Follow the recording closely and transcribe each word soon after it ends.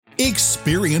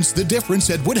Experience the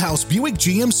difference at Woodhouse Buick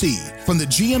GMC. From the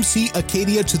GMC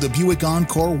Acadia to the Buick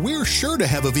Encore, we're sure to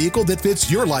have a vehicle that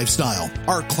fits your lifestyle.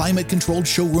 Our climate-controlled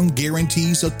showroom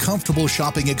guarantees a comfortable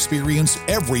shopping experience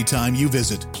every time you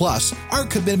visit. Plus, our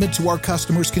commitment to our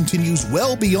customers continues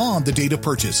well beyond the date of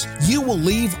purchase. You will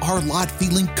leave our lot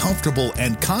feeling comfortable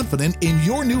and confident in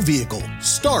your new vehicle.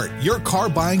 Start your car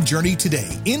buying journey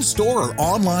today, in-store or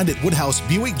online at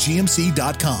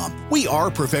WoodhouseBuickGMC.com. We are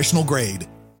professional grade.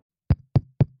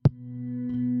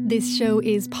 This show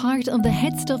is part of the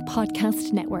Head Stuff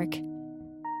Podcast Network.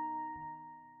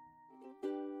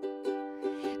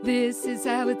 This is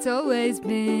how it's always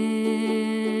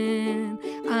been.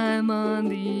 I'm on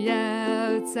the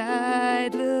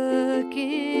outside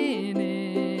looking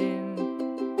in.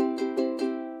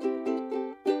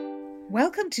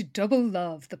 Welcome to Double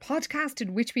Love, the podcast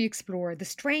in which we explore the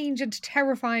strange and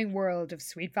terrifying world of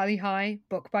Sweet Valley High,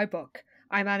 book by book.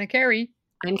 I'm Anna Carey.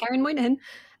 I'm Karen Moynihan.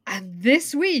 And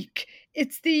this week,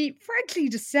 it's the frankly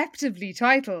deceptively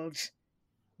titled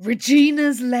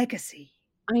Regina'S Legacy.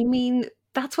 I mean,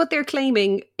 that's what they're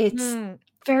claiming. It's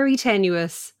very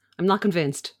tenuous. I'm not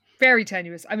convinced. Very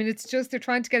tenuous. I mean, it's just they're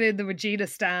trying to get in the Regina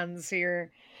stands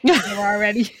here. They're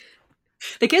already...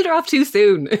 They killed her off too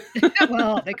soon.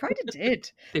 Well, they kind of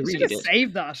did. They really should have did.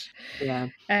 saved that. Yeah.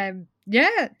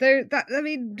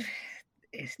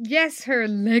 Yes, her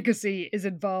legacy is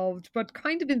involved, but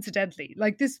kind of incidentally.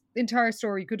 Like, this entire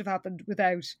story could have happened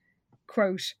without,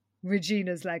 quote,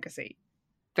 Regina's legacy.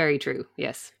 Very true,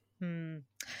 yes.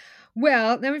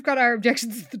 Well, now we've got our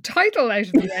objections to the title out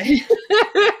of the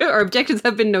way. Our objections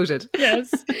have been noted. Yes.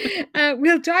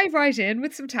 We'll dive right in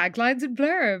with some taglines and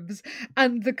blurbs.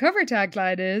 And the cover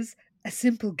tagline is, "A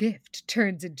simple gift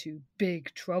turns into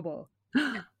big trouble."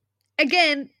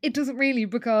 Again, it doesn't really,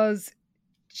 because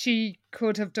she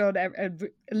could have done,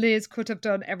 Liz could have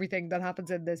done everything that happens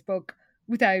in this book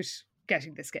without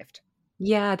getting this gift.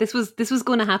 Yeah, this was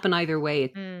going to happen either way,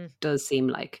 it does seem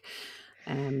like.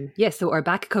 So our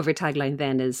back cover tagline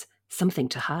then is something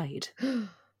to hide.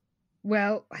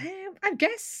 Well, I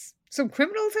guess some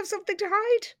criminals have something to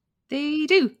hide. They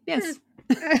do, yes.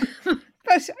 But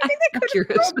I think they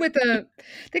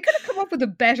could have come up with a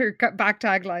better back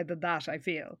tagline than that, I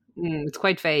feel. It's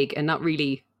quite vague and not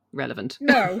really relevant.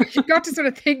 No, you've got to sort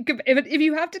of think of if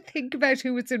you have to think about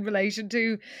who it's in relation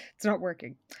to, it's not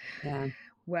working. Yeah.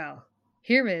 Well,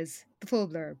 here is the full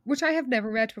blurb, which I have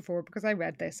never read before because I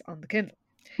read this on the Kindle.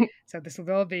 So this will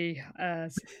all be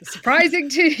as surprising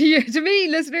to me,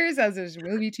 listeners, as it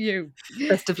will be to you.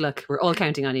 Best of luck. We're all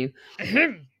counting on you.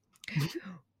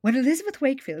 When Elizabeth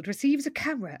Wakefield receives a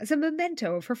camera as a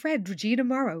memento of her friend Regina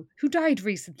Morrow, who died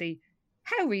recently.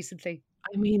 How recently?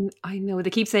 I mean, I know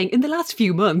they keep saying in the last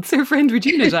few months her friend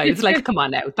Regina died. It's like, come on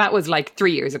now. That was like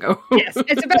 3 years ago. Yes,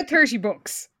 it's about 30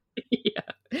 books. Yeah.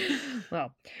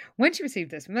 Well, when she received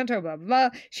this memento, blah, blah, blah,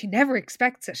 she never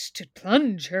expects it to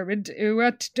plunge her into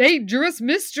a dangerous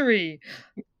mystery.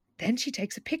 Then she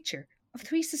takes a picture of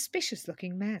 3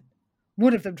 suspicious-looking men.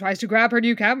 One of them tries to grab her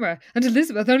new camera, and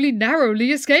Elizabeth only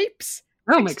narrowly escapes.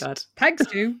 Oh my God. Thanks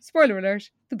to, spoiler alert,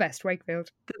 the best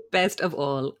Wakefield. The best of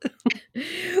all.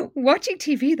 Watching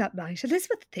TV that night,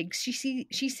 Elizabeth thinks she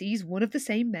sees one of the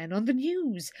same men on the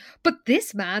news. But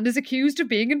this man is accused of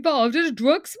being involved in a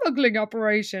drug smuggling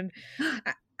operation.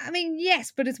 I mean,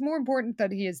 yes, but it's more important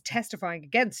that he is testifying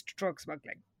against drug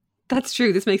smuggling. That's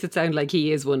true. This makes it sound like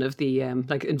he is one of the,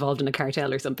 involved in a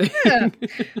cartel or something. Yeah.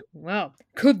 Well,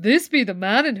 could this be the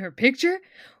man in her picture?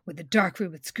 When the dark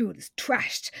room at school is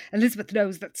trashed, Elizabeth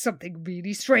knows that something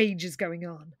really strange is going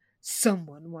on.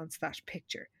 Someone wants that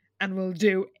picture and will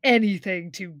do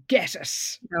anything to get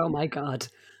it. Oh my God.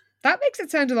 That makes it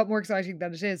sound a lot more exciting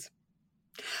than it is.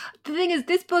 The thing is,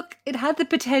 this book, it had the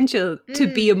potential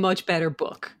to be a much better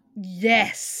book.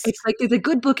 Yes. It's like there's a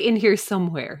good book in here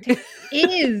somewhere. It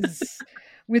is.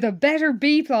 With a better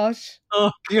B plot.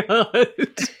 Oh God.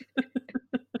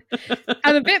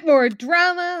 And a bit more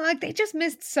drama. Like, they just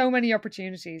missed so many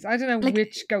opportunities. I don't know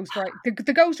which ghostwriter.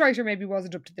 The ghostwriter maybe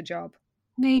wasn't up to the job.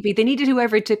 Maybe they needed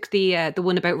whoever took the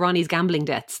one about Ronnie's gambling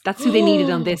debts. That's who they needed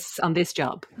on this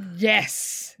job.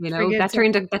 Yes, you know, that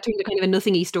turned a kind of a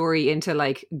nothingy story into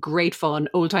like great fun,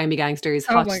 old timey gangsters,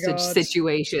 hostage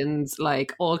situations,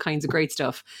 like all kinds of great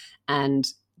stuff. And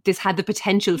this had the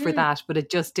potential for that, but it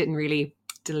just didn't really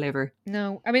deliver.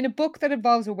 No, I mean, a book that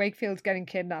involves a Wakefield getting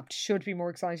kidnapped should be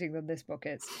more exciting than this book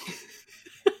is.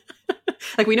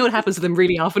 Like, we know what happens to them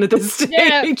really often at this stage.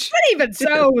 Yeah, but even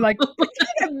so, like, we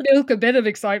can milk a bit of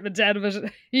excitement out of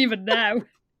it even now.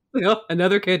 Oh,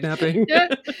 another kidnapping. Yeah,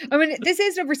 I mean, this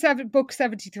is book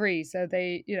 73, so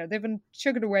they've been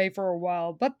chugging away for a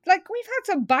while. But like, we've had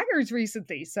some bangers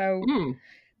recently, so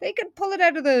they can pull it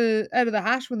out of the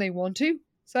hat when they want to.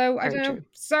 So I don't know. True.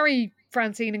 Sorry,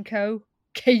 Francine and Co.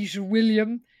 Kate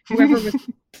William, whoever was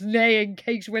playing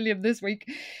Kate William this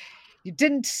week, you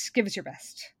didn't give us your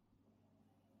best.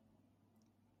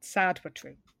 Sad but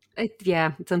true.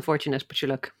 It's unfortunate, but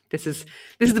look, this is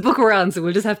the book we're on, so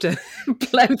we'll just have to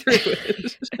plow through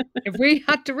it. If we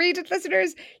had to read it,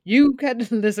 listeners, you can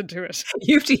listen to it.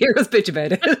 You have to hear us bitch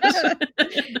about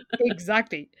it.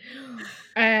 Exactly.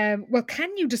 Well,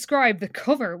 can you describe the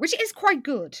cover, which is quite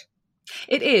good?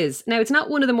 It is. Now, it's not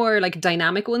one of the more like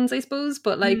dynamic ones, I suppose,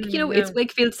 but like, it's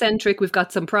Wakefield centric. We've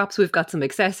got some props, we've got some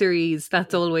accessories.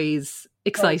 That's always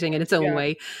exciting in its own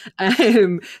way.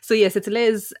 So yes, it's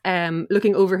Liz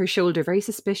looking over her shoulder very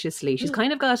suspiciously. She's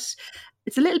kind of got,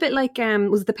 it's a little bit like,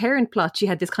 was it The Parent Plot? She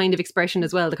had this kind of expression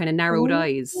as well, the kind of narrowed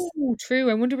eyes. Oh, true.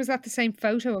 I wonder, was that the same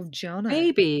photo of Jonna?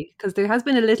 Maybe, because there has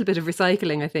been a little bit of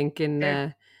recycling, I think,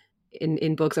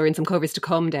 in books, or in some covers to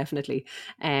come, definitely.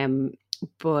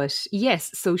 But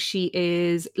yes, so she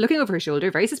is looking over her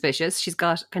shoulder, very suspicious. She's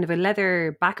got kind of a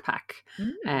leather backpack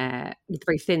with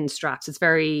very thin straps. It's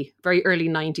very, very early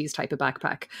 90s type of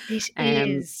backpack. It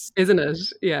is. Isn't it?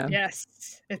 Yeah. Yes.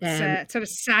 It's sort of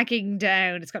sagging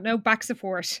down. It's got no back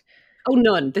support. Oh,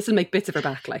 none. This will make bits of her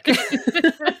back, like. I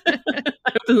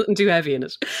hope there's nothing too heavy in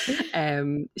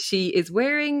it. She is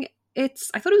wearing, I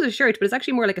thought it was a shirt, but it's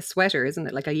actually more like a sweater, isn't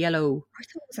it? Like a yellow. I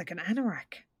thought it was like an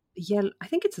anorak. Yeah, I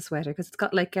think it's a sweater because it's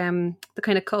got like the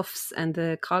kind of cuffs, and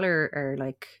the collar are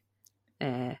like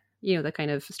the kind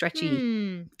of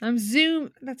stretchy. Let's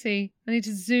see. I need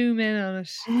to zoom in on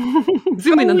it.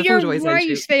 Zoom in on the photo. You're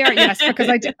right. They are, yes, because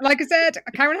like I said,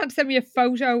 Karen had to send me a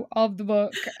photo of the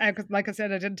book because, like I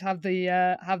said, I didn't have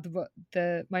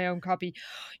my own copy.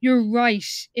 You're right.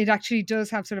 It actually does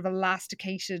have sort of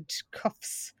elasticated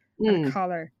cuffs and a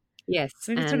collar. Yes,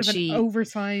 so it's sort of an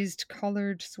oversized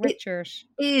collared sweatshirt.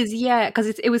 It is, yeah, because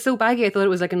it was so baggy. I thought it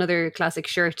was like another classic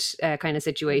shirt kind of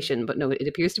situation, but no, it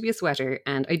appears to be a sweater,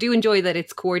 and I do enjoy that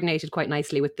it's coordinated quite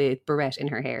nicely with the barrette in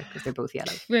her hair because they're both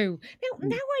yellow. True.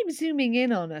 Now I'm zooming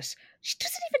in on it. She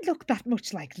doesn't even look that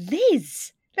much like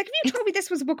Liz. Like, if you told me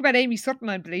this was a book about Amy Sutton,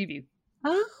 I'd believe you.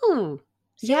 Oh.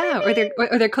 Yeah,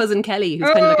 or their cousin Kelly, who's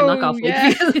kind of like a knockoff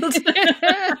Wakefield.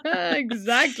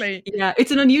 Exactly. Yeah,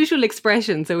 it's an unusual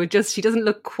expression, so she doesn't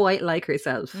look quite like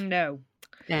herself. No.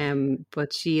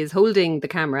 But she is holding the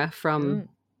camera from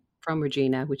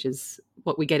Regina, which is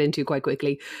what we get into quite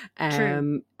quickly.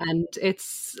 True. And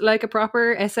it's like a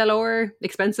proper SLR,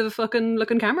 expensive fucking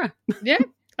looking camera. Yeah,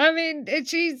 I mean,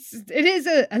 it is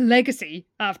a legacy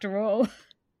after all.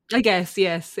 I guess,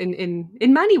 yes, in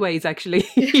many ways, actually.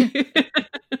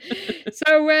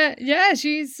 So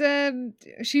she's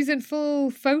in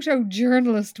full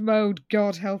photojournalist mode.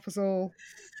 God help us all.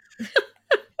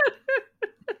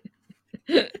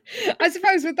 I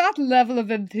suppose with that level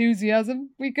of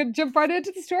enthusiasm, we could jump right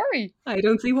into the story. I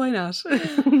don't see why not.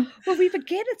 Well, we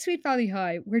begin at Sweet Valley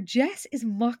High, where Jess is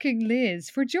mocking Liz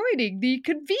for joining the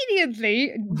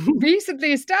conveniently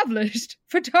recently established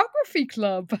photography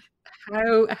club.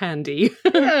 How handy.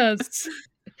 Yes.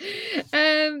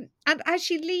 And as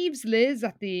she leaves Liz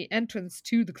at the entrance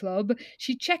to the club,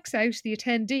 she checks out the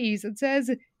attendees and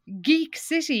says, "Geek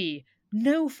City.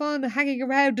 No fun hanging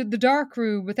around in the dark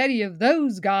room with any of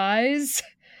those guys."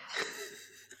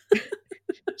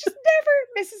 Just never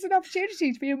misses an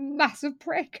opportunity to be a massive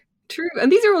prick. True.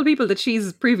 And these are all people that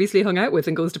she's previously hung out with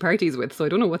and goes to parties with, so I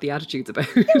don't know what the attitude's about.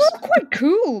 They're all quite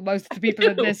cool, most of the people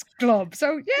in this club.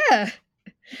 So, yeah.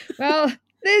 Well,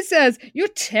 Liz says, "You're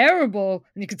terrible."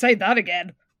 And you could say that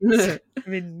again. I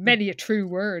mean, many a true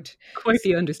word. Quite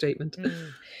the understatement.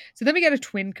 So then we get a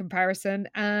twin comparison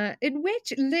in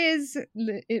which Liz,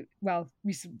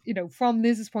 from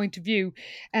Liz's point of view,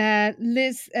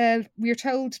 Liz, we are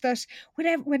told that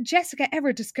when Jessica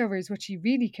ever discovers what she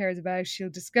really cares about, she'll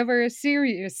discover a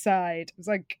serious side. It's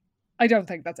like, I don't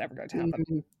think that's ever going to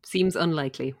happen. Seems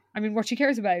unlikely. I mean, what she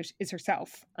cares about is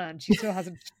herself, and she still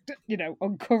hasn't,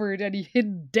 uncovered any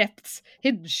hidden depths,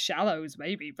 hidden shallows,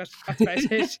 maybe, but that's about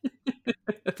it.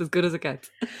 That's as good as it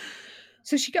gets.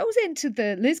 So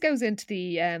Liz goes into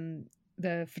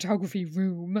the photography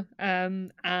room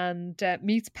and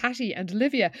meets Patty and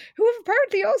Olivia, who have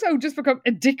apparently also just become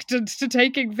addicted to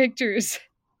taking pictures.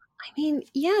 I mean,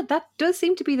 yeah, that does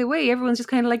seem to be the way. Everyone's just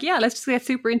kind of like, yeah, let's just get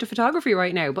super into photography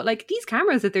right now. But like these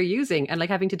cameras that they're using and like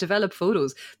having to develop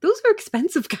photos, those are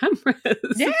expensive cameras.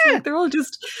 Yeah. It's like they're all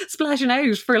just splashing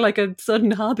out for like a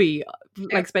sudden hobby,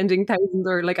 like spending thousands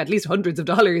or like at least hundreds of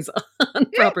dollars on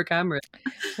proper cameras.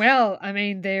 Well, I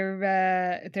mean, they're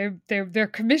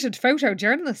committed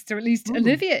photojournalists, or at least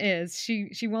Olivia is.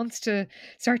 She wants to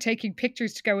start taking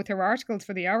pictures to go with her articles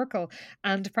for the Oracle,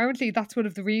 and apparently that's one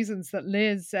of the reasons that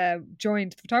Liz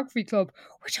joined the photography club.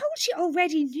 We're told she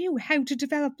already knew how to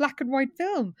develop black and white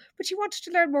film, but she wanted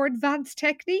to learn more advanced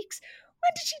techniques.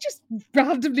 When did she just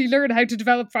randomly learn how to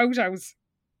develop photos?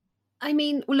 I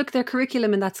mean, well, look, their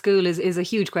curriculum in that school is a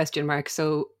huge question mark.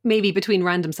 So maybe between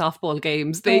random softball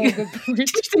games, they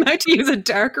teach them how to use a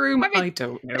dark room. I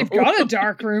don't know. They've got a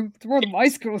dark room. It's more than my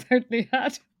school certainly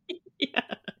had.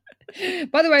 Yeah.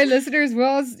 By the way, listeners,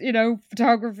 was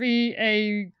photography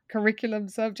a curriculum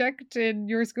subject in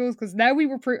your schools? Because now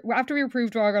after we were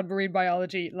proved wrong on marine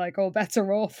biology, like all bets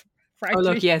are off. Frankly. Oh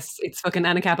look, yes, it's fucking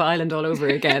Anacapa Island all over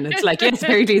again. It's like, yes,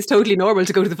 apparently it's totally normal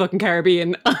to go to the fucking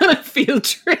Caribbean on a field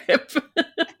trip.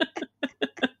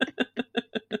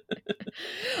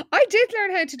 I did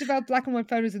learn how to develop black and white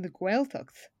photos in the Gaeltacht,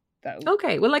 though.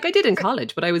 Okay, well, like I did in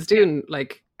college, but I was doing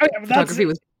photography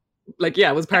was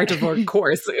was part of our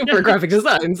course for graphic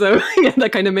design. So yeah,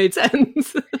 that kind of made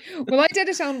sense. Well, I did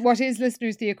it on what is,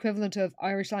 listeners, the equivalent of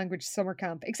Irish language summer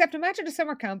camp. Except imagine a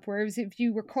summer camp where if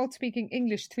you were caught speaking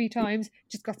English 3 times,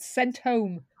 just got sent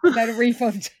home without a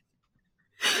refund.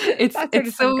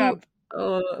 It's so...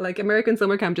 Oh, like American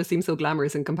summer camp just seems so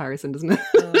glamorous in comparison, doesn't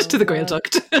it? To the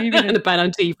Gaeltacht. And a ban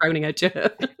on tea frowning at you.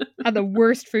 And the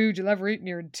worst food you'll ever eat in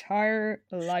your entire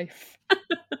life.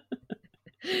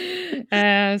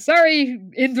 Sorry,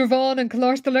 Indra Vaughan and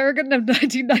Colors the Lurgan of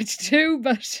 1992,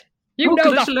 but you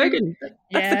know that.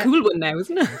 That's the cool one now,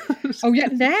 isn't it? Oh yeah,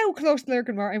 now Colors the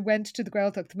Lurgan, where I went to the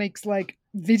Gaeltacht, makes like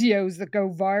videos that go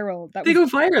viral. They go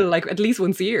viral like at least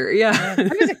once a year, yeah.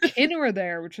 There was a kinner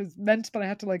there, which was meant that I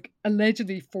had to like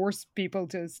allegedly force people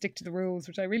to stick to the rules,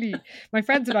 which my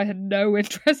friends and I had no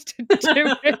interest in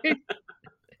doing.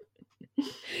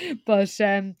 But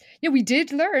we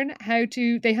did learn how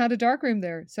to. They had a darkroom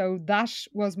there, so that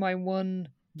was my one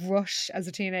brush as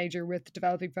a teenager with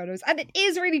developing photos, and it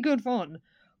is really good fun.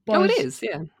 But it is,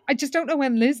 yeah. I just don't know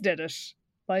when Liz did it.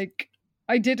 Like,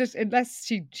 I did it unless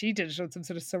she did it on some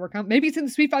sort of summer camp. Maybe it's in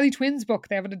the Sweet Valley Twins book.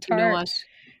 They have an entire. You know what?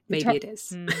 Maybe it is.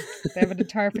 They have an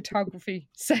entire photography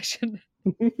session.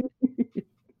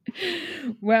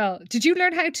 Well, did you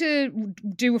learn how to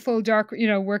do a full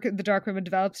work in the darkroom and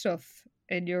develop stuff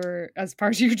as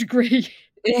part of your degree?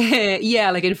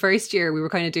 Yeah, like in first year we were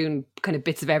kind of doing kind of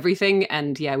bits of everything,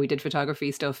 and yeah, we did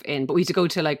photography stuff but we had to go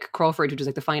to like Crawford, which was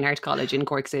like the fine art college in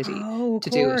Cork City to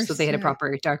do it. So they had a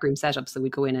proper darkroom setup, so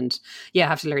we'd go in and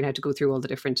have to learn how to go through all the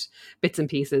different bits and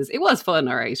pieces. It was fun,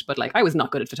 all right, but like I was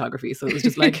not good at photography, so it was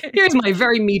just like, here's my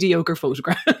very mediocre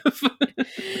photograph.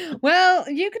 Well,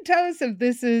 you can tell us if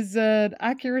this is an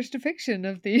accurate depiction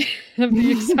of the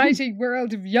exciting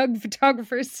world of young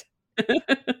photographers.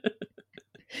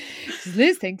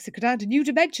 Liz thinks it could add a new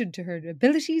dimension to her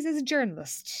abilities as a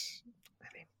journalist. I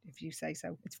mean, if you say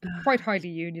so. It's quite highly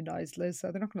unionised, Liz,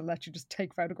 so they're not going to let you just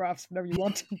take photographs whenever you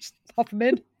want and just pop them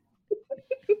in.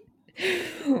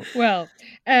 Well,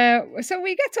 so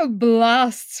we get some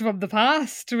blasts from the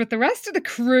past with the rest of the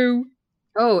crew.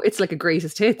 Oh, it's like a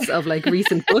greatest hits of like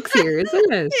recent books here,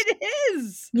 isn't it? It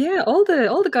is. Yeah, all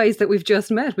the guys that we've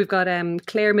just met. We've got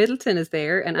Claire Middleton is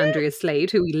there and Andrea Slade,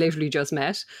 who we literally just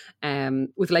met,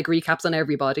 with like recaps on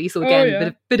everybody. So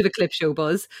again, bit of a clip show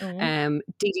buzz. Dee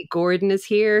Dee Gordon is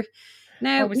here.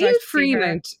 Now, Neil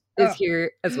Fremont is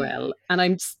here as well, and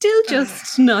I'm still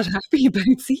just not happy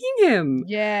about seeing him.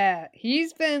 Yeah,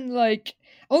 he's been like.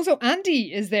 Also,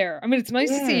 Andy is there. I mean, it's nice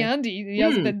to see Andy. He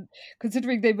has been,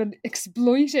 considering they've been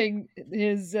exploiting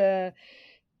his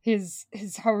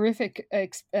horrific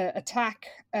attack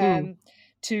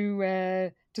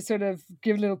to sort of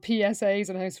give little PSAs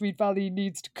on how Sweet Valley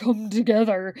needs to come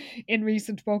together in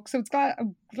recent books. So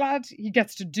I'm glad he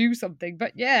gets to do something.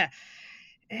 But yeah,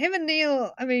 him and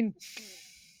Neil, I mean,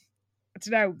 I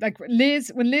don't know, like when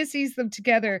Liz sees them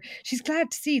together, she's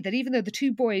glad to see that even though the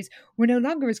two boys were no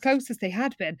longer as close as they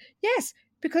had been, yes,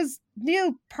 because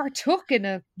Neil partook in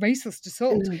a racist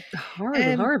assault.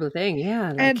 Horrible thing,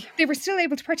 yeah. And they were still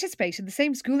able to participate in the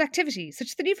same school activities, such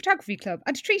as the new photography club,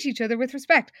 and to treat each other with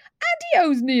respect. And he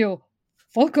owes Neil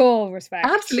fuck all respect.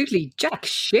 Absolutely jack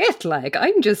shit, like,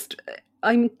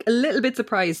 I'm a little bit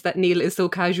surprised that Neil is so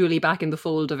casually back in the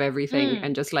fold of everything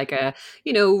and just like a,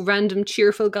 random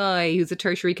cheerful guy who's a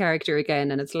tertiary character again.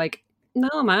 And it's like,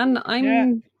 no, man,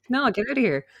 I'm No, get out of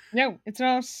here. No, it's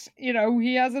not,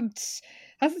 he hasn't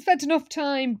spent enough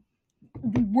time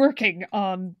working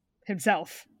on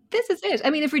himself. This is it. I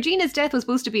mean, if Regina's death was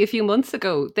supposed to be a few months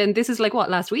ago, then this is like what,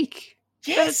 last week?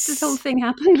 Yes. This whole thing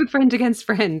happened with Friend Against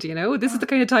Friend, This is the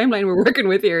kind of timeline we're working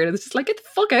with here. And it's just like, get the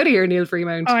fuck out of here, Neil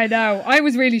Fremount. I know. I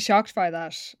was really shocked by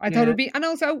that. I thought it would be... And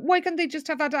also, why can't they just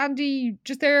have that Andy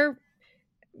just there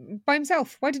by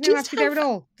himself? Why didn't he have to be there at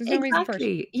all? There's no reason for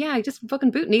it. Yeah, just fucking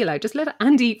boot Neil out. Just let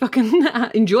Andy fucking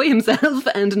enjoy himself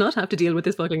and not have to deal with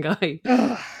this fucking guy.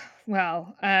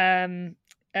 Well,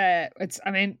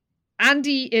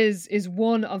 Andy is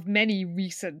one of many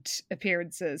recent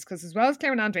appearances, because as well as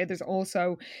Claire and Andrea, there's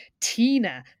also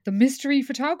Tina, the mystery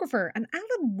photographer, and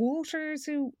Alan Waters,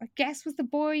 who I guess was the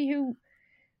boy who,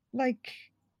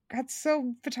 had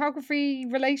some photography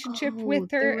relationship with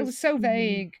her. It was so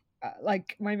vague,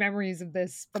 my memories of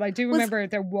this. But I do remember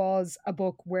there was a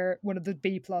book where one of the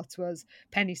B plots was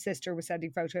Penny's sister was sending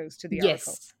photos to the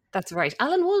article. That's right.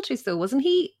 Alan Walters, though, wasn't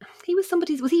he?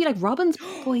 Was he like Robin's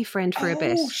boyfriend for a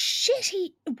bit? Oh, shit,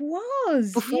 he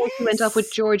was. Before he went off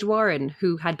with George Warren,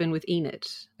 who had been with Enid,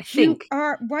 I think. You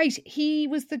are right. He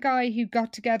was the guy who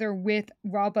got together with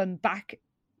Robin back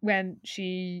when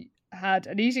she had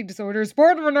an eating disorder.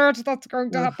 Spoiler alert, that's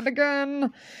going to happen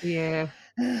again. Yeah.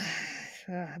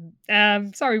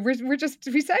 Sorry, we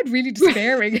sound really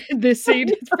despairing in this scene.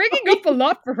 It's bringing up a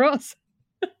lot for us.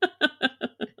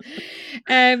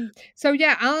 So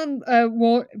yeah, Alan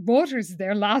Waters is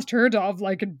there, last heard of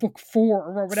in book 4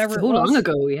 or whatever it was. So long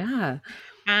ago, yeah.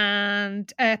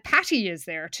 And Patty is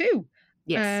there too.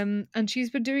 Yes. And she's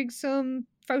been doing some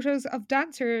photos of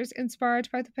dancers inspired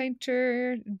by the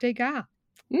painter Degas.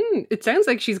 It sounds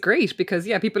like she's great, because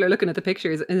people are looking at the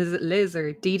pictures, and is it Liz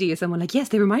or Dee Dee, is someone like, yes,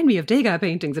 they remind me of Degas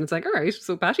paintings, and it's like, all right,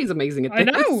 so Patty's amazing at this.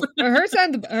 I know. her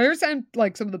sound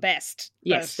like some of the best.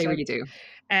 Yes, they really do.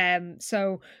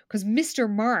 So because Mr.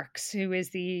 Marks, who is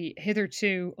the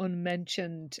hitherto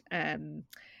unmentioned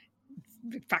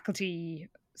faculty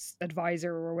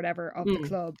advisor or whatever of the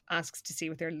club, asks to see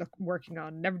what they're working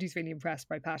on, and everybody's really impressed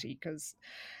by Patty, because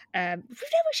we've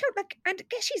never shown and I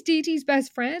guess she's Dee Dee's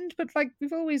best friend, but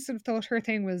we've always sort of thought her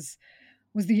thing was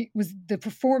the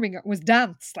performing, was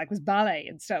dance, was ballet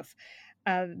and stuff,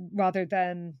 rather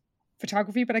than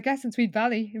photography. But I guess in Sweet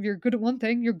Valley, if you're good at one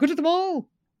thing, you're good at them all.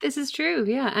 This is true,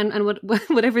 yeah. And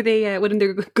whatever they, when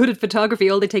they're good at photography,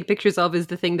 all they take pictures of is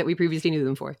the thing that we previously knew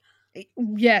them for.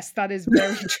 Yes, that is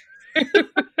very true.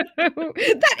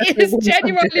 That is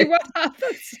genuinely what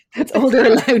happens. That's all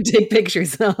they're allowed to take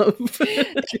pictures of.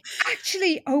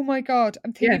 Actually, oh my God,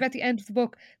 I'm thinking about the end of the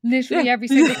book. Literally every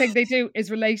single thing they do is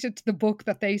related to the book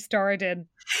that they starred in.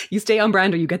 You stay on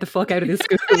brand or you get the fuck out of this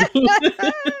school.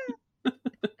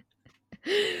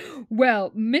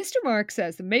 Well, Mr. Mark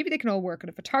says that maybe they can all work on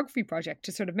a photography project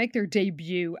to sort of make their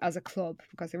debut as a club,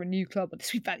 because they're a new club on the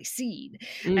Sweet Valley scene.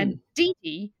 And Dee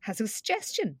Dee has a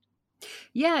suggestion.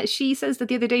 Yeah, she says that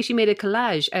the other day she made a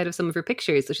collage out of some of her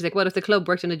pictures. So she's like, what if the club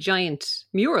worked on a giant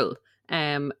mural?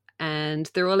 And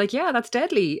they're all like, yeah, that's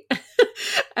deadly.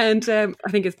 And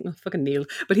I think it's fucking Neil,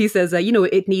 but he says,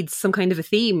 it needs some kind of a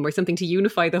theme or something to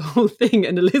unify the whole thing.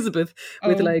 And Elizabeth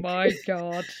with oh my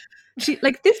God. She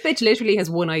this bitch literally has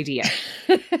one idea.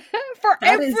 For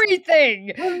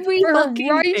everything. For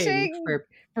writing.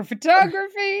 For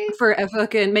photography, for a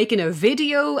fucking making a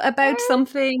video about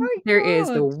something. There is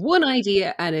the one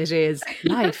idea, and it is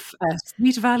life at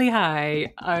Sweet Valley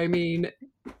High. I mean,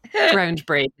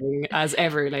 groundbreaking as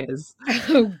ever, Liz.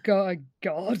 Oh God.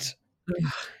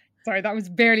 Sorry, that was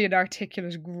barely an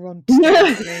articulate grunt.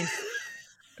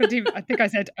 I think I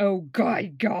said, "Oh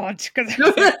God," because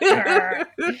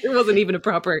it wasn't even a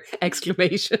proper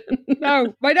exclamation.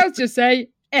 No, my notes just say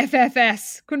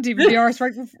FFS. Couldn't even be arse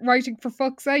writing for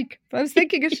fuck's sake. But I was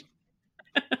thinking it.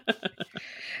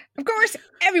 Of course,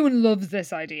 everyone loves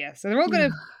this idea, so they're all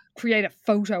going to create a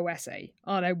photo essay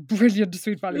on how brilliant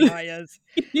Sweet Valley High is.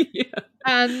 Yeah.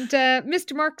 And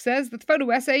Mr. Mark says that the photo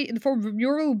essay in the form of a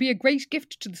mural will be a great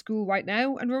gift to the school right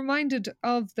now, and reminded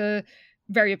of the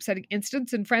very upsetting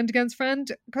incidents in Friend Against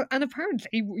Friend. And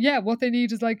apparently, what they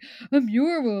need is a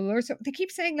mural or something. They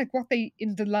keep saying what they,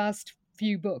 in the last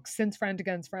few books since Friend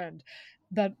Against Friend,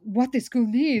 that what the school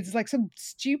needs is some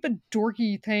stupid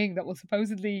dorky thing that will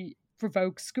supposedly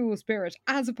provoke school spirit,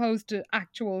 as opposed to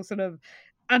actual sort of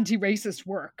anti-racist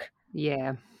work.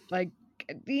 Yeah.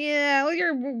 All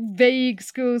your vague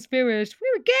school spirit,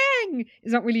 we're a gang,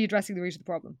 is not really addressing the root of the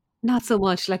problem. Not so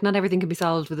much. Not everything can be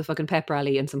solved with a fucking pep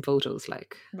rally and some photos.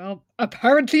 Well,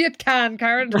 apparently it can,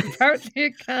 Karen. Apparently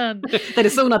it can. That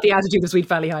is so not the attitude of Sweet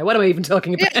Valley High. What am I even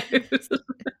talking about?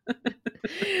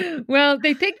 Well,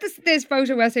 they think this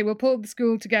photo essay will pull the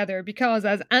school together because,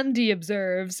 as Andy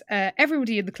observes,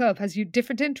 everybody in the club has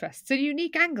different interests, a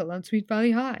unique angle on Sweet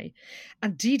Valley High.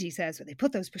 And Dee Dee says when they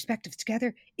put those perspectives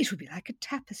together, it would be like a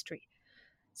tapestry.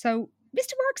 So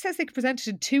Mr. Mark says they can present it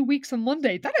in 2 weeks on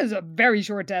Monday. That is a very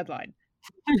short deadline.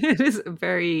 It is a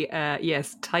very,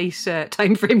 tight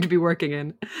time frame to be working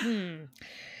in.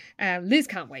 Liz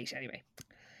can't wait anyway.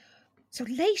 So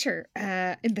later,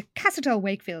 in the Castle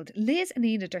Wakefield, Liz and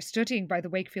Enid are studying by the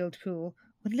Wakefield pool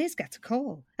when Liz gets a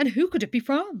call. And who could it be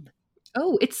from?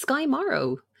 Oh, it's Skye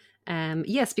Morrow.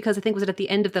 Yes, because I think was it at the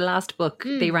end of the last book,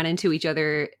 they ran into each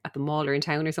other at the mall or in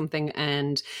town or something.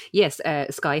 And yes,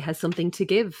 Skye has something to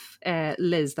give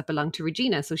Liz that belonged to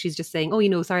Regina. So she's just saying,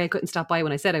 oh, sorry, I couldn't stop by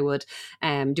when I said I would.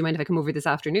 Do you mind if I come over this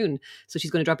afternoon? So she's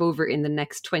going to drop over in the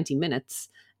next 20 minutes.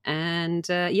 And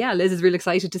Liz is really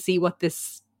excited to see what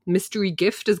this mystery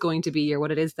gift is going to be, or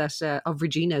what it is that of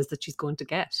Regina's that she's going to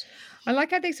get. I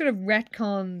like how they sort of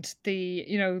retconned the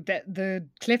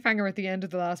cliffhanger at the end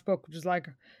of the last book, which was like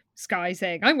Skye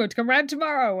saying, I'm going to come round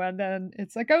tomorrow, and then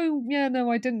it's like, oh yeah,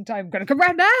 no, I didn't, I'm going to come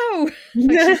round now.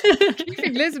 Like,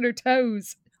 keeping Liz on her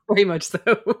toes. Very much so.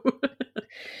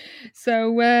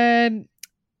 So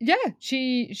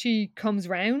she comes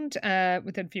round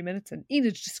within a few minutes, and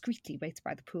Enid discreetly waits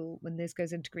by the pool when Liz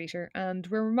goes in to greet her, and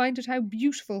we're reminded how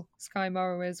beautiful Skye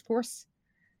Morrow is, of course.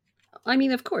 I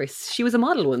mean, of course, she was a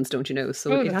model once, don't you know?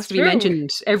 So it has to be true.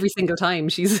 mentioned every single time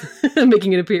she's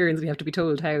making an appearance. We have to be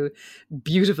told how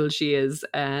beautiful she is.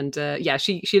 And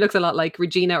she looks a lot like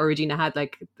Regina, or Regina had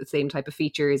like the same type of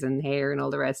features and hair and all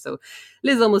the rest. So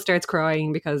Liz almost starts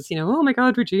crying because, oh my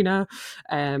God, Regina.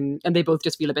 And they both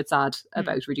just feel a bit sad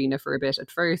about Regina for a bit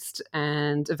at first.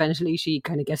 And eventually she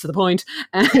kind of gets to the point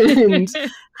and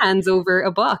hands over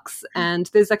a box. And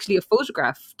there's actually a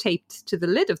photograph taped to the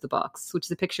lid of the box, which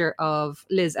is a picture of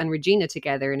Liz and Regina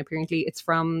together, and apparently it's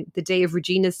from the day of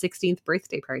Regina's 16th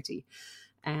birthday party,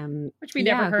 which we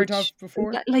never heard of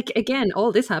before. Like, again,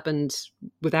 all this happened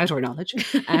without our knowledge.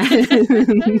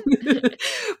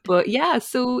 But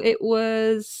so it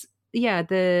was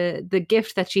the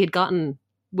gift that she had gotten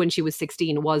when she was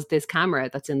 16 was this camera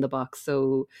that's in the box.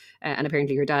 So and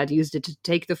apparently her dad used it to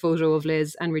take the photo of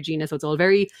Liz and Regina, so it's all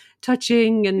very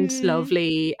touching and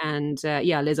lovely. And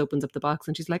Liz opens up the box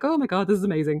and she's like, oh my God, this is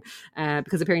amazing,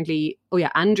 because apparently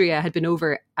Andrea had been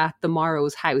over at the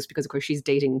Morrows' house, because of course she's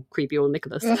dating creepy old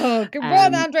Nicholas. Oh,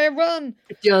 run, Andrea, run!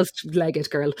 Just leg it,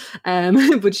 girl.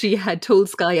 But she had told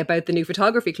Skye about the new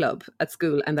photography club at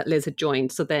school and that Liz had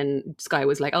joined. So then Skye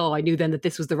was like, oh, I knew then that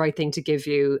this was the right thing to give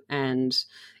you, and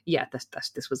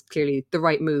this was clearly the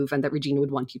right move, and that Regina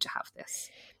would want you to have this.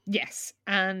 Yes,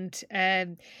 and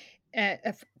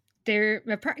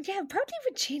apparently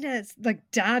Regina's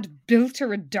dad built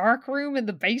her a dark room in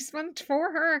the basement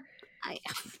for her.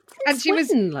 And she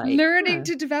was learning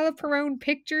to develop her own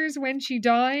pictures when she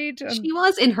died. And she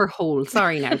was in her hole.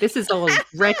 Sorry now, this is all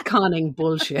retconning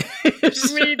bullshit.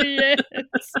 It really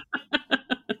is.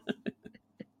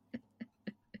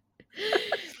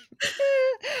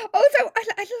 Also,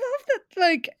 I love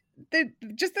that, the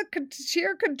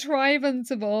sheer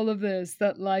contrivance of all of this,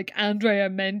 that Andrea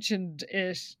mentioned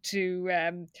it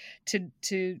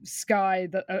to Skye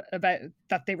about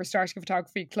that they were starting a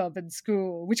photography club in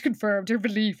school, which confirmed her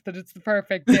belief that it's the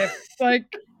perfect gift.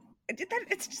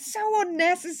 It's just so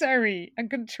unnecessary and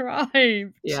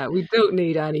contrived. Yeah, we don't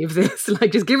need any of this.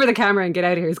 Just give her the camera and get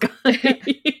out of here, Skye.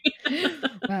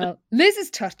 Well, Liz is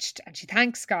touched and she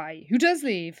thanks Skye, who does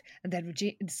leave, and then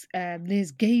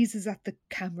Liz gazes at the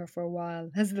camera for a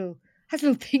while, has a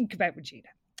little think about Regina.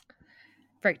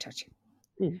 Very touching.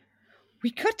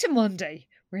 We cut to Monday,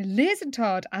 where Liz and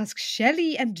Todd ask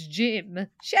Shelley and Jim.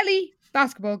 Shelley,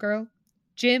 basketball girl.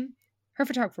 Jim, her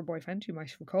photographer boyfriend, you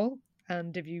might recall.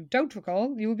 And if you don't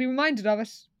recall, you will be reminded of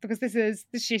it, because this is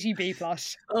the shitty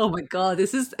B-plot. Oh my God,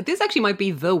 this actually might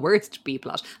be the worst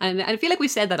B-plot. And I feel like we've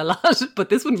said that a lot, but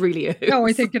this one really is. No,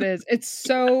 I think it is. It's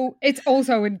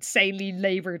also insanely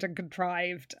laboured and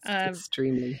contrived.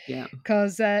 Extremely, yeah.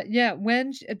 Because,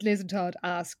 when Liz and Todd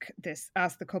ask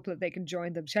the couple if they can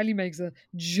join them, Shelley makes a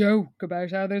joke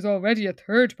about how there's already a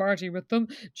third party with them,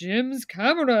 Jim's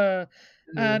camera.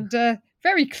 And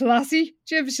very classy,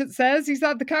 Jim says he's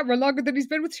had the camera longer than he's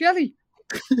been with Shelley.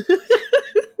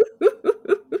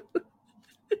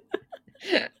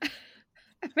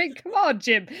 I mean, come on,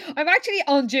 Jim. I'm actually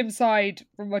on Jim's side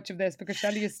for much of this, because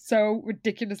Shelley is so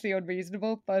ridiculously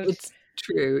unreasonable. But it's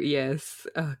true, yes.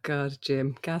 Oh God,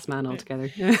 Jim, gas man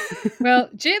altogether. Well,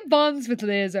 Jim bonds with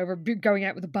Liz over going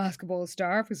out with a basketball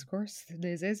star, because of course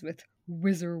Liz is with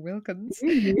Whizzer Wilkins.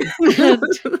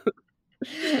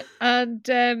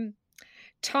 And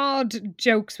Todd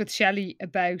jokes with Shelley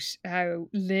about how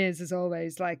Liz is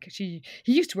always like, he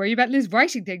used to worry about Liz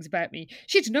writing things about me.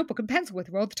 She had a notebook and pencil with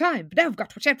her all the time, but now I've got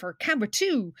to watch out for her camera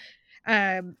too.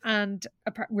 And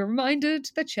we're reminded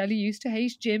that Shelley used to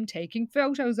hate Jim taking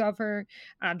photos of her,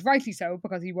 and rightly so,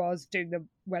 because he was doing them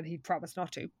when he promised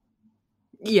not to.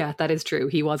 Yeah, that is true.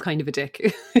 He was kind of a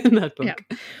dick in that book.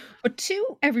 Yeah. But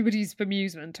to everybody's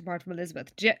bemusement, apart from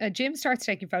Elizabeth, Jim starts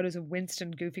taking photos of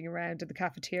Winston goofing around in the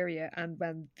cafeteria, and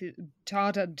when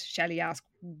Todd and Shelley ask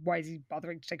why is he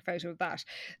bothering to take a photo of that,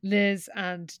 Liz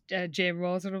and Jim are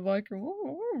all sort of like,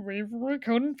 we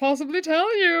couldn't possibly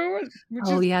tell you.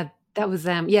 Yeah. That was,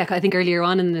 I think earlier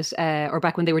on in it, or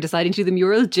back when they were deciding to do the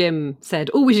mural, Jim said,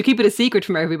 we should keep it a secret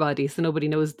from everybody so nobody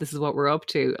knows this is what we're up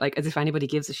to. Like, as if anybody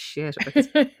gives a shit about this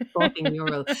fucking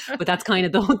mural. But that's kind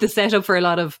of the setup for a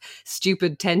lot of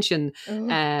stupid tension,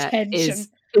 tension.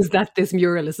 Is that this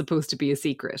mural is supposed to be a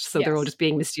secret. So they're all just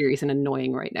being mysterious and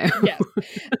annoying right now. Yeah.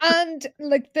 And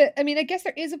I guess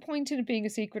there is a point in it being a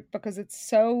secret because it's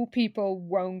so people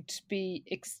won't be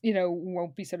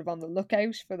sort of on the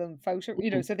lookout for them photo,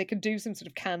 so they can do some sort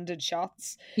of candid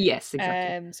shots. Yes,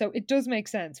 exactly. So it does make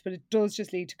sense, but it does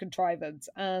just lead to contrivance.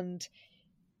 And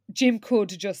Jim could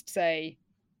just say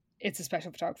it's a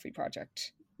special photography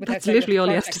project. That's literally all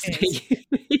he has to say.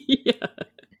 Yeah.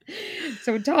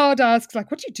 So Todd asks,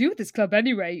 like, what do you do with this club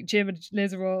anyway? Jim and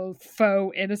Liz are all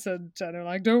faux innocent and are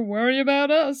like, don't worry about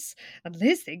us. And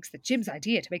Liz thinks that Jim's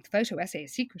idea to make the photo essay a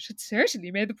secret had certainly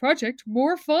made the project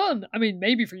more fun. I mean,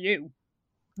 maybe for you.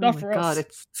 Not for us. Oh my God,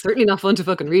 it's certainly not fun to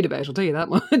fucking read about, I'll tell you that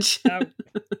much. No.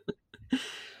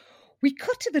 We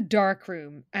cut to the dark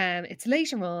room. It's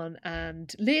later on,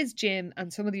 and Liz, Jim,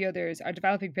 and some of the others are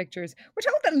developing pictures.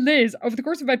 We're told that Liz, over the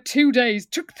course of about 2 days,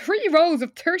 took 3 rolls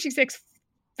of 36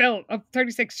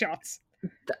 shots.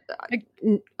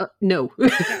 No.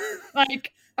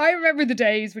 Like, I remember the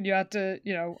days when you had to,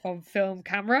 on film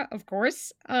camera, of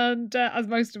course, and as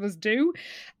most of us do,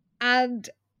 and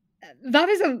that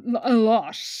is a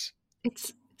lot.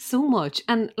 It's so much,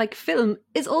 and like film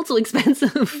is also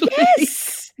expensive.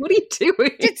 Yes. What are you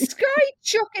doing? Did Sky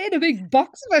chuck in a big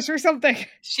box of it or something?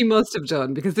 She must have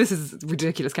done, because this is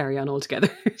ridiculous carry on altogether.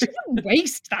 She didn't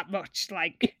waste that much,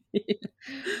 like. Yeah.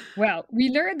 Well, we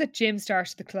learned that Jim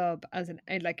started the club as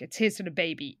it's his sort of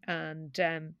baby, and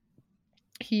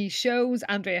he shows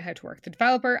Andrea how to work the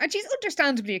developer, and she's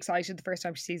understandably excited the first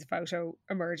time she sees a photo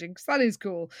emerging, because that is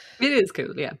cool. It is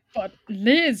cool, yeah. But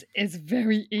Liz is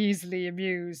very easily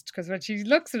amused, because when she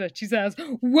looks at it, she says,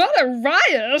 "What a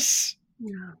riot!"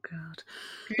 Oh God!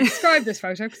 Can you describe this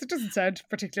photo? Because it doesn't sound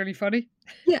particularly funny.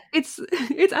 Yeah, it's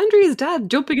Andrea's dad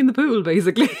jumping in the pool,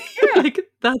 basically. Yeah. Like,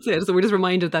 that's it. So we're just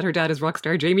reminded that her dad is rock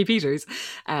star Jamie Peters.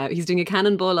 He's doing a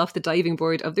cannonball off the diving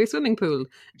board of their swimming pool,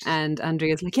 and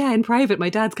Andrea's like, "Yeah, in private, my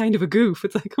dad's kind of a goof."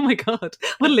 It's like, oh my God,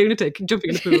 what a lunatic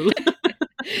jumping in the pool.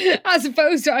 As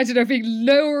opposed to, I don't know, being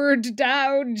lowered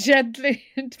down gently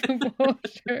into the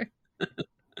water.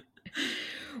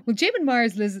 Well, Jim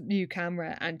admires Liz's new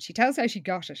camera, and she tells how she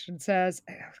got it and says,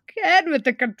 again with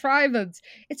the contrivance,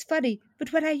 "It's funny,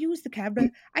 but when I use the camera,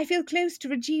 I feel close to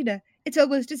Regina. It's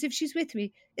almost as if she's with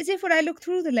me, as if when I look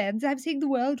through the lens, I'm seeing the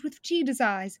world with Regina's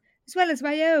eyes, as well as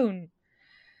my own."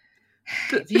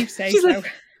 If you say so.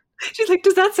 She's like,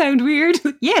 does that sound weird?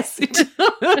 Yes, it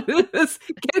does.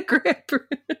 Get a grip.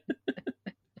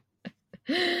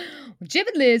 Jim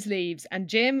and Liz leaves, and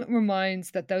Jim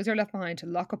reminds that those are left behind to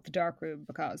lock up the dark room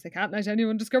because they can't let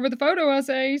anyone discover the photo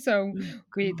essay. So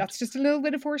that's just a little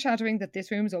bit of foreshadowing that this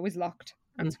room is always locked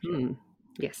and secure.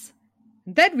 Yes.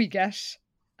 And then we get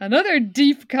another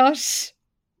deep cut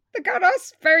that got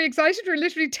us very excited. We were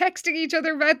literally texting each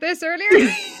other about this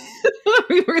earlier.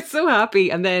 We were so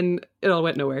happy, and then it all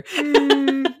went nowhere.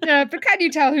 Yeah, but can you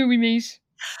tell who we meet?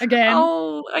 Again.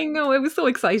 Oh, I know. It was so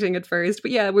exciting at first. But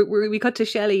yeah, we cut to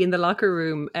Shelley in the locker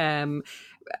room,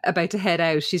 about to head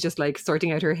out. She's just like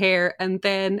sorting out her hair, and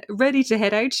then ready to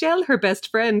head out, Shell, her best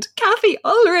friend, Kathy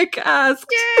Ulrich, asks.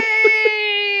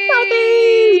 Yay!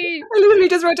 Kathy! I literally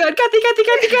just wrote down, Kathy, Kathy,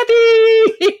 Kathy,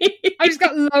 Kathy! I just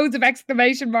got loads of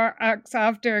exclamation marks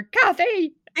after,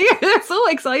 Kathy! Yeah, so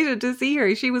excited to see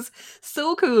her. She was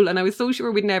so cool, and I was so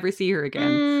sure we'd never see her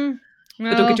again.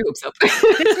 But don't get your hopes up.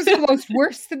 This was almost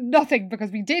worse than nothing,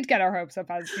 because we did get our hopes up,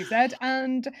 as we said,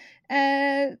 and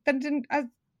then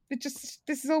this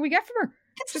is all we get from her.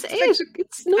 This is it.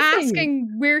 It's nothing.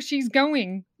 Asking where she's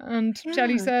going, and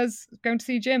Shelley says going to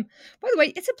see Jim. By the way,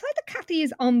 it's implied that Kathy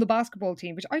is on the basketball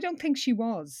team, which I don't think she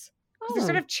was. They're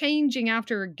sort of changing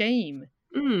after a game.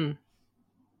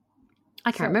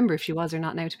 I can't remember if she was or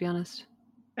not now, to be honest.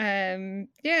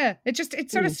 Yeah, it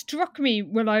sort of struck me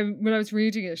when I was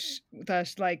reading it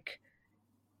that, like,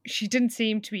 she didn't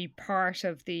seem to be part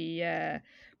of the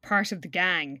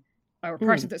gang, or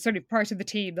part of the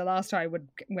team the last time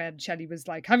when Shelley was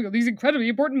like having all these incredibly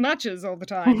important matches all the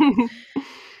time.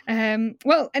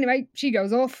 Well, anyway, she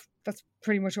goes off. That's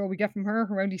pretty much all we get from her.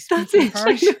 Her only speaking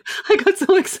part. I got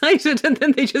so excited, and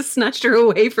then they just snatched her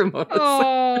away from us.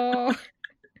 Oh.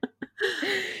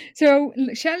 So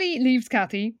Shelley leaves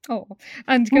Kathy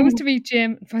and goes to meet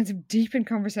Jim and finds him deep in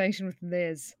conversation with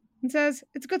Liz and says,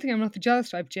 "It's a good thing I'm not the jealous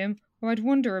type, Jim, or I'd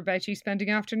wonder about you spending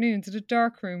afternoons in a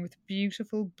dark room with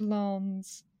beautiful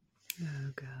blondes."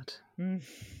 Oh, God.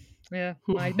 Yeah,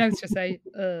 my notes just say,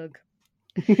 ugh.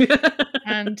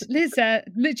 And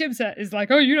Jim is like,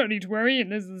 "Oh, you don't need to worry," and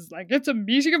Liz is like, "It's a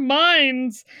meeting of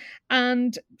minds."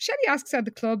 And Shelley asks how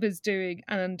the club is doing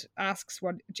and asks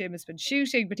what Jim has been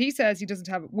shooting, but he says he doesn't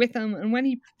have it with him. And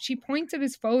when she points at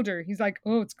his folder, he's like,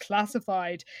 "Oh, it's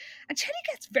classified." And Shelley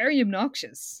gets very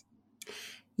obnoxious.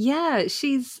 Yeah,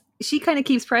 she kind of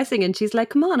keeps pressing, and she's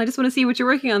like, "Come on, I just want to see what you're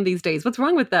working on these days. What's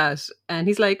wrong with that?" And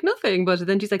he's like, "Nothing." But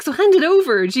then she's like, "So hand it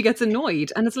over." And she gets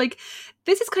annoyed. And it's like,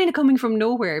 this is kind of coming from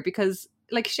nowhere because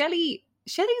like Shelley's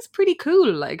pretty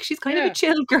cool. Like she's kind of a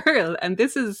chill girl. And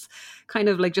this is kind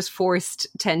of like just forced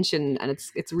tension, and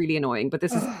it's really annoying. But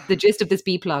this is the gist of this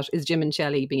B plot is Jim and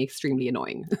Shelley being extremely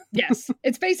annoying. Yes.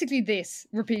 It's basically this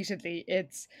repeatedly.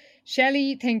 It's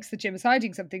Shelley thinks that Jim is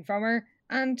hiding something from her,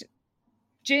 and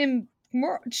Jim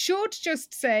should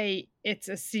just say it's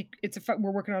a secret.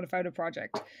 We're working on a photo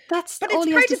project. But it's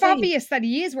kind of obvious that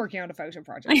he is working on a photo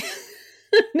project.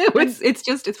 No,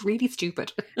 it's really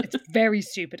stupid. It's very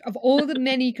stupid. Of all the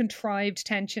many contrived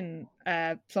tension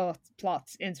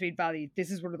plots in Sweet Valley, this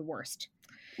is one of the worst.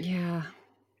 Yeah.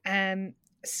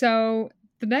 So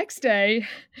the next day,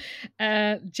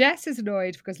 Jess is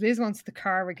annoyed because Liz wants the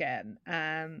car again,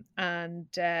 and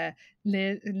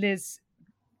Liz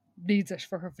needs it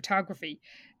for her photography.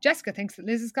 Jessica thinks that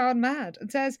Liz has gone mad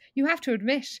and says, "You have to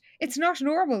admit, it's not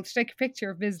normal to take a picture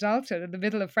of Ms. Dalton in the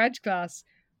middle of French class.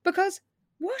 Because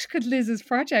what could Liz's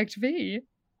project be?"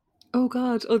 Oh,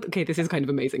 God. Oh, okay, this is kind of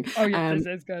amazing. Oh, yeah, this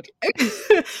is good.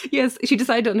 Yes, she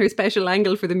decided on her special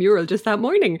angle for the mural just that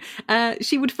morning.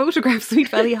 She would photograph Sweet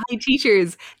Valley High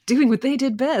teachers doing what they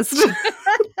did best.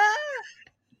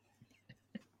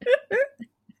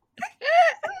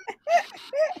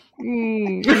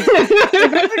 If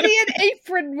only an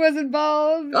apron was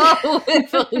involved. Oh,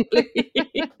 if only.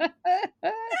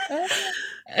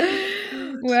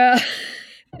 Well,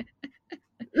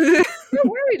 don't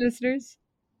worry, listeners.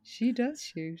 She does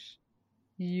shoot.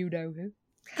 You know who.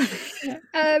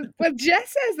 Well,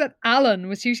 Jess says that Alan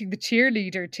was shooting the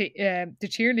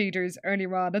cheerleaders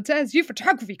earlier on, and says, "You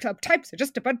photography club types are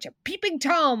just a bunch of peeping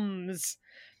toms."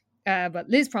 But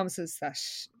Liz promises that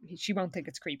she won't think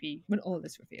it's creepy when all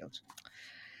is revealed.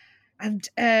 And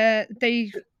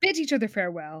they bid each other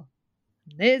farewell.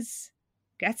 Liz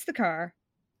gets the car.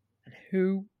 And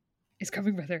who is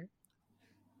coming with her?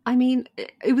 I mean,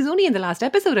 it was only in the last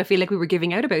episode I feel like we were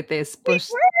giving out about this. But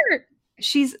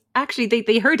she's actually,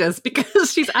 they heard us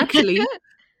because she's actually,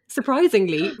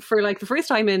 surprisingly, for like the first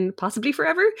time in possibly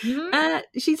forever,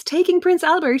 she's taking Prince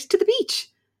Albert to the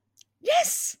beach.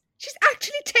 Yes! She's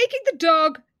actually taking the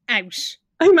dog out.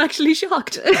 I'm actually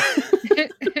shocked.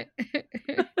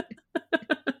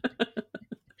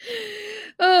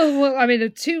 Oh, well, I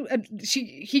mean,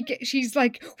 she's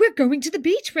like, "We're going to the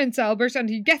beach, Prince Albert," and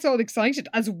he gets all excited,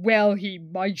 as well he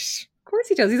might. Of course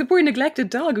he does. He's a poor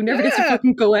neglected dog who never gets to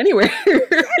fucking go anywhere.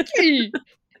 Exactly.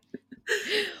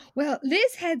 Well,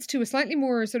 Liz heads to a slightly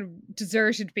more sort of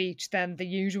deserted beach than the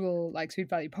usual, like, Sweet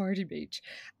Valley party beach.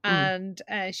 And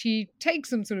she takes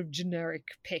some sort of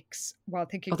generic pics while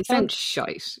thinking... Oh, they sound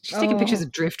shite. She's taking pictures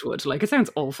of driftwood. Like, it sounds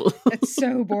awful. It's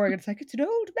so boring. It's like, it's an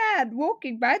old man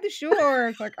walking by the shore.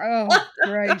 It's like, oh,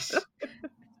 great.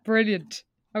 Brilliant.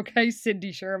 Okay,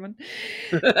 Cindy Sherman.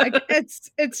 Like,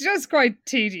 it's just quite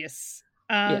tedious.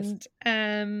 And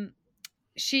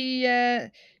she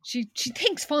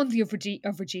thinks fondly of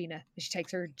Regina as she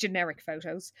takes her generic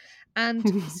photos, and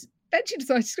then she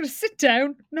decides she's going to sit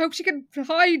down and hope she can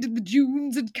hide in the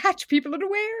dunes and catch people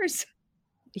unawares.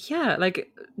 Yeah,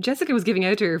 like Jessica was giving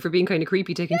out to her for being kind of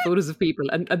creepy, taking photos of people,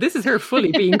 and this is her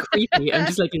fully being creepy and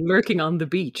just like lurking on the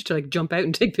beach to like jump out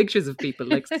and take pictures of people.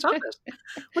 Like, stop it!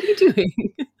 What are you doing?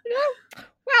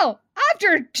 Well,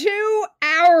 after 2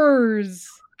 hours.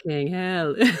 Fucking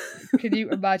hell. Can you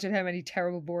imagine how many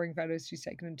terrible, boring photos she's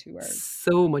taken in 2 hours?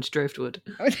 So much driftwood.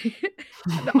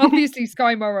 Obviously,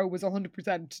 Sky Morrow was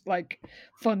 100% like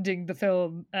funding the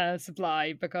film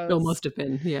supply because... Oh, must have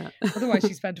been, yeah. Otherwise,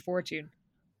 she spent a fortune.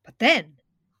 But then,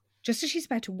 just as she's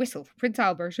about to whistle for Prince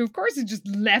Albert, who of course is just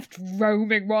left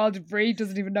roaming wild and free,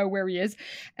 doesn't even know where he is,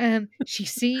 she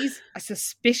sees a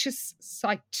suspicious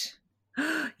sight.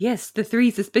 Yes, the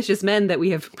three suspicious men that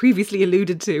we have previously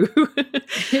alluded to.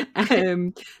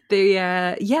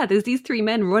 There's these three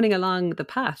men running along the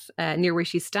path near where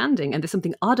she's standing, and there's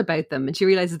something odd about them. And she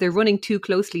realizes they're running too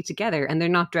closely together and they're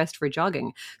not dressed for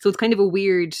jogging. So it's kind of a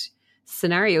weird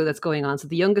scenario that's going on. So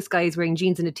the youngest guy is wearing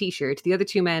jeans and a t-shirt. The other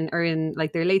two men are in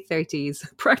like their late 30s,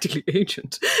 practically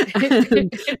ancient,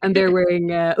 and they're wearing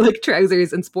like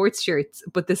trousers and sports shirts.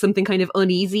 But there's something kind of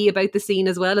uneasy about the scene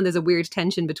as well, and there's a weird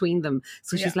tension between them.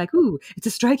 So she's like, "Ooh, it's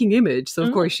a striking image." So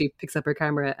of course she picks up her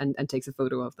camera and takes a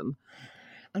photo of them.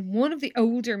 And one of the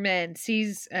older men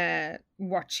sees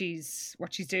what she's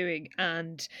doing,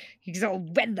 and he's all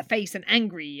red in the face and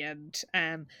angry, and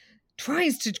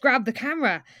tries to grab the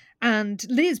camera. And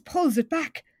Liz pulls it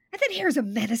back and then hears a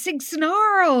menacing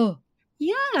snarl.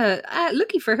 Yeah,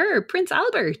 lucky for her, Prince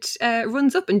Albert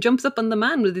runs up and jumps up on the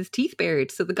man with his teeth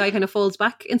bared. So the guy kind of falls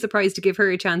back in surprise to give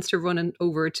her a chance to run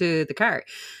over to the car.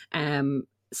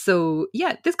 So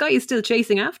yeah, this guy is still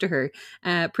chasing after her.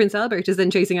 Prince Albert is then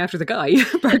chasing after the guy,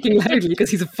 barking loudly because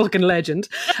he's a fucking legend.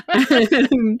 Liz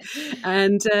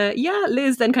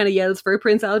then kind of yells for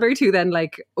Prince Albert, who then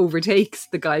like overtakes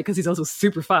the guy because he's also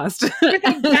super fast. With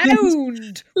a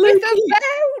bound!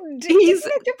 He's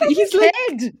like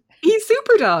head. He's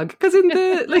super dog, because in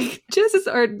the like Jesus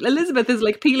or Elizabeth is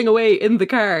like peeling away in the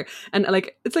car, and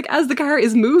like it's like as the car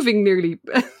is moving nearly,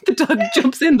 the dog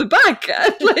jumps in the back.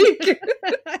 Like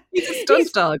he's a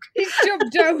stunt dog. He's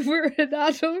jumped over an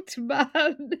adult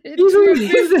man into a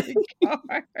moving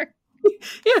car.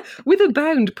 Yeah, with a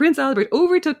bound, Prince Albert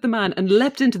overtook the man and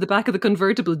leapt into the back of the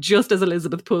convertible just as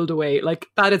Elizabeth pulled away. Like,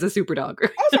 that is a super dog.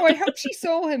 Also, I hope she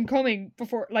saw him coming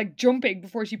before, like, jumping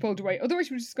before she pulled away. Otherwise,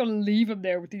 she was just going to leave him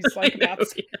there with these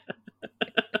psychopaths.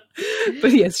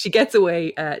 But yes, she gets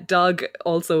away. Dog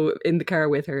also in the car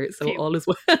with her, so all is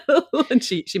well. And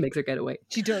she makes her get away.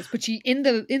 She does, but she in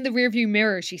the rearview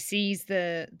mirror, she sees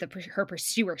her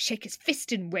pursuer shake his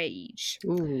fist in rage.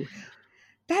 Ooh.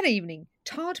 That evening,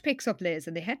 Todd picks up Liz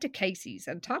and they head to Casey's,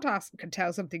 and Todd can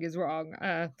tell something is wrong.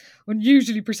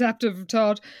 Unusually perceptive of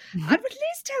Todd. And when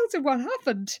Liz tells her what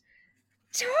happened,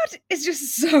 Todd is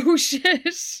just so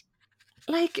shit.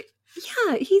 Like,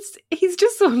 yeah, he's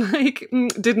just so like,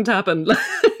 didn't happen.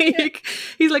 Like,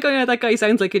 he's like, oh yeah, that guy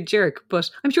sounds like a jerk,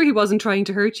 but I'm sure he wasn't trying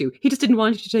to hurt you. He just didn't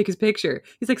want you to take his picture.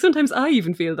 He's like, sometimes I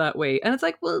even feel that way. And it's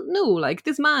like, well, no, like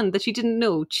this man that she didn't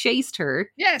know chased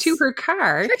her to her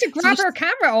car. Tried to grab her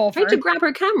camera off her. Tried to grab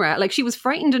her camera. Like she was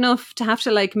frightened enough to have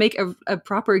to like make a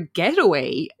proper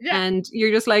getaway. Yeah. And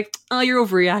you're just like, oh, you're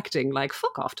overreacting. Like,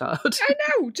 fuck off, Todd. I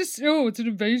know. Just, it's an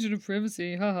invasion of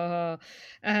privacy. Ha ha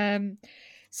ha.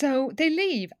 So they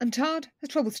leave, and Todd has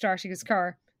trouble starting his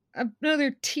car.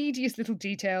 Another tedious little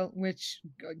detail, which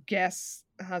I guess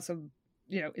has some,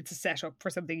 it's a setup for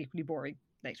something equally boring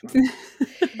later on.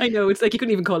 I know, it's like you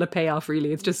couldn't even call it payoff,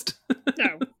 really. It's just...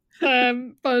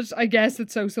 No. But I guess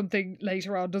it's so something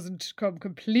later on doesn't come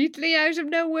completely out of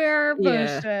nowhere.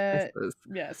 But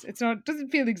yes, doesn't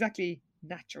feel exactly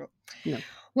natural. No.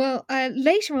 Well,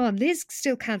 later on, Liz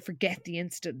still can't forget the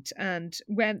incident, and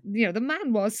when, the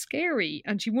man was scary,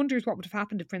 and she wonders what would have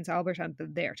happened if Prince Albert hadn't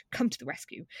been there to come to the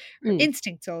rescue. Her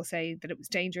instincts all say that it was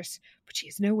dangerous, but she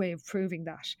has no way of proving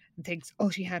that, and thinks all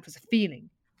she had was a feeling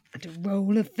and a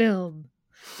roll of film.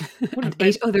 And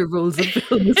 8 other rolls of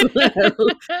film as well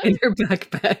in her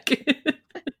backpack.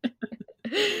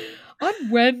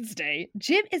 On Wednesday,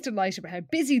 Jim is delighted by how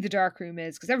busy the darkroom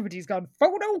is because everybody's gone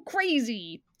photo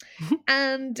crazy.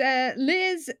 And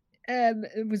Liz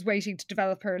was waiting to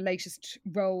develop her latest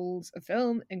rolls of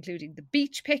film, including the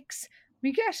beach pics.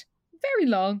 We get a very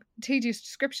long, tedious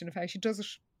description of how she does it.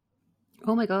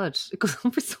 Oh my God, it goes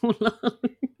on for so long.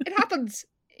 It happens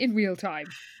in real time.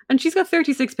 And she's got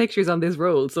 36 pictures on this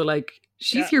roll, so like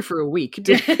she's here for a week.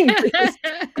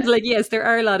 Like, yes, there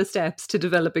are a lot of steps to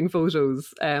developing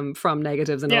photos from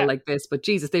negatives and all like this, but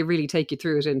Jesus, they really take you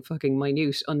through it in fucking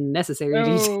minute, unnecessary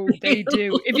detail. Oh, they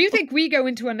do. If you think we go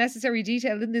into unnecessary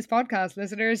detail in this podcast,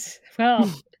 listeners,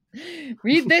 well,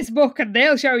 read this book and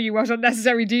they'll show you what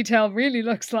unnecessary detail really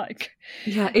looks like.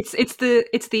 Yeah, it's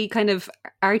the kind of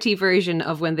arty version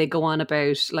of when they go on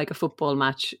about like a football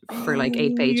match for like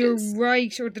 8 pages. You're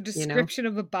right, or the description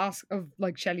of of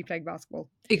like Shelley playing basketball.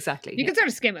 Exactly. You can sort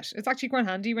of skim it. It's actually quite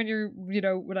handy when you're,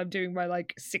 when I'm doing my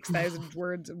like 6,000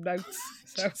 words of notes.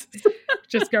 So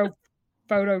just go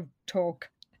photo talk,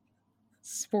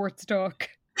 sports talk.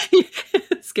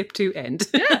 Skip to end.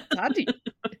 Yeah, it's handy.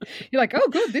 You're like, oh,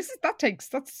 good. That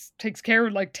takes care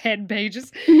of like 10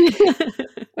 pages.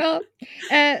 Well,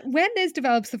 when Liz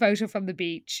develops the photo from the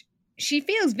beach, she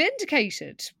feels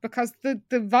vindicated because the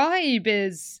vibe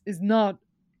is not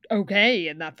okay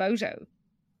in that photo.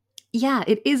 Yeah,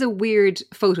 it is a weird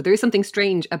photo. There is something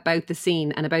strange about the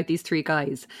scene and about these three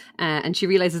guys. And she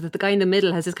realizes that the guy in the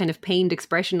middle has this kind of pained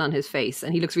expression on his face,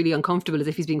 and he looks really uncomfortable, as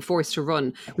if he's being forced to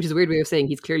run, which is a weird way of saying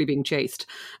he's clearly being chased.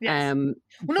 Yes.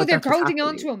 Well, no, they're holding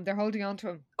on to him. They're holding on to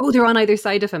him. Oh, they're on either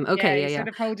side of him. Okay, yeah. Sort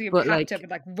of holding him captive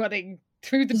and like running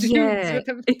through the dunes with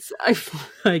him.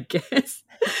 I guess.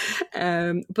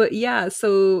 But yeah,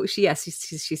 so she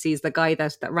sees the guy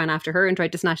that ran after her and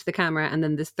tried to snatch the camera, and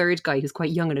then this third guy who's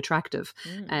quite young and attractive,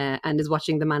 and is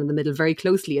watching the man in the middle very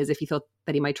closely, as if he thought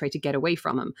that he might try to get away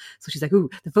from him. So she's like, ooh,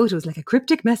 the photo is like a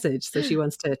cryptic message. So she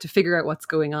wants to figure out what's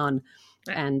going on.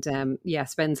 And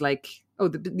spends like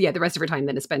the rest of her time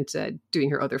then is spent doing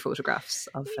her other photographs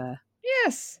of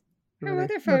yes, her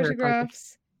other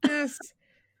photographs. Yes,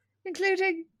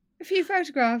 including a few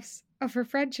photographs of her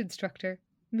French instructor,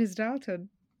 Miss Dalton,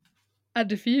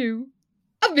 and a few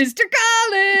of Mr.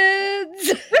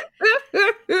 Collins.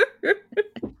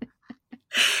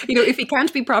 If he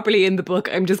can't be properly in the book,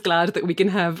 I'm just glad that we can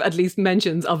have at least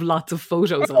mentions of lots of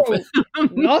photos of him.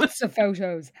 Lots of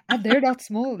photos. And they're not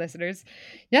small, listeners.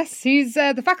 Yes, he's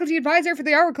the faculty advisor for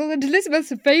the Oracle and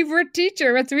Elizabeth's favourite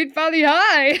teacher at Sweet Valley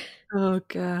High. Oh,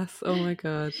 gas. Oh, my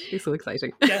God. He's so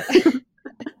exciting. Yeah.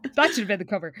 That should have been the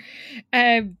cover.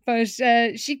 But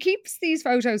she keeps these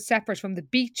photos separate from the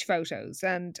beach photos.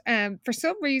 And for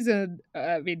some reason,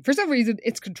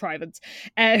 it's contrivance.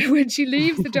 When she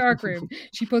leaves the darkroom,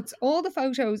 she puts all the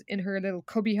photos in her little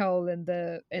cubby hole in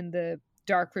the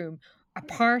darkroom,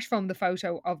 apart from the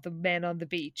photo of the men on the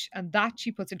beach. And that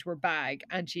she puts into her bag.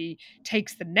 And she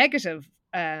takes the negative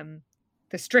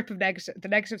the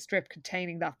negative strip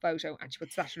containing that photo, and she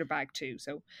puts that in her bag too.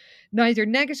 So neither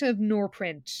negative nor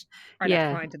print are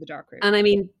left behind in the dark room. And I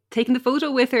mean, taking the photo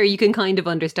with her, you can kind of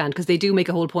understand, because they do make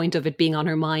a whole point of it being on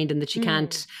her mind and that she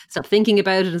can't stop thinking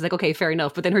about it. It's like, okay, fair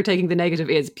enough. But then her taking the negative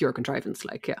is pure contrivance.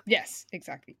 Like, yeah. Yes,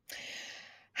 exactly.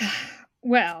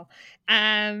 Well,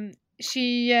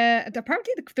 she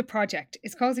apparently the project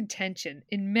is causing tension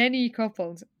in many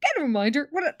couples. Get a reminder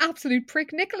what an absolute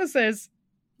prick Nicholas is.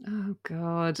 Oh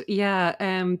God, yeah.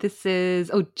 This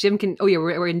is Jim can. Oh yeah,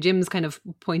 we're in Jim's kind of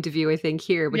point of view, I think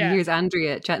here. But he hears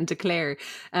Andrea chatting to Claire,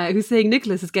 who's saying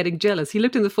Nicholas is getting jealous. He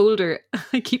looked in the folder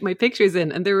I keep my pictures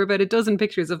in, and there were about a dozen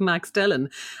pictures of Max Dillon.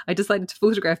 I decided to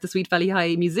photograph the Sweet Valley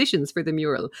High musicians for the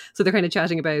mural. So they're kind of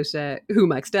chatting about who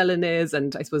Max Dillon is,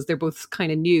 and I suppose they're both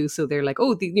kind of new. So they're like,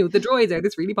 oh, the Droids are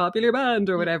this really popular band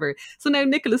or whatever. So now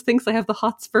Nicholas thinks I have the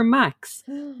hots for Max.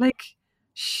 Like,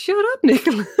 shut up,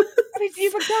 Nicholas. I mean,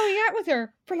 you've been going out with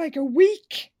her for like a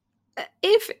week.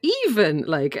 If even,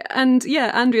 like, and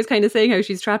yeah, Andrea's kind of saying how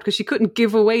she's trapped because she couldn't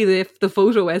give away the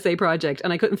photo essay project,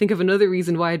 and I couldn't think of another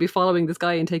reason why I'd be following this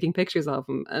guy and taking pictures of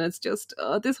him. And it's just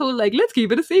this whole like, let's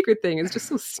keep it a secret thing. It's just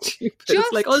so stupid.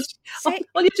 It's like all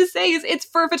you have to say is it's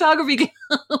for a photography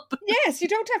club. Yes, you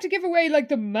don't have to give away like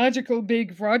the magical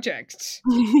big project.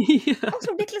 Yeah.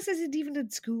 Also, Nicholas isn't even in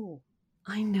school.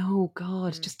 I know,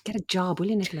 God, just get a job, will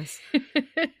you, Nicholas?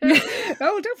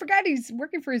 Oh, don't forget he's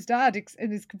working for his dad in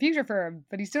his computer firm,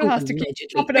 but he still has to keep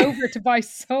popping over to buy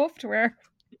software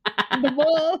in the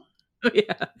mall. Oh,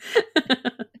 yeah.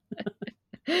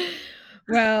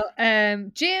 Well,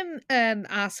 Jim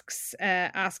asks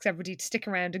everybody to stick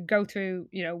around and go through,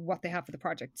 what they have for the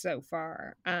project so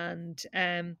far, and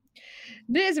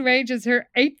Liz arranges her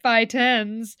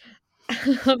 8x10s.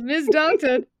 Miss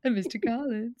Dalton and Mr.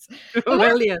 Collins.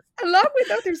 Well, yes. Along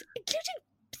with others, including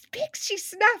pics she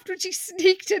snapped when she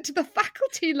sneaked into the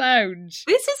faculty lounge.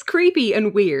 This is creepy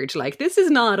and weird. Like, this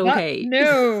is not okay.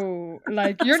 No,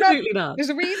 like you're not. There's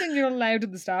a reason you're not allowed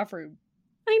in the staff room.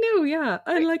 I know, yeah.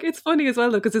 And like, it's funny as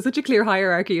well, though, because there's such a clear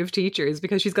hierarchy of teachers,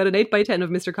 because she's got an 8x10 of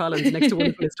Mr. Collins next to one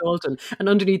of Miss Dalton, and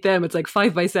underneath them it's like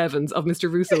 5x7s of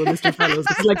Mr. Russo and Mr. Fellows.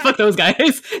 It's like, fuck those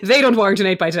guys. They don't warrant an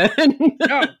 8x10.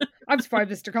 No, I'm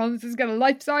surprised Mr. Collins has got a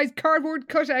life-size cardboard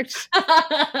cutout.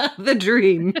 The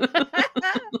dream.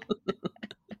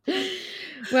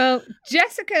 Well,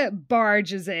 Jessica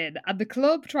barges in, and the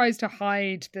club tries to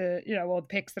hide all the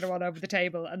pics that are all over the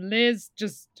table, and Liz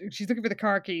she's looking for the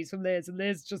car keys from Liz, and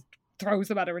Liz just throws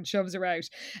them at her and shoves her out.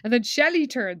 And then Shelley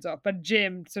turns up, and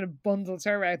Jim sort of bundles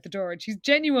her out the door, and she's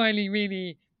genuinely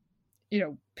really,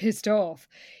 pissed off.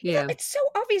 Yeah. It's so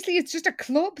obviously it's just a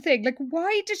club thing. Like,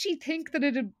 why does she think that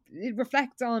it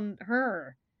reflects on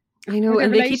her? I know,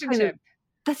 and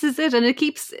This is it. And they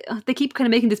keep kind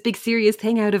of making this big serious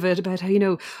thing out of it about how,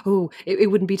 it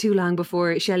wouldn't be too long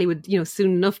before Shelley would,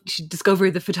 soon enough she'd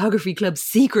discover the photography club's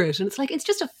secret. And it's like, it's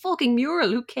just a fucking mural.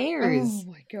 Who cares?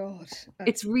 Oh my God.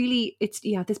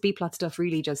 This B plot stuff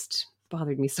really just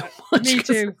bothered me so much. Me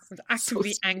too. I was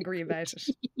actively angry about it.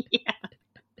 Yeah.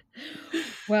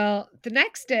 Well, the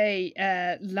next day,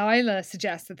 Lila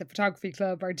suggests that the photography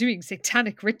club are doing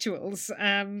satanic rituals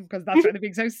because that's why they're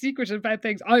being so secretive about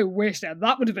things. I wish that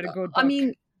would have been a good book. I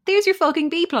mean, there's your fucking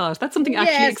B plot. That's something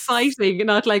actually exciting,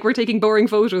 not like we're taking boring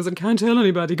photos and can't tell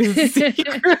anybody because it's a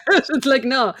secret. It's like,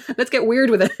 no, let's get weird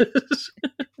with it.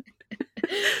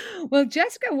 Well,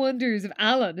 Jessica wonders if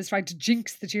Alan is trying to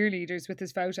jinx the cheerleaders with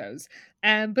his photos.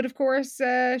 But of course,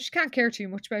 she can't care too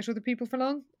much about other people for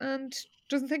long and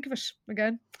doesn't think of it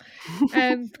again.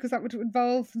 Because that would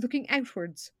involve looking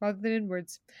outwards rather than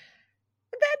inwards.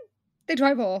 And then they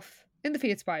drive off in the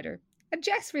Fiat Spider. And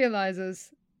Jess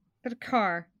realises that a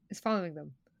car is following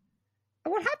them.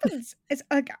 And what happens is,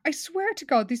 like, I swear to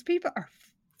God, these people are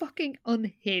fucking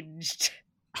unhinged.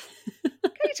 Can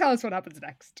you tell us what happens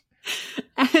next?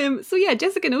 So yeah,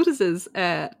 Jessica notices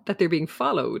that they're being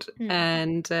followed,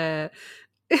 and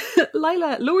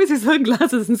Lila lowers her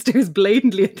sunglasses and stares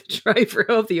blatantly at the driver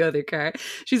of the other car.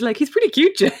 She's like, he's pretty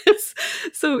cute, Jess.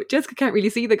 So Jessica can't really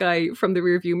see the guy from the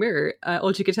rearview mirror.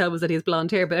 All she could tell was that he has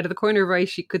blonde hair, but out of the corner of her eye,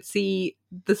 she could see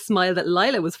the smile that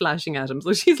Lila was flashing at him.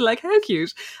 So she's like, how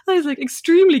cute. I was like,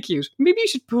 extremely cute. Maybe you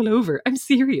should pull over. I'm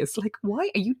serious. Like, why?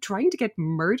 Are you trying to get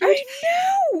murdered? I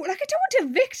know! Like, I don't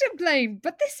want to victim blame,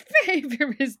 but this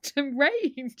behaviour is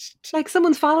deranged. Like,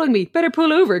 someone's following me. Better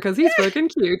pull over because he's fucking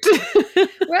cute.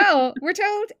 Well, we're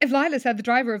told if Lila said the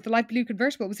driver of the light blue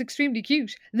convertible was extremely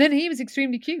cute, then he was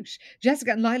extremely cute.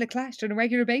 Jessica and Lila clashed on a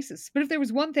regular basis. But if there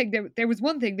was one thing, there was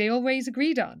one thing they always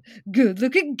agreed on.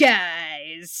 Good-looking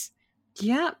guys.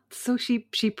 Yeah, so she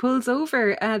pulls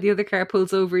over. The other car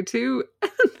pulls over too.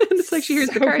 And then it's like she hears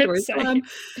the car door slam.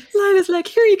 Lila's like,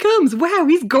 here he comes. Wow,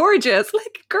 he's gorgeous.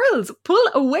 Like, girls, pull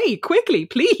away quickly,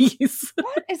 please.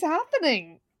 What is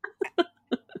happening?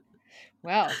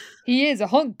 Well, he is a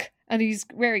hunk and he's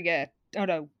wearing a... Oh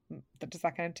no, does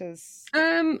that count as...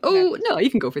 No, you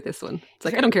can go for this one. It's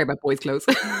like, I don't care about boys' clothes.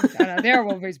 I know, they are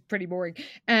always pretty boring.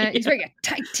 He's wearing a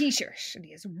tight t-shirt and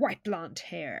he has white blonde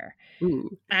hair.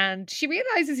 Ooh. And she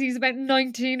realises he's about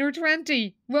 19 or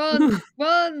 20.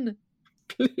 Run!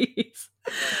 Please.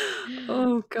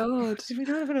 Oh, God. Did we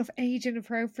not have enough age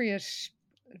inappropriate...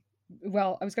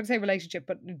 Well, I was going to say relationship,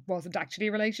 but it wasn't actually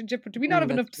a relationship. But do we not have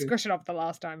enough discussion of the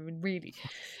last time? I mean, really.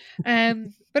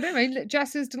 But anyway,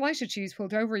 Jess is delighted she's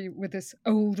pulled over with this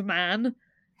old man.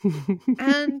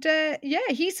 And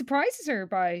he surprises her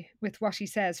with what he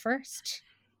says first.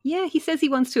 Yeah, he says he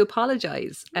wants to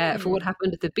apologise for what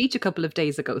happened at the beach a couple of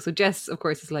days ago. So Jess, of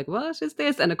course, is like, what is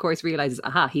this? And of course realises,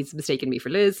 he's mistaken me for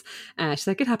Liz. She's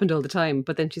like, it happened all the time.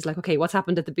 But then she's like, okay, what's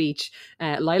happened at the beach?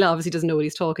 Lila obviously doesn't know what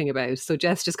he's talking about. So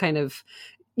Jess just kind of,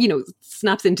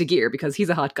 snaps into gear because he's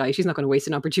a hot guy. She's not going to waste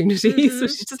an opportunity. Mm-hmm. So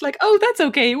she's just like, oh, that's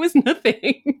okay. It was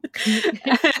nothing.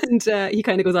 And he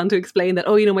kind of goes on to explain that,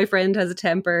 my friend has a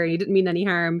temper and he didn't mean any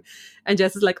harm. And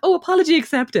Jess is like, oh, apology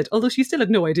accepted. Although she still had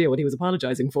no idea what he was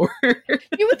apologising for.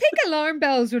 You would think alarm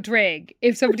bells would ring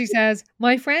if somebody says,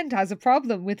 my friend has a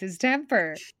problem with his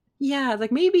temper. Yeah,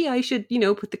 like maybe I should,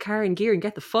 put the car in gear and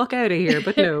get the fuck out of here.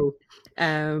 But no.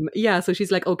 So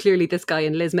she's like, oh, clearly this guy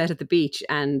and Liz met at the beach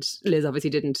and Liz obviously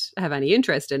didn't have any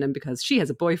interest in him because she has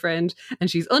a boyfriend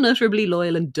and she's unutterably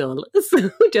loyal and dull.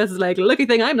 So Jess is like, lucky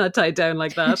thing I'm not tied down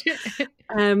like that.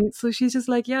 So she's just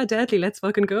like, yeah, deadly, let's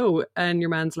fucking go. And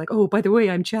your man's like, oh, by the way,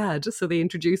 I'm Chad. So they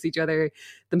introduce each other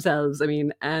themselves,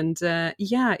 and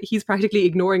he's practically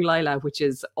ignoring Lila, which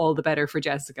is all the better for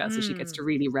Jessica. So she gets to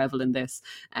really revel in this.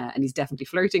 And he's definitely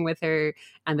flirting with her.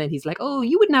 And then he's like, oh,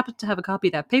 you wouldn't happen to have a copy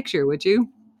of that picture, would you?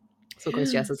 So of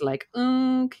course Jess is like,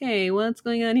 okay, what's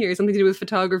going on here? Something to do with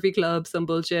photography club, some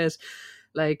bullshit.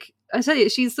 Like, I tell you,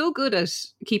 she's so good at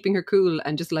keeping her cool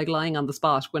and just like lying on the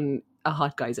spot when a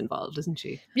hot guy's involved, isn't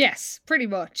she? Yes, pretty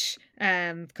much.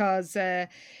 Because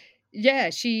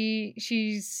she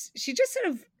just sort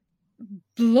of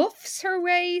bluffs her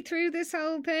way through this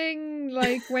whole thing.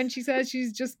 Like when she says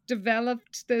she's just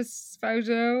developed this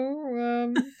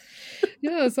photo.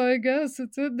 Yes, I guess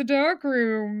it's in the dark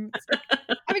room.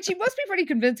 I mean, she must be pretty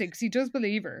convincing because he does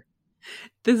believe her.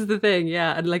 This is the thing,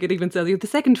 yeah. And like it even says, the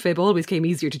second fib always came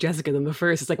easier to Jessica than the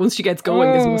first. It's like once she gets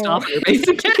going, there's no stopping her,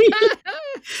 basically.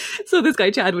 So this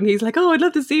guy Chad, when he's like, "Oh, I'd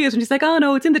love to see it," and she's like, "Oh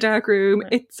no, it's in the dark room.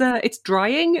 It's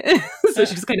drying." So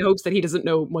she just kind of hopes that he doesn't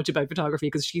know much about photography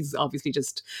because she's obviously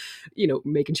just,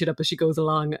 making shit up as she goes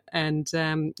along. And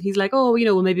he's like, "Oh,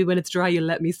 well, maybe when it's dry, you'll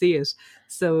let me see it."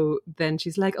 So then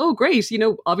she's like, "Oh, great.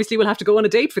 Obviously we'll have to go on a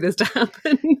date for this to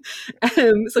happen."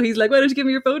 So he's like, "Why don't you give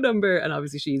me your phone number?" And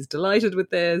obviously she's delighted with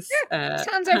this. Yeah,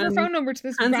 hands over her phone number to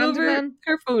this hands random over man.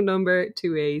 her phone number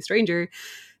to a stranger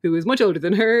who is much older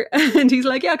than her, and he's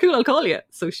like, "Yeah, cool, I'll call you."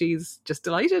 So she's just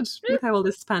delighted with how all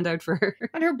this panned out for her.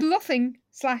 And her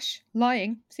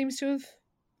bluffing/lying seems to have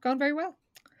gone very well.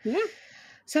 Yeah.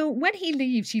 So when he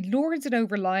leaves, she lords it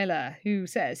over Lila, who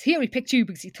says he only picked you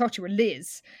because he thought you were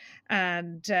Liz.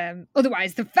 And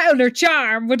otherwise, the fouler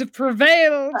charm would have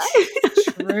prevailed.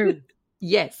 True.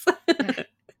 Yes.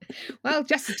 Well,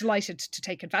 Jess is delighted to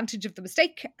take advantage of the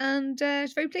mistake, and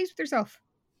she's very pleased with herself.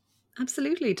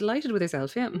 Absolutely delighted with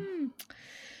herself, yeah.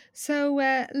 So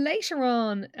later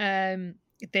on, her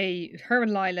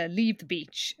and Lila leave the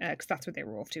beach because that's what they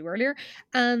were off to earlier.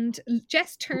 And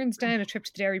Jess turns down a trip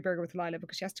to the Dairy Burger with Lila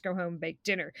because she has to go home and bake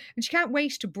dinner. And she can't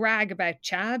wait to brag about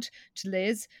Chad to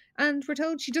Liz. And we're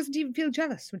told she doesn't even feel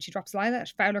jealous when she drops Lila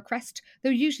at Fowler Crest, though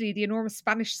usually the enormous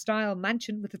Spanish-style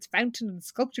mansion with its fountain and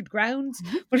sculptured grounds,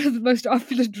 one of the most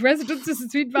opulent residences in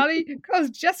Sweet Valley,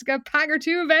 caused Jessica a pang or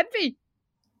two of envy.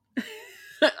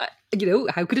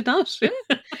 How could it not?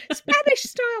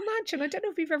 Spanish-style mansion. I don't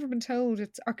know if we've ever been told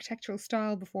its architectural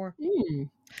style before.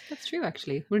 That's true,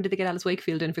 actually. When did they get Alice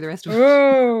Wakefield in for the rest of it?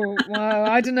 Oh, well,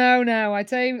 I don't know now. I'd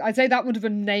say that would have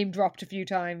been name dropped a few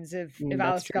times if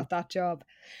Alice got that job.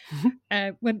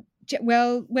 When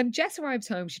Jess arrives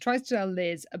home, she tries to tell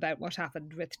Liz about what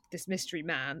happened with this mystery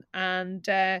man, and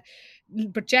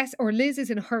but Liz is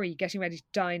in a hurry getting ready to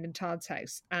dine in Todd's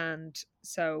house, and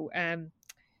so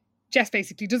Jess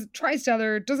basically tries to tell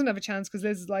her, doesn't have a chance because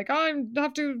Liz is like, I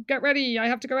have to get ready, I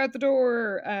have to go out the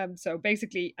door. So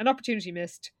basically an opportunity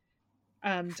missed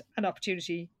and an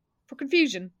opportunity for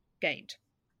confusion gained.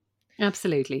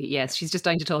 Absolutely, yes. She's just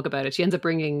dying to talk about it. She ends up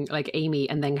bringing Amy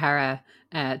and then Cara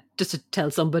just to tell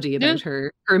somebody about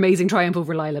her amazing triumph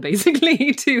over Lila,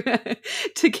 basically, to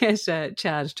get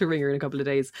Chad to ring her in a couple of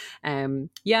days. And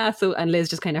Liz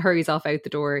just kind of hurries off out the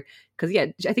door because,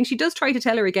 I think she does try to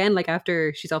tell her again,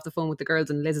 after she's off the phone with the girls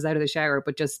and Liz is out of the shower,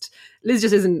 but Liz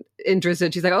just isn't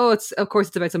interested. She's like, "Oh, of course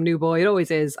it's about some new boy. It always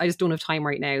is. I just don't have time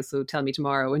right now, so tell me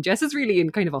tomorrow." And Jess is really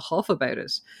in kind of a huff about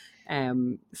it.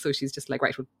 So she's just like,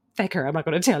 "Right, well, feck her. I'm not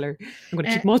going to tell her. I'm going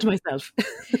to keep them all to myself."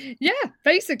 Yeah,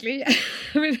 basically.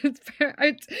 I mean,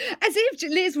 it's as if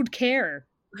Liz would care.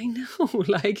 I know,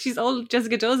 she's all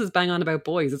Jessica does is bang on about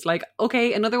boys. It's like,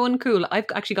 okay, another one, cool. I've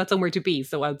actually got somewhere to be,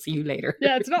 so I'll see you later.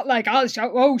 Yeah, it's not like,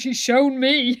 she's shown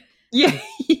me. Yeah.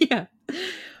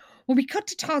 Well, we cut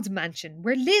to Todd's mansion,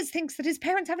 where Liz thinks that his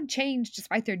parents haven't changed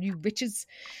despite their new riches.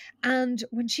 And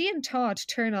when she and Todd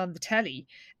turn on the telly,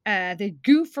 they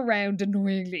goof around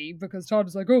annoyingly because Todd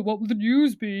is like, "Oh, what will the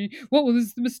news be? What will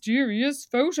this mysterious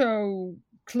photo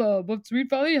club of Sweet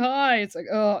Valley High?" It's like,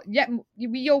 oh, yeah,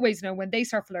 we always know when they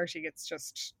start flirting, it's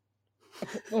just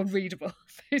unreadable.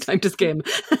 Time to skim.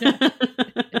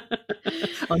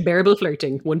 Unbearable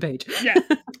flirting, 1 page. Yeah.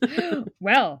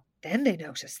 Well, then they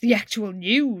notice the actual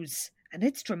news, and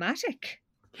it's dramatic.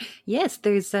 Yes,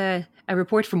 there's a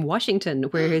report from Washington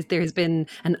where there has been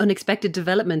an unexpected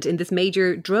development in this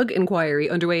major drug inquiry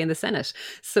underway in the Senate.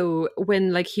 So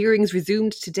when hearings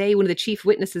resumed today, one of the chief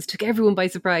witnesses took everyone by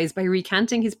surprise by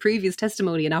recanting his previous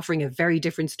testimony and offering a very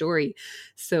different story.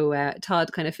 So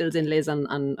Todd kind of fills in Liz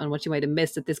on what you might have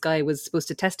missed, that this guy was supposed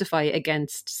to testify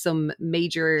against some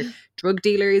major drug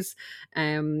dealers.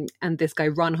 And this guy,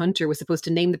 Ron Hunter, was supposed to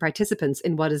name the participants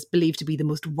in what is believed to be the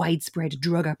most widespread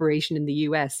drug operation in the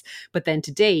US. But then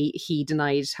today he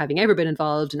denied having ever been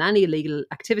involved in any illegal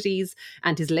activities,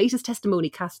 and his latest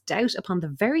testimony cast doubt upon the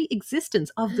very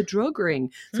existence of the drug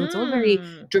ring. So it's all very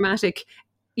dramatic,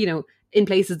 in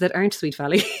places that aren't Sweet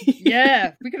Valley.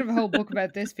 Yeah, we could have a whole book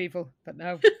about this, people, but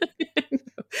no.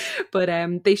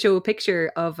 But they show a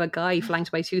picture of a guy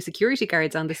flanked by 2 security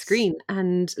guards on the screen,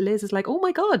 and Liz is like, "Oh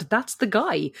my God, that's the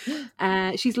guy."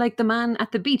 She's like, "The man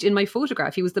at the beach in my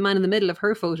photograph, he was the man in the middle of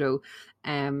her photo."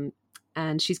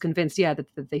 And she's convinced, that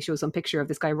they show some picture of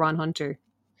this guy, Ron Hunter,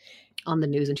 on the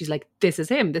news. And she's like, "This is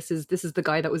him. This is the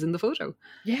guy that was in the photo."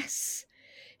 Yes.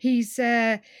 He's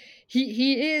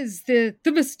he is the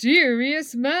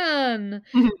mysterious man.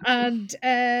 And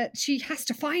she has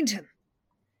to find him.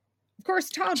 Of course,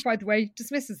 Todd, by the way,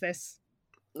 dismisses this.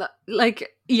 Like,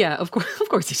 yeah, of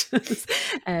course he does.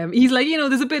 He's like,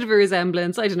 there's a bit of a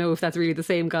resemblance. I don't know if that's really the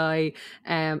same guy.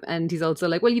 And he's also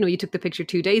like, well, you took the picture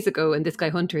 2 days ago, and this guy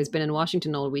Hunter has been in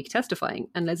Washington all week testifying.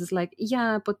 And Liz is like,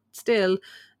 yeah, but still.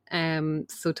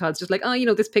 So Todd's just like,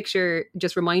 this picture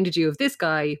just reminded you of this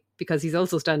guy because he's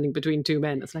also standing between two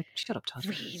men. It's like, shut up, Todd.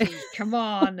 Really? Come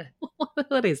on.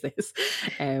 What is this?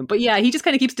 But yeah, he just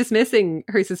kind of keeps dismissing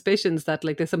her suspicions that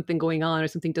like there's something going on or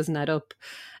something doesn't add up.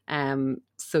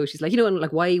 So she's like, and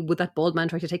like, why would that bald man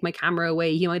try to take my camera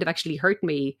away? He might have actually hurt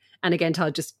me. And again,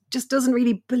 Todd just doesn't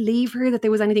really believe her that there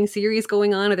was anything serious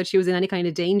going on or that she was in any kind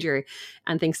of danger,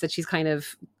 and thinks that she's kind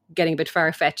of getting a bit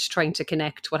far-fetched trying to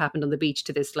connect what happened on the beach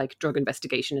to this like drug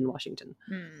investigation in Washington.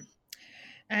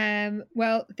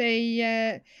 Well,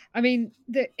 they,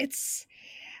 it's,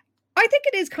 I think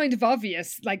it is kind of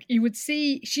obvious. Like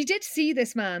she did see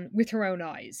this man with her own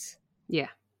eyes. Yeah.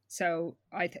 So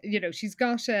she's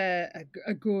got a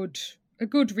good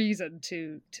reason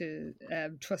to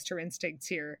trust her instincts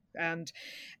here. And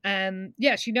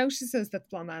she notices that the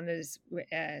blonde man is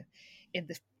in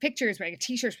the pictures wearing a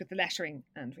t-shirt with the lettering,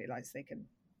 and realize they can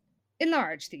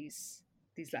enlarge these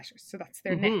letters. So that's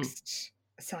their next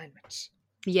assignment.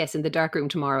 Yes, in the dark room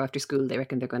tomorrow after school, they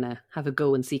reckon they're going to have a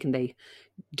go and see can they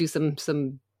do some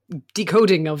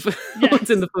decoding of what's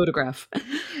in the photograph.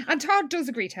 And Todd does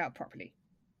agree to help properly.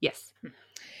 Yes.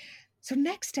 So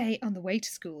next day on the way to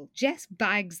school, Jess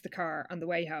bags the car on the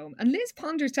way home, and Liz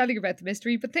ponders telling about the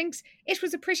mystery but thinks it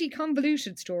was a pretty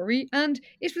convoluted story and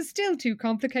it was still too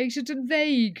complicated and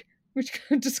vague, which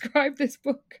could describe this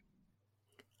book.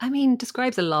 I mean,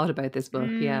 describes a lot about this book.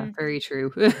 Yeah, very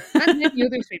true. And many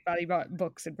other Sweet Valley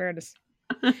books, in fairness.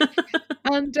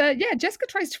 And Jessica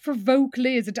tries to provoke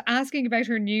Liz into asking about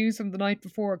her news from the night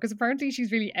before, because apparently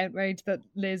she's really outraged that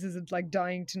Liz isn't like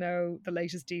dying to know the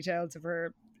latest details of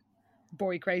her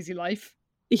boy crazy life.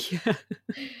 Yeah.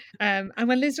 And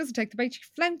when Liz doesn't take the bait, she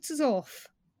flounces off.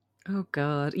 Oh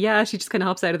God. Yeah, she just kind of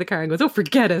hops out of the car and goes, oh,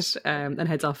 forget it, and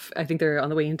heads off. I think they're on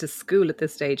the way into school at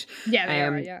this stage. Yeah, they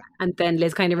are, yeah. And then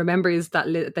Liz kind of remembers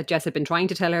that Jess had been trying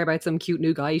to tell her about some cute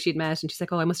new guy she'd met, and she's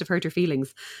like, oh, I must have hurt her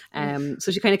feelings.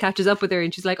 So she kind of catches up with her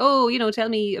and she's like, oh, tell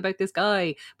me about this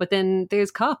guy. But then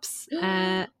there's cops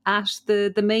at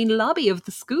the main lobby of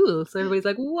the school. So everybody's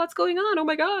like, what's going on? Oh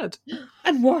my God.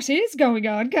 And what is going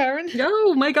on, Karen?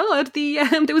 Oh my God.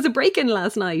 There was a break-in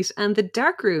last night, and the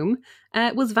dark room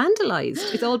was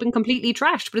vandalized. It's all been completely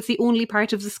trashed, but it's the only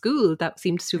part of the school that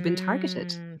seems to have been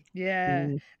targeted.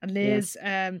 And Liz,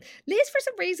 Liz for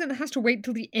some reason has to wait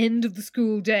until the end of the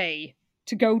school day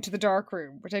to go to the dark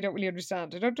room, which I don't really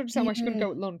understand. I don't understand why she couldn't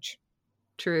go at lunch.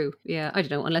 True. Yeah, I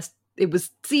don't know, unless it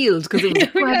was sealed because it was a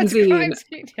crime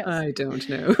scene. Yes. I don't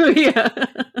know. Yeah.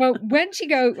 Well, when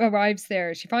she arrives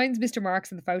there, she finds Mr.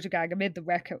 Marks in the photo gang amid the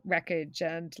wreckage,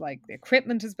 and like the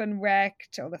equipment has been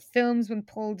wrecked, all the film's been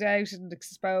pulled out and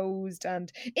exposed,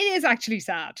 and it is actually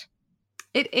sad.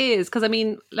 It is, because I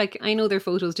mean, like, I know their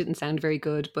photos didn't sound very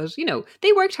good, but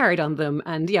they worked hard on them,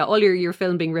 and yeah, all your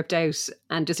film being ripped out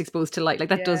and just exposed to light, like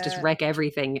that does just wreck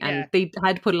everything, and they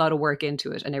had to put a lot of work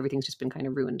into it, and everything's just been kind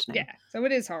of ruined now. Yeah, so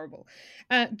it is horrible.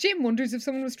 Jim wonders if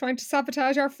someone was trying to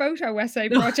sabotage our photo essay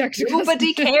project.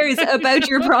 Nobody cares about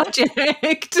your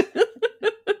project.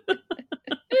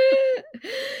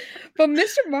 But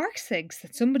Mr. Marks thinks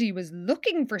that somebody was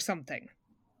looking for something.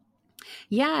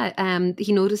 Yeah,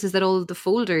 he notices that all the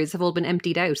folders have all been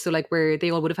emptied out. So like where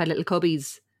they all would have had little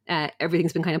cubbies,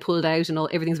 everything's been kind of pulled out and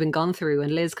everything's been gone through.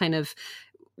 And Liz kind of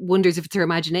wonders if it's her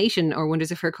imagination or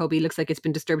wonders if her cubby looks like it's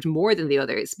been disturbed more than the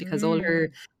others, because all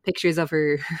her pictures of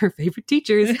her favourite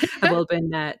teachers have all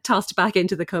been tossed back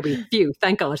into the cubby. Phew,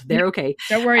 thank God, they're okay.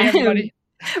 Don't worry, everybody.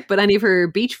 But any of her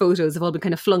beach photos have all been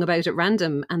kind of flung about at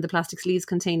random, and the plastic sleeves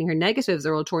containing her negatives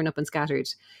are all torn up and scattered.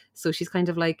 So she's kind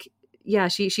of like, yeah,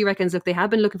 she reckons that they have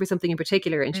been looking for something in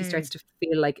particular, and she starts to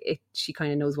feel like she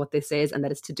kind of knows what this is, and that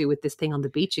it's to do with this thing on the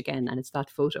beach again, and it's that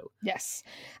photo. Yes.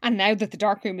 And now that the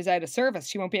darkroom is out of service,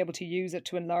 she won't be able to use it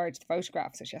to enlarge the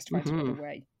photograph, so she has to find another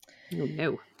way. Oh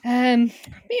no.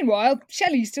 Meanwhile,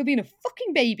 Shelley's still being a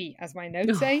fucking baby, as my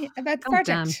notes say, about the project.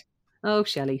 Damn. Oh,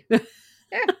 Shelley.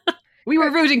 Yeah. We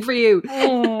were rooting for you.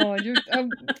 Oh,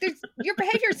 your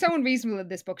behaviour is so unreasonable in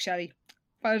this book, Shelley.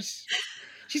 But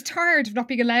she's tired of not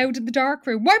being allowed in the dark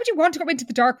room. Why would you want to go into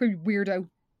the dark room, you weirdo?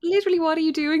 Literally, what are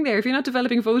you doing there? If you're not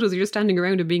developing photos, you're just standing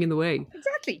around and being in the way.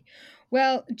 Exactly.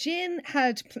 Well, Jin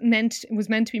was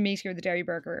meant to be meeting her at the Dairy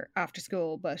Burger after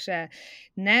school, but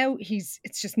now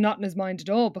it's just not in his mind at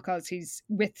all, because he's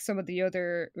with some of the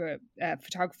other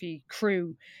photography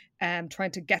crew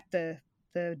trying to get their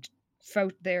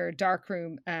dark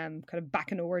room kind of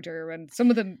back in order, and some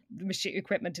of the machine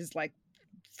equipment is like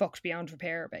fucked beyond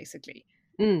repair, basically.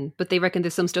 But they reckon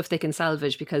there's some stuff they can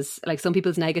salvage because like some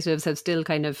people's negatives have still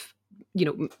kind of, you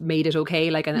know, made it okay,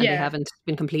 like, and they haven't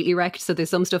been completely wrecked. So there's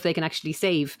some stuff they can actually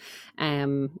save.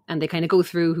 And they kind of go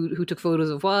through who took photos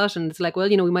of what. And it's like, well,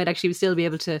 you know, we might actually still be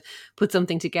able to put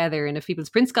something together. And if people's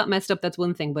prints got messed up, that's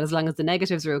one thing. But as long as the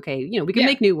negatives are okay, you know, we can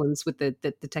make new ones with the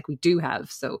tech we do have.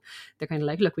 So they're kind of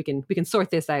like, look, we can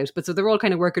sort this out. But so they're all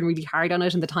kind of working really hard on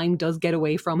it, and the time does get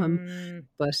away from him.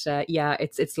 But yeah,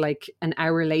 it's like an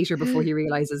hour later before he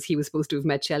realizes he was supposed to have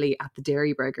met Shelley at the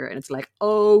Dairy Burger, and it's like,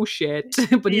 oh shit.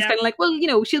 But he's kind of like, well, you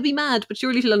know, she'll be mad, but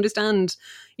surely she'll understand,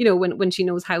 you know, when she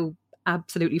knows how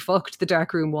absolutely fucked the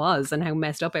dark room was and how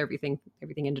messed up everything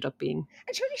ended up being.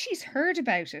 And surely she's heard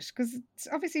about it, because it's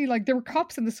obviously like there were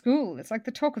cops in the school. It's like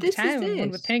the talk of the town, one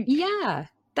would think. Yeah.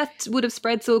 That would have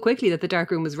spread so quickly that the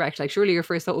dark room was wrecked. Like, surely your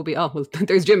first thought would be, oh, well,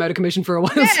 there's Jim out of commission for a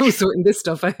while, so sorting this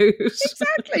stuff out.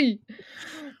 Exactly.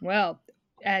 Well,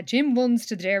 Jim runs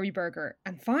to the Dairy Burger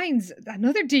and finds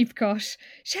another deep cut.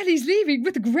 Shelley's leaving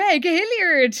with Greg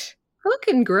Hilliard.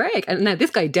 Fucking Greg. And now this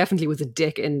guy definitely was a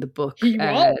dick in the book. He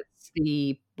was.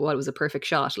 It was a perfect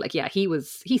shot. Like, yeah, he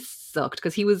sucked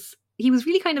because he was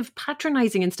really kind of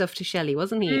patronizing and stuff to Shelley,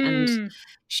 wasn't he? And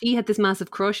she had this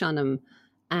massive crush on him,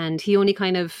 and he only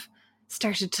kind of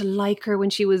started to like her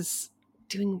when she was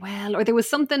doing well, or there was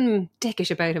something dickish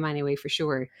about him anyway, for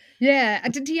sure. Yeah,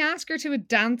 and did he ask her to a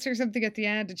dance or something at the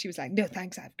end? And she was like, no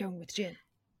thanks, I'm going with Jim.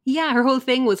 Yeah, her whole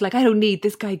thing was like, I don't need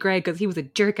this guy Greg because he was a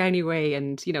jerk anyway,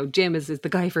 and you know, Jim is the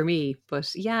guy for me.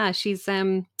 But yeah, she's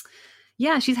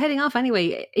heading off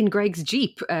anyway in Greg's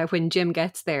Jeep when Jim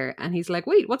gets there, and he's like,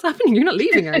 wait, what's happening? You're not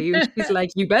leaving, are you? And she's like,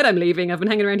 you bet I'm leaving. I've been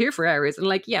hanging around here for hours. And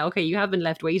like, yeah, okay, you have been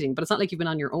left waiting, but it's not like you've been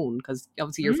on your own, because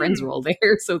obviously your friends were all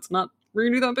there, so it's not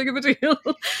really that big of a deal.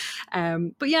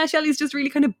 But yeah, Shelley's just really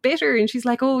kind of bitter, and she's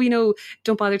like, oh, you know,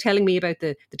 don't bother telling me about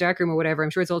the dark room or whatever. I'm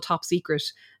sure it's all top secret.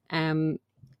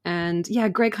 And yeah,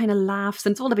 Greg kind of laughs,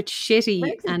 and it's all a bit shitty.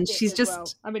 Greg's and she's just,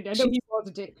 well. I mean, I know he was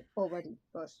a dick already,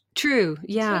 but true,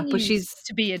 yeah, but she's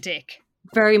to be a dick.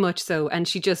 Very much so. And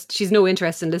she's no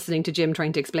interest in listening to Jim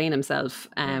trying to explain himself.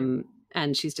 And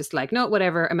she's just like, no,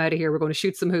 whatever, I'm out of here. We're going to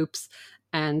shoot some hoops.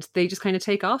 And they just kind of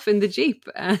take off in the Jeep.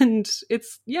 And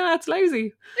it's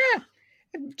lousy. Yeah.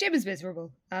 Jim is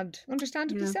miserable, and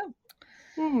understandably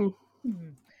so.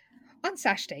 On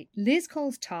Saturday, Liz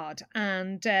calls Todd,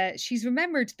 and she's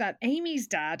remembered that Amy's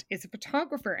dad is a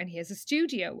photographer and he has a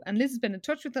studio, and Liz has been in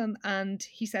touch with him, and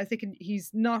he says he's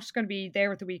not going to be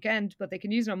there at the weekend, but they can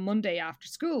use it on Monday after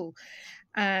school.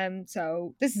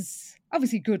 So this is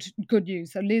obviously good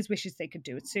news. So Liz wishes they could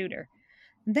do it sooner.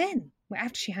 And then,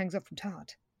 after she hangs up from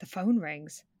Todd, the phone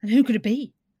rings. And who could it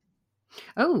be?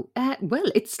 Oh,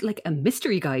 well, it's like a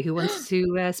mystery guy who wants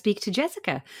to speak to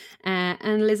Jessica.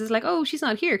 And Liz is like, oh, she's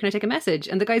not here. Can I take a message?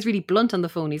 And the guy's really blunt on the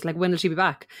phone. He's like, when will she be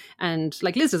back? And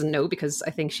like Liz doesn't know, because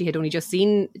I think she had only just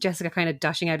seen Jessica kind of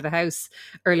dashing out of the house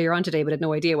earlier on today, but had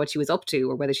no idea what she was up to,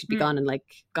 or whether she'd be gone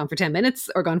for 10 minutes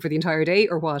or gone for the entire day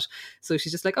or what. So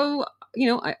she's just like, oh, you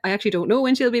know, I actually don't know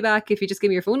when she'll be back. If you just give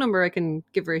me your phone number, I can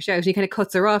give her a shout. And he kind of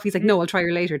cuts her off. He's like, no, I'll try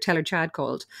her later. Tell her Chad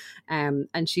called. And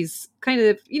she's kind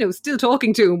of, you know, still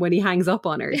talking to him when he hangs up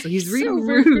on her. So he's really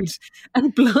rude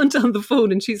and blunt on the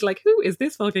phone. And she's like, who is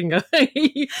this fucking guy?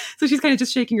 So she's kind of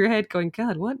just shaking her head going,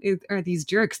 God, what are these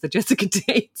jerks that Jessica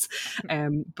dates?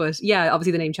 But yeah,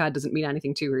 obviously the name Chad doesn't mean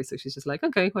anything to her. So she's just like,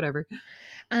 okay, whatever.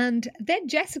 And then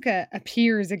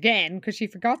appears again because she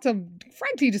forgot some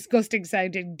frankly disgusting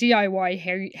sounding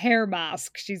DIY hair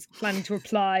mask she's planning to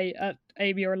apply at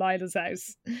Amy or Lila's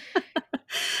house.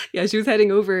 Yeah, she was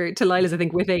heading over to Lila's, I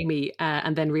think, with Amy,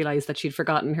 and then realised that she'd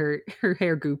forgotten her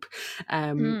hair goop.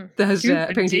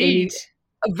 Apparently Amy,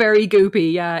 very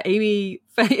goopy, yeah. Amy,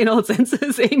 in all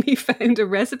senses, Amy found a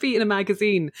recipe in a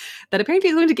magazine that apparently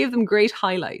is going to give them great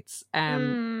highlights,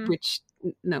 which,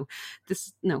 no.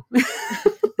 Because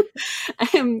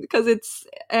it's,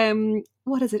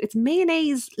 what is it? It's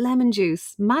mayonnaise, lemon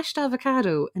juice, mashed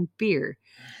avocado, and beer,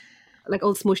 like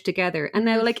all smushed together. And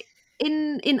now, like,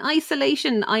 in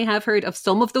isolation, I have heard of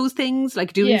some of those things,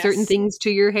 like doing certain things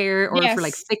to your hair, or for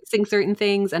like fixing certain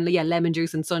things, and yeah, lemon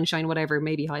juice and sunshine, whatever,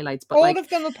 maybe highlights. But all of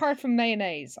them apart from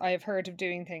mayonnaise, I have heard of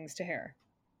doing things to hair.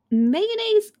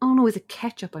 Mayonnaise? Oh no, is it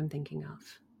ketchup I'm thinking of?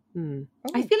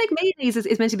 I feel like mayonnaise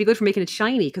is meant to be good for making it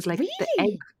shiny, because like the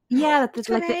egg, that's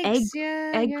like eggs,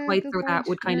 the egg whites or that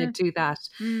would kind of do that.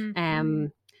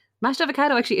 Mashed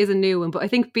avocado actually is a new one, but I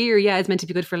think beer, is meant to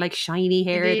be good for like shiny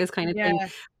hair, this kind of thing.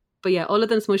 But yeah, all of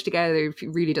them smushed together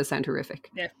really does sound horrific.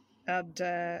 Yeah, and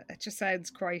it just sounds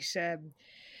quite,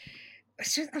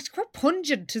 it's quite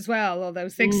pungent as well, all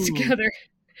those things together.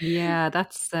 Yeah,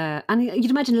 that's and you'd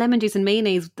imagine lemon juice and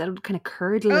mayonnaise that would kind of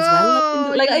curdle as Oh,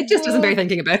 well. Like it just wasn't very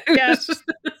thinking about. Yes.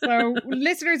 So,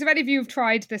 listeners, if any of you have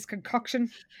tried this concoction,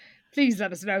 please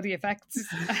let us know the effects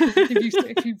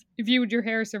if you and your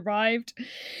hair survived.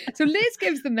 So Liz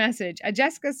gives the message, and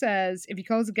Jessica says if he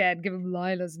calls again, give him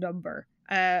Lila's number.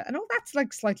 And all that's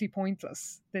like slightly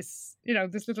pointless. This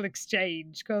little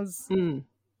exchange, because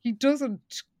he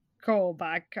doesn't call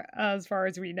back as far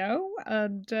as we know,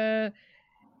 and I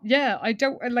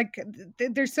don't like.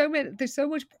 There's so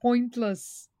much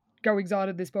pointless goings on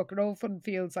in this book. It often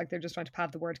feels like they're just trying to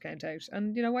pad the word count out,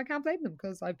 and I can't blame them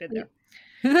because I've been there.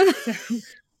 So,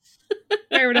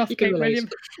 fair enough, Kate William.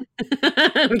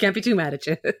 We can't be too mad at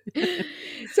you.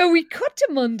 So we cut to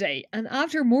Monday, and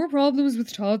after more problems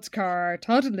with Todd's car,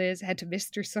 Todd and Liz head to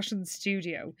Mr. Sutton's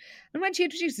studio. And when she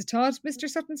introduces Todd, Mr.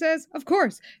 Sutton says, "Of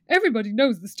course, everybody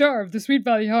knows the star of the Sweet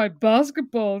Valley High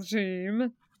basketball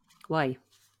team." Why?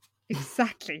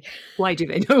 Exactly. Why do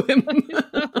they know him? I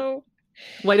know.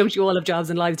 Why don't you all have jobs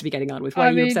and lives to be getting on with? Why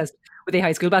are you obsessed with a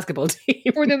high school basketball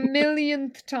team? For the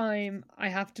millionth time, I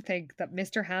have to think that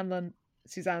Mr. Hanlon,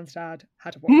 Suzanne's dad,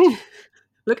 had a watch.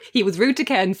 Look, he was rude to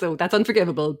Ken, so that's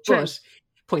unforgivable. True. But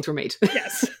points were made.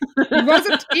 Yes. He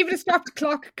wasn't. Even a stopped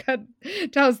clock can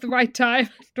tell us the right time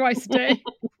twice a day.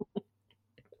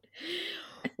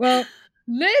 Well,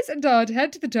 Liz and Todd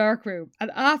head to the dark room, and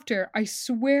after, I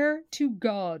swear to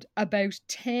God, about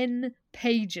 10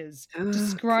 pages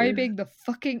describing the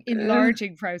fucking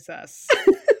enlarging process.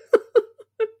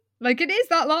 Like, it is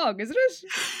that long, isn't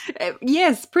it?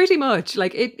 Yes, pretty much.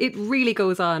 Like, it really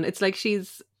goes on. It's like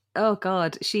she's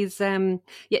doing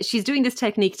this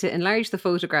technique to enlarge the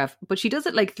photograph, but she does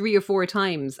it like 3 or 4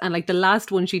 times, and like the last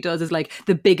one she does is like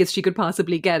the biggest she could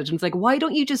possibly get it, and it's like, why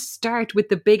don't you just start with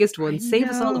the biggest one? Save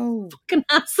us all the fucking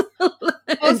hassle.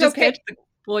 Also, just get to the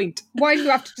point. Why do you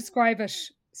have to describe it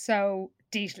so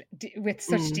with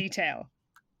such detail?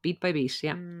 Beat by beat,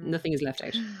 yeah. Nothing is left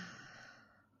out.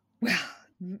 Well,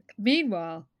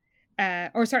 meanwhile,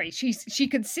 she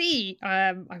can see.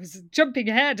 I was jumping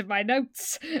ahead of my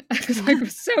notes because I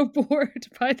was so bored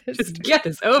by this. Just get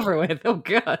this over with. Oh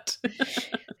God!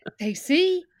 They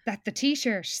see that the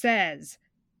T-shirt says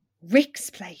Rick's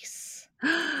Place.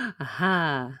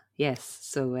 Aha! Yes.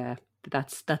 So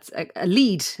that's a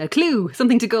lead, a clue,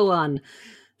 something to go on.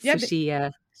 So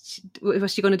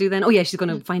what's she going to do then? Oh yeah, she's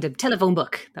going to find a telephone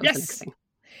book. That was the next thing.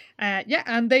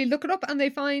 And they look it up and they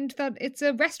find that it's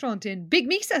a restaurant in Big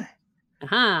Mesa.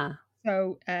 Aha.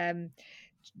 So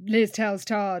Liz tells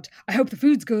Todd, "I hope the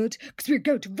food's good because we're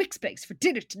going to Rick's Place for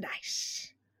dinner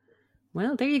tonight."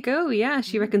 Well, there you go. Yeah,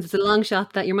 she reckons it's a long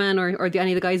shot that your man or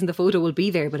any of the guys in the photo will be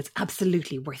there, but it's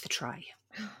absolutely worth a try.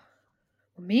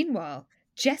 Meanwhile,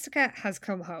 Jessica has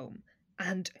come home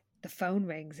and the phone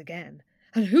rings again.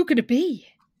 And who could it be?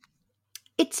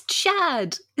 It's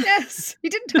Chad. Yes, he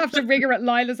didn't have to ring her at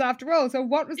Lila's after all. So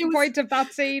what was the point of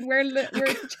that scene where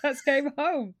Jess came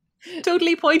home?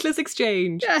 Totally pointless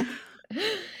exchange. Yeah.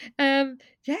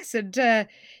 Yes, and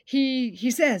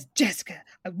he says, "Jessica,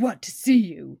 I want to see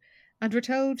you." And we're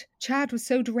told Chad was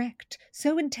so direct,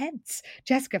 so intense.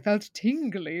 Jessica felt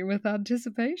tingly with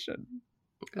anticipation.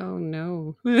 Oh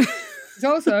no. He's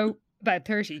also about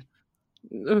 30.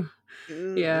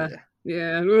 Yeah.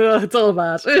 It's all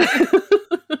bad.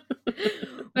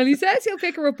 Well, he says he'll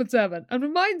pick her up at 7 and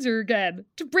reminds her again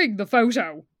to bring the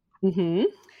photo. Mm-hmm.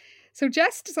 So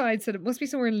Jess decides that it must be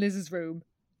somewhere in Liz's room.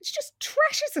 She just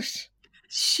trashes it.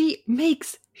 She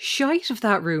makes shite of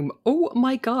that room. Oh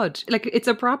my God. Like, it's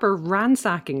a proper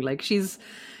ransacking. Like, she's...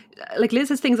 Like, Liz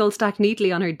has things all stacked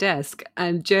neatly on her desk,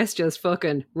 and Jess just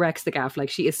fucking wrecks the gaff. Like,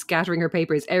 she is scattering her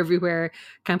papers everywhere.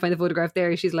 Can't find the photograph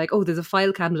there. She's like, oh, there's a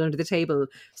file cabinet under the table.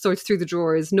 Sorts through the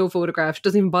drawers. No photograph.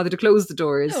 Doesn't even bother to close the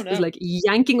doors. Oh, no. Is like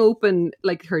yanking open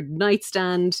like her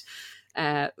nightstand.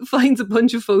 Finds a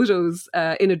bunch of photos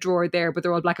in a drawer there, but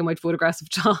they're all black and white photographs of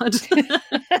Todd.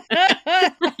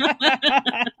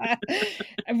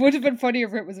 It would have been funnier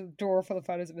if it was a drawer full of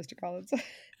photos of Mr. Collins.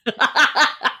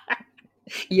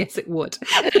 Yes, it would.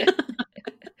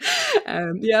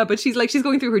 But she's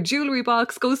going through her jewelry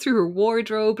box, goes through her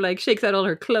wardrobe, like shakes out all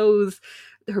her clothes,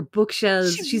 her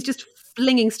bookshelves. She's just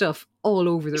flinging stuff all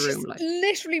over the room, like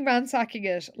literally ransacking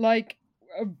it, like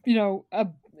a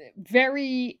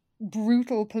very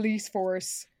brutal police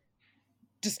force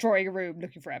destroying a room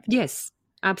looking for evidence. Yes,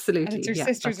 absolutely. And it's her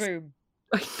sister's room.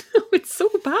 I know, it's so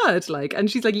bad. Like,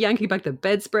 and she's like yanking back the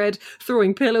bedspread,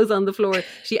 throwing pillows on the floor.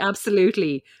 She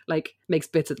absolutely like makes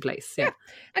bits of the place. Yeah.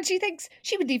 And she thinks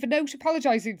she would leave a note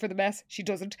apologising for the mess. She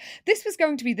doesn't. This was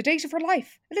going to be the date of her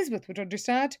life. Elizabeth would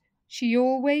understand. She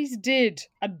always did.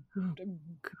 And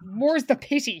more's the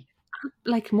pity.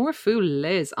 like more fool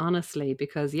Liz, honestly,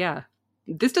 because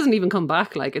this doesn't even come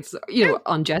back like it's,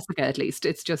 on Jessica at least.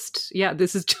 It's just,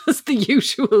 this is just the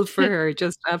usual for her.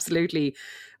 Just absolutely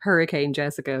Hurricane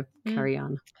Jessica. Carry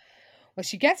on. Well,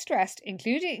 she gets dressed,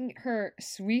 including her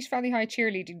Sweet Valley High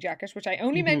cheerleading jacket, which I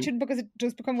only mentioned because it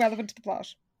does become relevant to the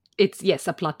plot. It's,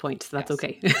 a plot point, so that's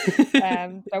okay.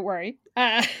 Don't worry.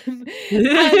 And,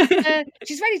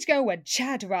 she's ready to go when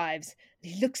Chad arrives,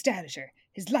 and he looks down at her,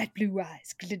 his light blue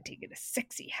eyes glinting in a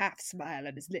sexy half smile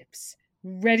on his lips.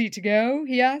 Ready to go?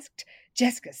 He asked.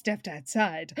 Jessica stepped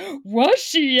outside. Was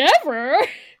she ever?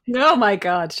 Oh my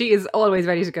God, she is always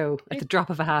ready to go at the drop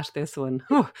of a hat, this one.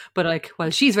 But like, while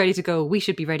she's ready to go, we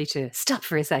should be ready to stop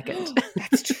for a second.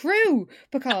 That's true,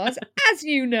 because as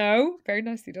you know, very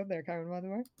nicely done there, Karen, by the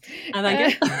way.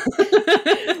 Thank you.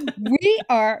 We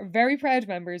are very proud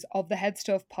members of the Head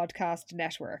Stuff Podcast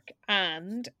Network,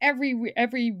 and every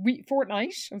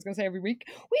fortnight, I was going to say every week,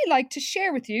 we like to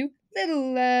share with you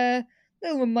little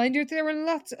reminder that there are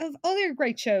lots of other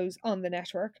great shows on the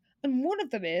network, and one of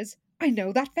them is I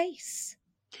Know That Face.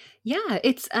 Yeah,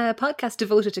 it's a podcast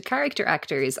devoted to character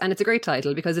actors, and it's a great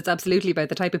title because it's absolutely about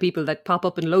the type of people that pop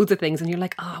up in loads of things and you're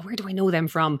like, where do I know them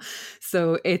from?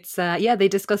 So it's, they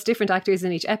discuss different actors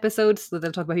in each episode. So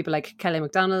they'll talk about people like Kelly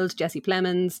MacDonald, Jesse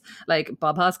Plemons, like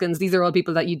Bob Hoskins. These are all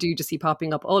people that you do just see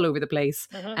popping up all over the place.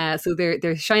 So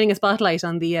they're shining a spotlight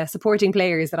on the supporting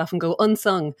players that often go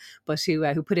unsung, but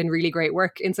who put in really great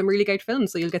work in some really great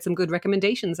films. So you'll get some good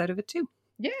recommendations out of it too.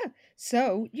 Yeah,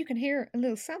 so you can hear a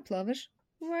little sample of it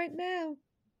right now.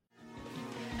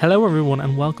 Hello everyone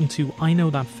and welcome to I Know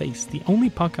That Face, the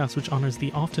only podcast which honours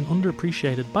the often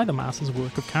underappreciated by the masses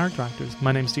work of character actors.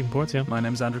 My name's Stephen Portia. My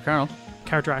name's Andrew Carroll.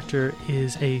 Character actor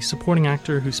is a supporting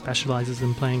actor who specialises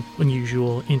in playing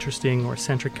unusual, interesting or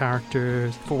eccentric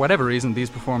characters. For whatever reason, these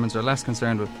performers are less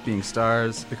concerned with being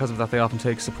stars. Because of that, they often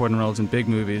take supporting roles in big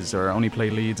movies or only play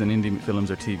leads in indie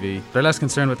films or TV. They're less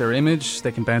concerned with their image.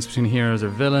 They can bounce between heroes or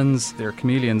villains. They're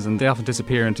chameleons and they often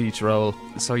disappear into each role.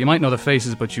 So you might know the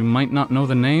faces, but you might not know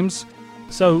the names.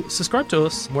 So subscribe to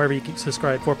us wherever you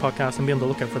subscribe for podcasts and be on the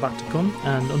lookout for that to come.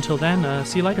 And until then,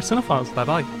 see you later, cinephiles.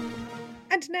 Bye-bye.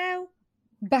 And now,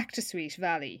 back to Sweet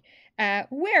Valley,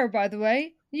 where, by the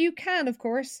way, you can, of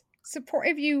course, support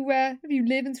if you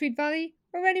live in Sweet Valley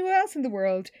or anywhere else in the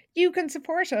world. You can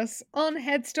support us on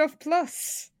Head Stuff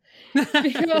Plus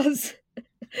because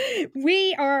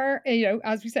we are,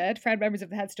 as we said, proud members of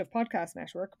the Head Stuff Podcast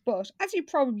Network. But as you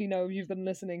probably know, if you've been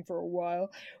listening for a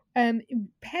while,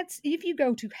 if you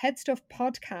go to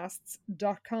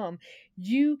headstuffpodcasts.com,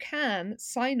 you can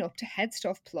sign up to Head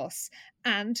Stuff Plus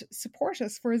and support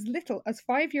us for as little as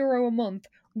 €5 a month,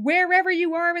 wherever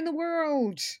you are in the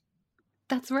world.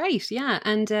 That's right, yeah.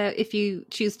 And if you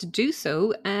choose to do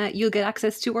so, you'll get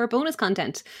access to our bonus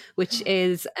content, which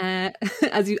is, I'm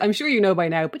sure you know by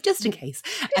now, but just in case,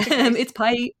 it's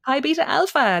Pi Beta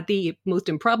Alpha, the most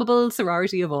improbable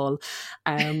sorority of all.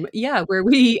 Where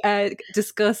we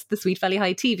discuss the Sweet Valley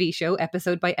High TV show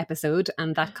episode by episode,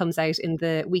 and that comes out in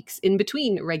the weeks in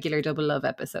between regular Double Love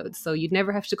episodes. So you'd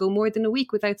never have to go more than a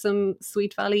week without some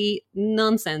Sweet Valley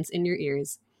nonsense in your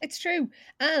ears. It's true.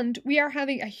 And we are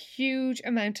having a huge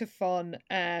amount of fun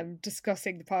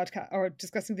discussing the podcast or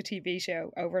discussing the TV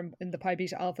show over in the Pi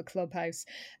Beta Alpha Clubhouse.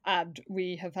 And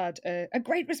we have had a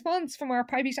great response from our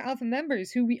Pi Beta Alpha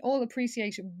members, who we all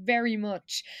appreciate very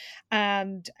much.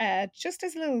 And just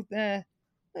as a little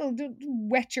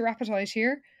whet your appetite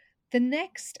here, the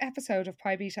next episode of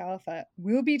Pi Beta Alpha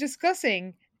will be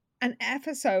discussing an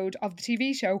episode of the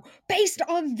TV show based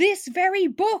on this very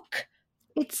book.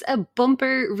 It's a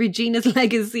bumper Regina's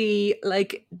Legacy,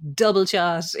 like, double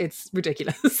shot. It's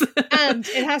ridiculous. And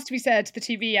it has to be said, the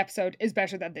TV episode is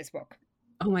better than this book.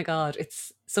 Oh my God,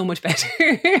 it's so much better.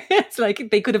 It's like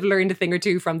they could have learned a thing or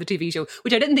two from the TV show,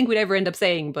 which I didn't think we'd ever end up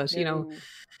saying, but,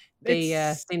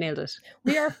 they nailed it.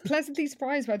 We are pleasantly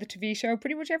surprised by the TV show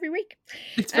pretty much every week.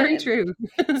 It's very true.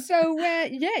 So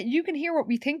you can hear what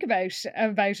we think about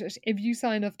it if you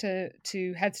sign up to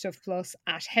Headstuff Plus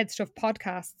at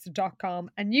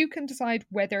headstuffpodcasts.com, and you can decide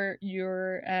whether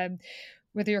your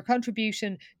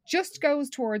contribution just goes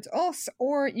towards us,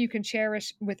 or you can share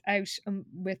it with up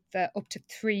to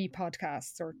 3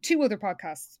 podcasts or 2 other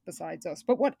podcasts besides us.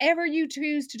 But whatever you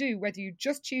choose to do, whether you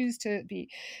just choose to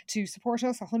support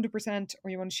us 100% or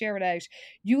you want to share it out,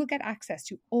 you will get access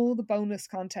to all the bonus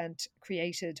content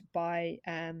created by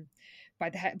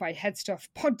Headstuff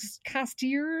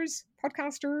podcasters.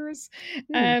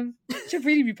 Should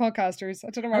really be podcasters.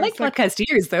 I don't know why. I like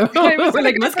podcasters though. We're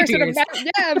like musketeers.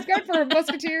 I was going for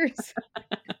musketeers.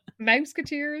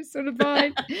 Mouseketeers sort of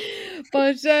vibe.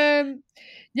 But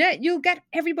Yeah, you'll get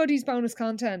everybody's bonus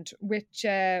content, which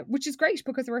is great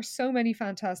because there are so many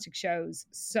fantastic shows.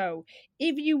 So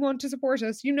if you want to support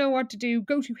us, you know what to do.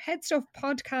 Go to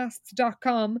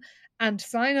headstuffpodcasts.com and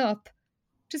sign up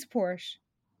to support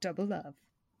Double Love.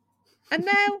 And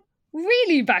now,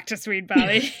 really back to Sweet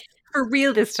Valley. For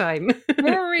real this time.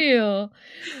 For real.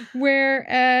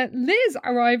 Where Liz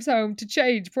arrives home to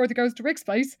change before they goes to Rick's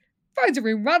place, finds a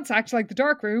room ransacked like the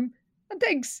dark room, and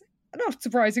thinks, not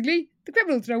surprisingly, the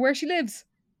criminals know where she lives.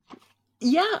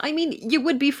 Yeah, I mean, you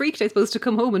would be freaked, I suppose, to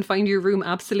come home and find your room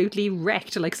absolutely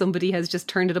wrecked, like somebody has just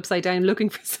turned it upside down looking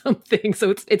for something.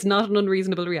 So it's not an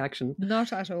unreasonable reaction.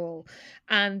 Not at all.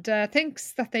 And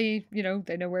thinks that they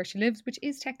know where she lives, which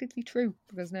is technically true,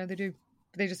 because now they do.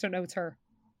 But they just don't know it's her.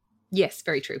 Yes,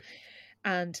 very true.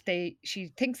 And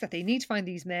she thinks that they need to find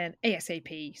these men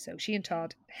ASAP, so she and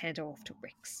Todd head off to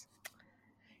Rick's.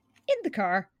 In the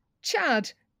car,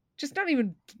 Chad, just not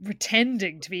even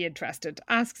pretending to be interested,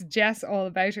 asks Jess all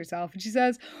about herself, and she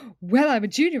says, well, I'm a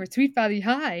junior at Sweet Valley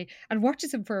High, and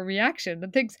watches him for a reaction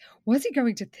and thinks, was he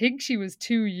going to think she was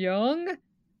too young?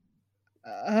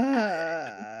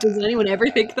 Does anyone ever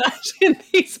think that in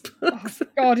these books? Oh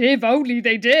God, if only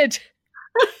they did.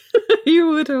 You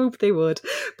would hope they would.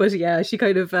 But yeah, she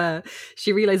kind of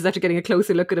she realizes after getting a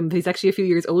closer look at him that he's actually a few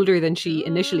years older than she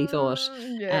initially thought.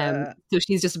 Yeah. So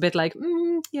she's just a bit like,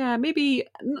 yeah, maybe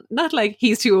not like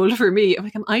he's too old for me. I'm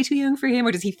like, am I too young for him,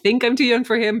 or does he think I'm too young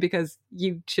for him? Because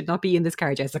you should not be in this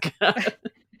car, Jessica.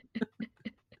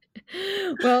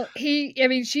 Well,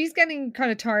 she's getting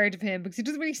kind of tired of him because he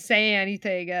doesn't really say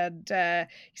anything, and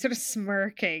he's sort of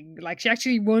smirking. Like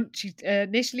she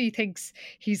initially thinks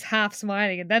he's half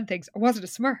smiling and then thinks, or was it a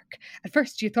smirk? At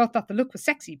first she thought that the look was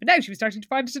sexy, but now she was starting to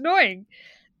find it annoying.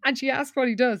 And she asks what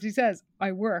he does. He says,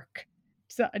 I work.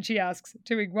 And she asks,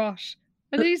 doing what?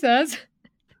 And he says,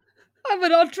 I'm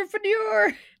an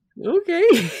entrepreneur. Okay.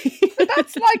 But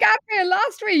that's like Andrea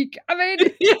last week. I mean,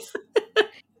 yes.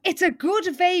 It's a good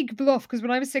vague bluff, because when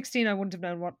I was 16, I wouldn't have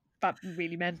known what that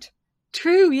really meant.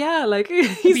 True, yeah. Like,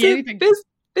 he's a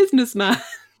businessman.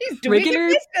 He's doing a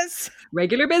business.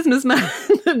 Regular businessman.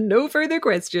 No further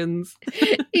questions.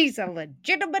 He's a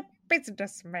legitimate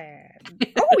businessman.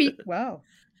 Oh,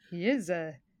 he is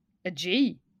a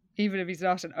G, even if he's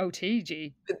not an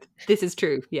OTG. This is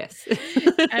true, yes.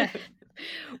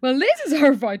 Well, Liz is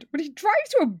horrified when he drives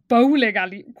to a bowling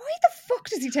alley. Why the fuck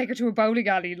does he take her to a bowling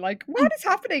alley? Like, what is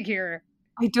happening here?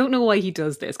 I don't know why he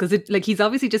does this, because he's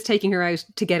obviously just taking her out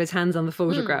to get his hands on the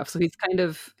photograph. So he's kind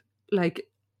of like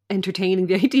entertaining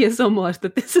the idea somewhat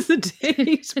that this is a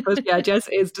date. But yeah, Jess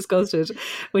is disgusted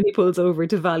when he pulls over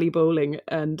to Valley Bowling,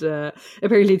 and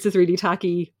apparently it's this really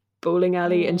tacky bowling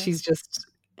alley, and she's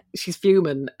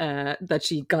fuming that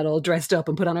she got all dressed up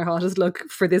and put on her hottest look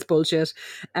for this bullshit.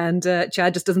 And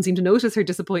Chad just doesn't seem to notice her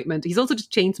disappointment. He's also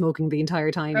just chain smoking the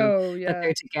entire time that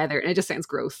they're together, and it just sounds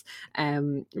gross.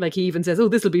 Like he even says, oh,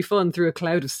 this will be fun, through a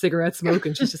cloud of cigarette smoke,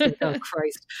 and she's just like, oh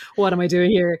Christ, what am I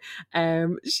doing here?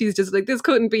 She's just like, this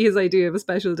couldn't be his idea of a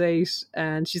special date,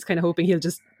 and she's kind of hoping he'll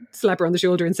just slap her on the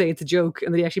shoulder and say it's a joke,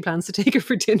 and that he actually plans to take her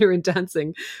for dinner and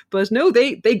dancing. But no,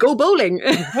 they go bowling.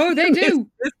 Oh, they do.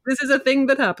 This is a thing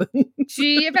that happens.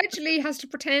 She eventually has to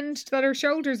pretend that her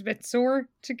shoulder's a bit sore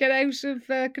to get out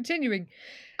of continuing.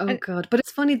 Oh God, but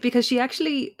it's funny because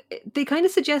they kind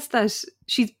of suggest that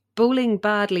she's bowling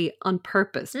badly on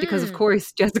purpose, because of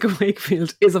course Jessica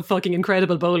Wakefield is a fucking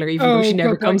incredible bowler, even though she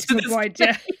never comes to this point.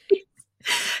 Yeah.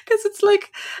 Because it's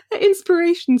like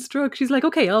inspiration struck. She's like,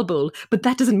 okay, I'll bowl, but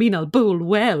that doesn't mean I'll bowl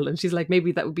well. And she's like,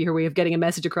 maybe that would be her way of getting a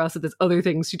message across that there's other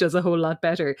things she does a whole lot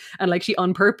better. And like, she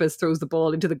on purpose throws the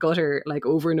ball into the gutter like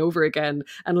over and over again,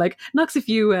 and like knocks a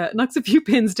few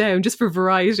pins down just for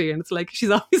variety. And it's like,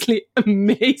 she's obviously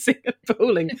amazing at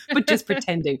bowling, but just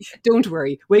pretending. Don't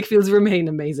worry, Wakefield's remain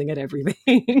amazing at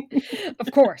everything.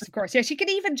 Of course. Yeah, she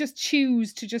could even just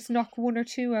choose to just knock one or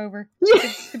two over. Yeah,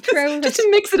 just to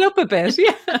mix it up a bit.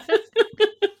 Yeah.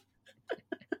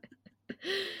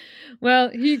 Well,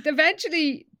 he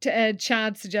eventually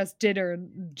Chad suggests dinner,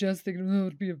 and just thinking,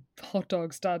 it'd be a hot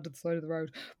dog stand at the side of the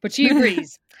road. But she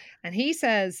agrees, and he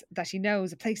says that he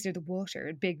knows a place near the water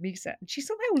in Big Mesa, and she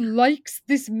somehow likes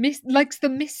the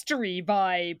mystery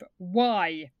vibe.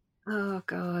 Why? Oh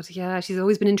God, yeah. She's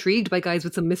always been intrigued by guys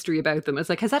with some mystery about them. It's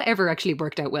like, has that ever actually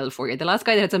worked out well for you? The last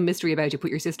guy that had some mystery about you put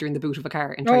your sister in the boot of a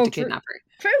car and tried to kidnap her.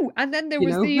 True. And then there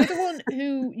was the other one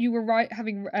who you were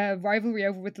having a rivalry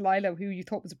over with Lilo, who you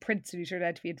thought was a prince and who turned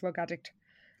out to be a drug addict.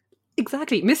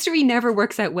 Exactly. Mystery never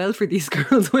works out well for these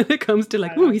girls when it comes to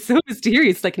like, oh, he's so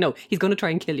mysterious. Like, no, he's going to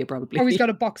try and kill you probably. Or he's got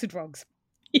a box of drugs.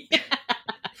 Yeah.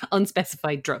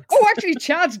 Unspecified drugs. Oh, actually,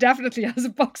 Chad definitely has a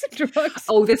box of drugs.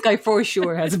 Oh, this guy for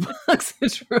sure has a box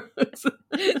of drugs.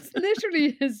 It's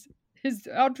literally his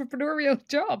entrepreneurial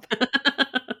job.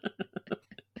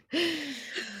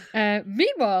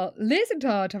 Meanwhile, Liz and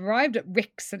Todd have arrived at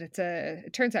Rick's, and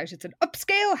it turns out it's an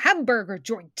upscale hamburger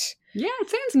joint. Yeah, it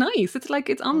sounds nice. It's like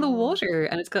it's on the water,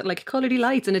 and it's got like colouredy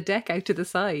lights and a deck out to the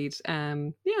side.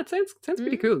 Yeah, it sounds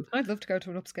pretty cool. I'd love to go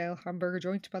to an upscale hamburger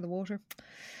joint by the water.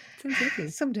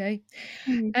 Someday.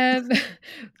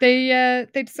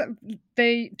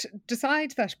 They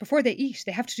decide that before they eat,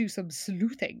 they have to do some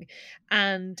sleuthing,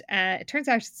 and it turns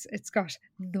out it's got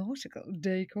nautical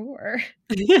decor.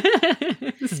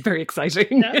 This is very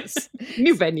exciting. Yes.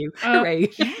 New venue. Hooray.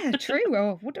 Yeah, true.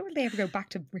 Oh, wonder will they ever go back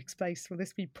to Rick's place? Will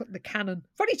this be put in the canon?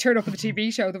 Funny turn up in the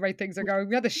TV show the way things are going.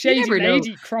 We had the shady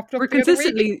lady cropped up. We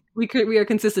are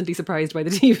consistently surprised by the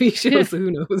TV show, so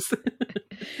who knows?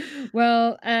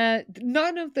 Well,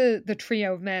 none of the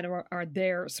trio of men are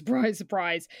there. Surprise,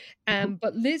 surprise.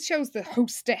 But Liz shows the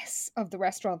hostess of the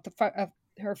restaurant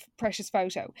her precious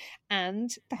photo,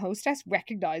 and the hostess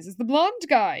recognizes the blonde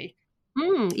guy.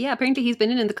 Yeah, apparently he's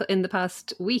been in the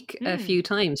past week a few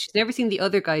times. She's never seen the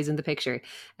other guys in the picture,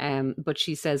 but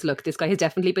she says, look, this guy has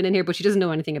definitely been in here, but she doesn't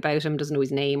know anything about him, doesn't know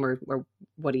his name or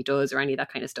what he does or any of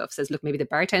that kind of stuff. Says, look, maybe the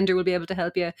bartender will be able to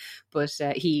help you, but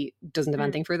he doesn't have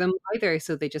anything for them either,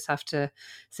 so they just have to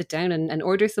sit down and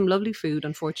order some lovely food,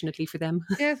 unfortunately for them.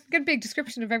 Yeah, get a big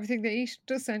description of everything they eat. It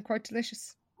does sound quite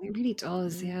delicious. It really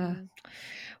does, yeah.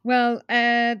 Well,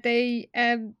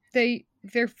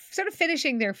 they're sort of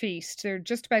finishing their feast. They're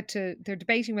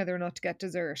debating whether or not to get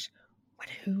dessert. When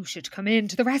who should come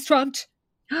into the restaurant?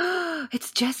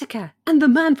 It's Jessica and the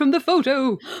man from the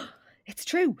photo. It's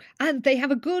true. And they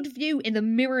have a good view in the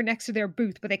mirror next to their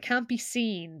booth, but they can't be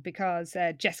seen because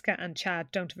Jessica and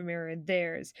Chad don't have a mirror in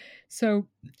theirs. So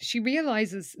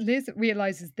Liz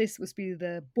realizes this must be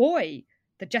the boy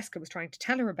that Jessica was trying to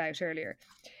tell her about earlier.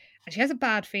 And she has a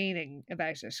bad feeling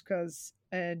about it because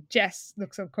Jess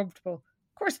looks uncomfortable.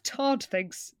 Of course, Todd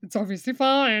thinks it's obviously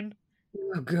fine.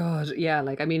 Oh God, yeah.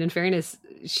 Like, I mean, in fairness,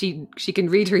 she can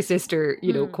read her sister,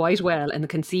 quite well, and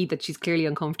can see that she's clearly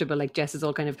uncomfortable. Like Jess is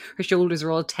all kind of, her shoulders are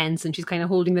all tense, and she's kind of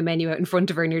holding the menu out in front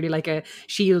of her, nearly like a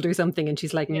shield or something. And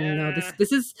she's like, no,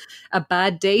 this is a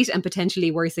bad date, and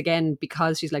potentially worse again,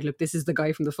 because she's like, look, this is the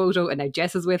guy from the photo, and now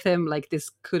Jess is with him. Like, this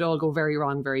could all go very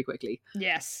wrong very quickly.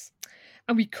 Yes.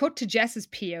 And we cut to Jess's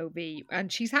POV,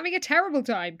 and she's having a terrible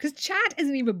time because Chad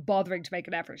isn't even bothering to make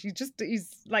an effort.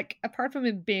 He's like, apart from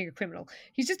him being a criminal,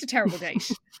 he's just a terrible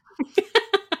date.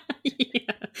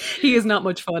 Yeah, he is not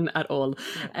much fun at all.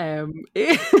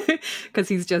 Because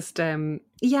he's just,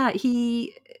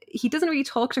 he doesn't really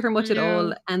talk to her much at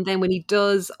all. And then when he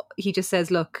does, he just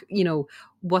says, look,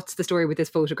 what's the story with this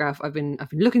photograph? I've been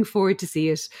looking forward to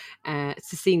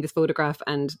seeing this photograph.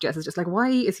 And Jess is just like, why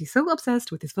is he so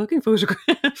obsessed with this fucking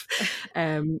photograph?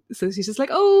 So she's just like,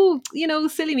 oh,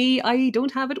 silly me, I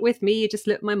don't have it with me, it just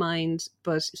slipped my mind.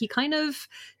 But he kind of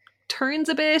turns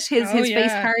a bit, his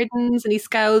face hardens and he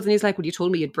scowls and he's like, well, you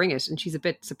told me you'd bring it. And she's a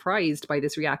bit surprised by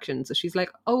this reaction, so she's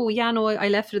like, oh yeah, no, I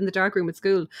left it in the darkroom at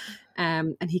school.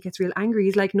 And he gets real angry.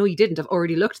 He's like, no, you didn't, I've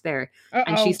already looked there.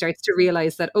 And she starts to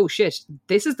realize that, oh shit,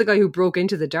 this is the guy who broke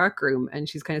into the darkroom. And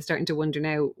she's kind of starting to wonder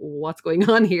now what's going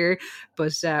on here.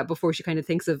 But before she kind of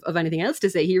thinks of anything else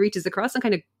to say, he reaches across and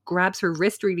kind of grabs her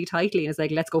wrist really tightly and is like,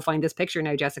 let's go find this picture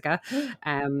now, Jessica.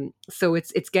 So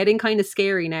it's getting kind of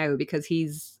scary now because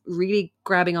he's really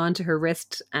grabbing onto her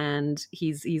wrist, and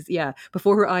he's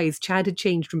before her eyes, Chad had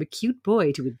changed from a cute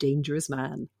boy to a dangerous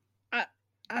man.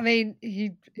 I mean,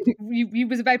 he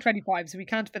was about 25, so he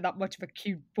can't have been that much of a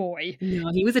cute boy.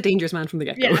 No, he was a dangerous man from the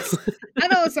get-go. Yes.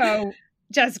 And also,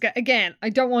 Jessica, again, I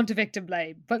don't want to victim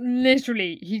blame, but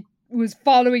literally, he was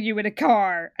following you in a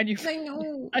car, and I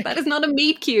know. That is not a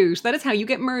meet cute. That is how you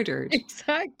get murdered.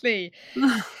 Exactly.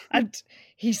 And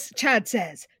Chad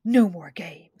says, no more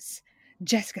games.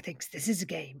 Jessica thinks this is a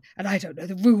game, and I don't know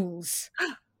the rules.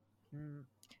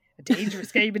 A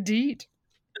dangerous game indeed.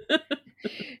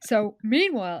 So,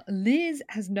 meanwhile, Liz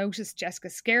has noticed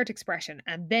Jessica's scared expression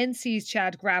and then sees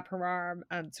Chad grab her arm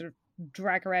and sort of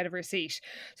drag her out of her seat.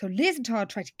 So Liz and Todd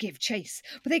try to give chase,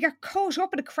 but they get caught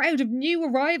up in a crowd of new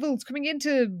arrivals coming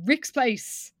into Rick's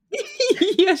place.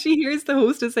 Yeah, she hears the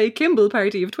hostess say Kimball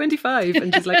party of 25,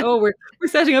 and she's like, oh, we're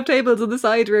setting up tables in the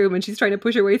side room, and she's trying to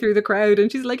push her way through the crowd,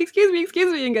 and she's like, excuse me,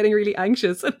 and getting really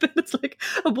anxious. And then it's like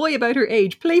a boy about her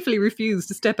age playfully refused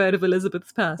to step out of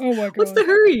Elizabeth's path. Oh my God. What's the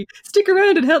hurry? Stick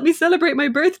around and help me celebrate my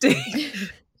birthday.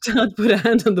 Todd put a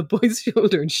hand on the boy's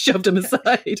shoulder and shoved him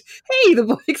aside. Hey, the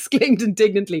boy exclaimed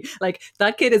indignantly. Like,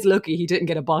 that kid is lucky he didn't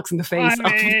get a box in the face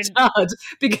off of Todd,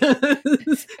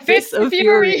 because fits of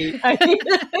fury.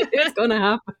 It's going to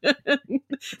happen.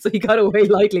 So he got away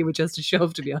lightly with just a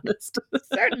shove, to be honest.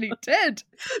 Certainly did.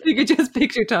 You could just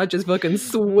picture Todd just fucking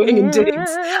swinging digs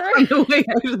on the way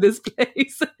out of this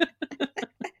place.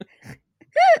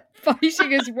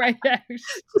 Fighting his way out.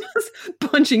 Just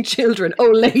punching children.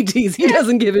 Oh, ladies, he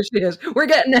doesn't give a shit. We're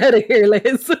getting out of here,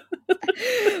 Liz.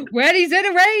 When he's in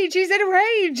a rage, he's in a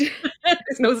rage.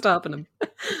 There's no stopping him.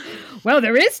 Well,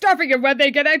 there is stopping him when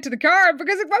they get out to the car,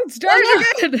 because it won't start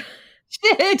again.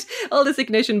 Shit! All this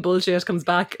ignition bullshit comes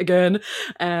back again.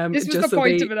 This was the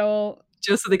point of it all.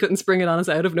 Just so they couldn't spring it on us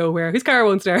out of nowhere. His car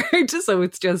won't start. So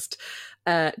it's just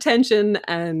tension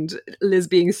and Liz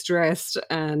being stressed,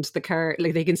 and the car,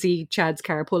 like, they can see Chad's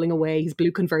car pulling away. His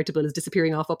blue convertible is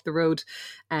disappearing off up the road.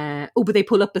 But they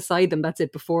pull up beside them. That's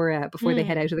it, before they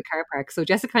head out of the car park. So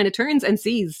Jessica kind of turns and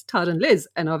sees Todd and Liz,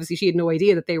 and obviously she had no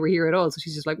idea that they were here at all. So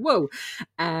she's just like, whoa.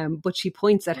 But she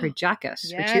points at her jacket,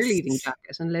 her cheerleading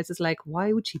jacket, and Liz is like,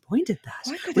 why would she point at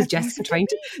that? Was Jessica trying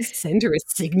to send her a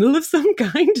signal of some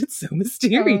kind? It's so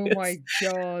mysterious. Oh my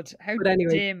God. How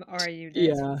dim are you,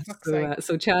 Liz? Yeah.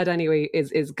 So Chad anyway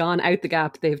is gone out the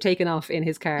gap. They've taken off in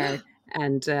his car,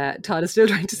 and Todd is still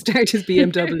trying to start his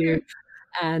BMW.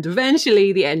 And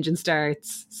eventually the engine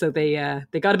starts. So they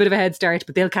got a bit of a head start,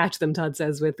 but they'll catch them, Todd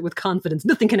says, with confidence.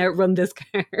 Nothing can outrun this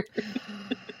car.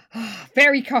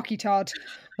 Very cocky, Todd.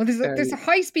 Well, there's a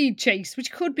high-speed chase,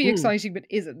 which could be exciting, but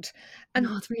isn't. And,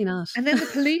 no, it's really not. And then the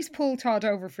police pull Todd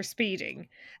over for speeding.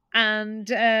 And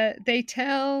they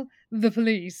tell the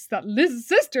police that Liz's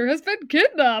sister has been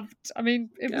kidnapped. I mean,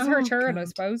 it was her turn, God. I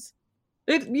suppose.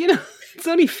 It's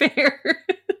only fair.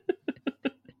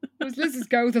 It was Liz's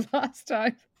go the last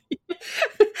time.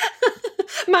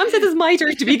 Mom said it's my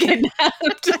turn to be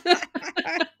kidnapped. Because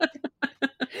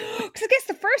I guess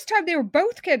the first time they were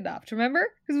both kidnapped, remember?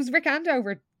 Because it was Rick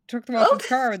Andover took them off his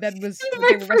car, and then they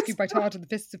were rescued by Todd in the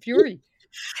Fists of Fury.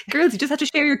 Girls, you just have to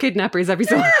share your kidnappers every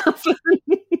so often.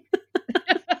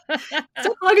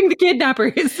 Stop hogging the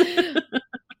kidnappers.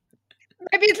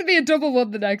 Maybe it'll be a double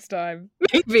one the next time.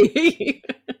 Maybe.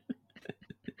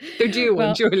 They're due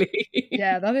one, surely.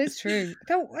 Yeah, that is true.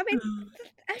 Though, I mean,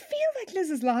 I feel like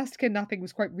Liz's last kidnapping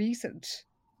was quite recent.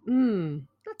 Not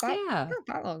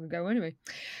that long ago, anyway.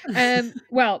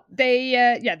 Well,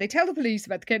 they tell the police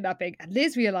about the kidnapping, and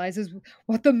Liz realizes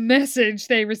what the message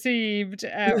they received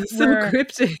so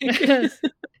cryptic.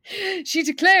 She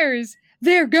declares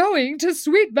they're going to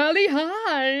Sweet Valley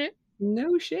High.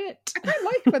 No shit. I quite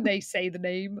like when they say the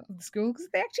name of the school, because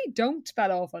they actually don't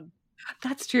that often.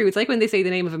 That's true. It's like when they say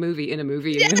the name of a movie in a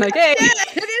movie, and you're like, hey,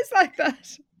 it is like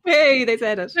that. Hey, they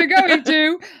said it. They're going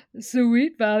to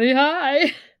Sweet Valley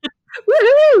High.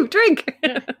 Woohoo! Drink.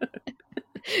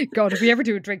 God, if we ever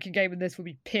do a drinking game in this, we'll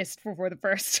be pissed before the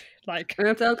first. Like,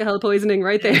 that's alcohol poisoning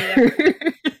right there. Yeah.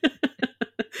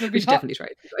 We should definitely try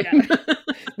it. Yeah.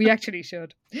 We actually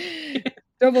should.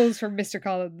 Doubles from Mr.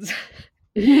 Collins.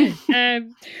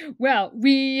 Well,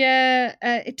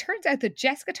 it turns out that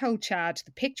Jessica told Chad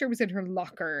the picture was in her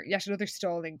locker, yet another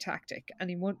stalling tactic, and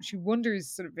she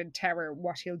wonders, sort of in terror,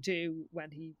 what he'll do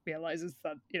when he realizes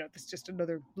that this is just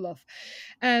another bluff.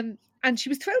 And she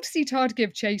was thrilled to see Todd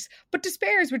give chase, but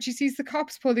despairs when she sees the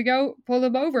cops pull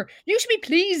him over. You should be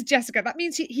pleased, Jessica. That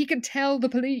means he can tell the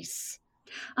police.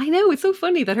 I know, it's so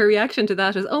funny that her reaction to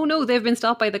that is, oh no, they've been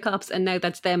stopped by the cops, and now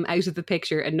that's them out of the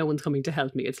picture and no one's coming to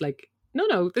help me. It's like,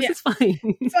 no, this is fine.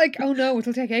 It's like, oh no,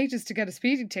 it'll take ages to get a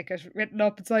speeding ticket written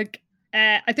up. It's like,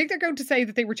 I think they're going to say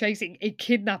that they were chasing a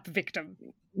kidnap victim.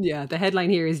 Yeah, the headline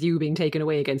here is you being taken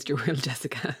away against your will,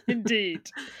 Jessica. Indeed.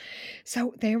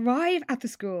 So they arrive at the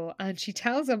school and she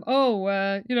tells them,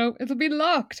 it'll be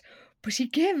locked. But she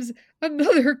gives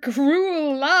another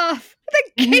cruel laugh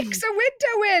and then kicks a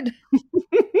window in.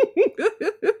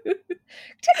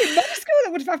 Tell you, most school,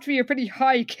 that would have to be a pretty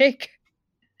high kick.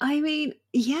 I mean,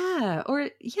 yeah,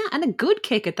 and a good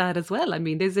kick at that as well. I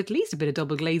mean, there's at least a bit of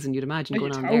double glazing, you'd imagine,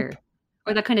 going on there.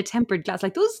 Or that kind of tempered glass,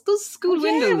 like those school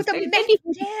windows. With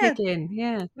the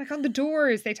yeah. Like on the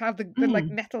doors, they'd have the like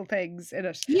metal things in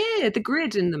it. Yeah, the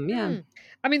grid in them, yeah.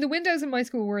 I mean, the windows in my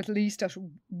school were at least at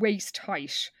waist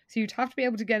height, so you'd have to be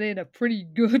able to get in a pretty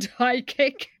good high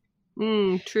kick.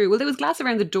 True. Well, there was glass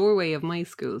around the doorway of my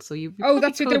school, so you.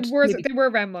 That's it. They were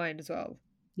around mine as well.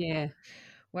 Yeah.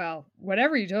 Well,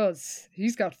 whatever he does,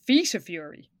 he's got feet of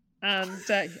fury, and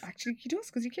actually he does,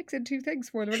 because he kicks in two things.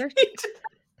 Spoiler alert.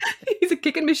 He's a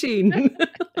kicking machine.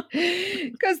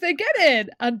 Because they get in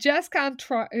and Jess can't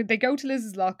try. They go to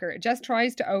Liz's locker. Jess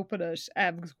tries to open it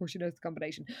because of course she knows the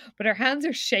combination, but her hands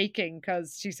are shaking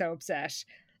because she's so upset.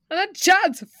 And then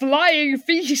Chad's flying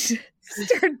feet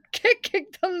start kicking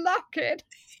the lock in.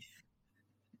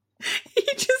 He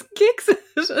just kicks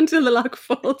it until the lock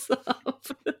falls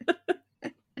off.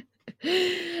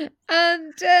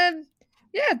 And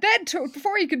yeah, then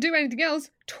before he can do anything else,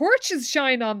 torches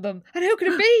shine on them. And who could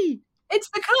it be? It's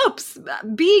the cops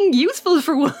being useful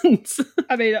for once.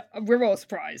 I mean, we're all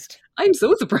surprised. I'm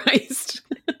so surprised.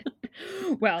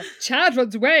 Well, Chad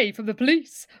runs away from the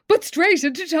police, but straight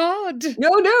into Todd.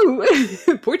 No.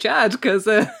 Poor Chad, because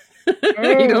you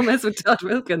don't mess with Todd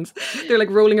Wilkins. They're like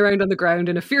rolling around on the ground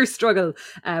in a fierce struggle.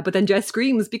 But then Jess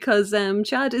screams because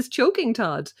Chad is choking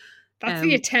Todd. That's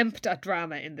the attempt at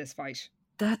drama in this fight.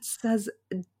 That's as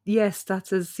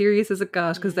serious as it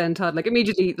got, because then Todd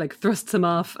immediately thrusts him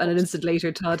off, and an instant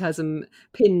later Todd has him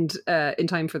pinned in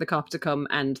time for the cop to come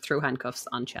and throw handcuffs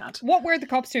on Chad. What were the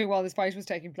cops doing while this fight was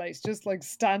taking place? Just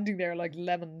standing there like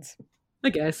lemons. I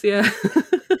guess, yeah.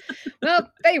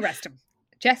 Well, they arrest him.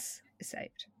 Jess is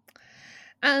saved.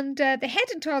 And they head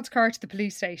in Todd's car to the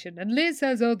police station, and Liz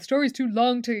says, "Oh, the story's too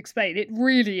long to explain." It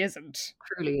really isn't.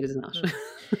 Truly, it is not.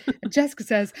 And Jessica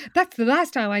says, "That's the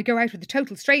last time I go out with a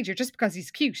total stranger just because he's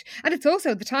cute. And it's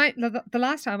also the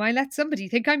last time I let somebody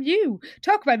think I'm you."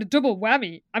 Talk about a double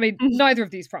whammy. I mean, neither of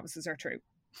these promises are true.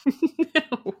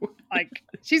 No.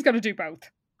 She's going to do both.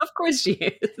 Of course she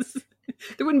is.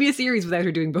 There wouldn't be a series without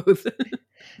her doing both.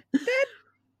 Then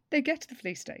they get to the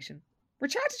police station, where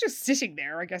Chad is just sitting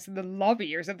there, I guess, in the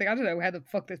lobby or something. I don't know how the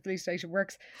fuck this police station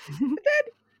works. And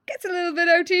then gets a little bit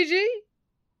OTG.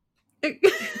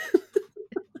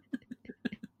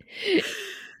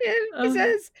 He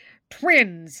says,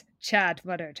 "Twins," Chad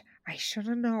muttered. "I should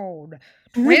have known.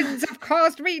 Twins have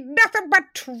caused me nothing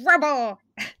but trouble."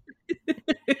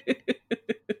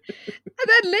 And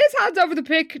then Liz hands over the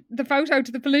photo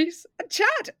to the police. And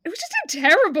Chad, who's just a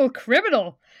terrible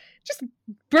criminal, just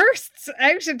bursts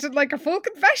out into a full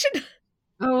confession.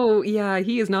 Oh, yeah,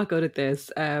 he is not good at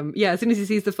this. As soon as he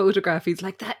sees the photograph, he's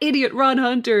like, "That idiot Ron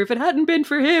Hunter, if it hadn't been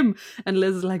for him." And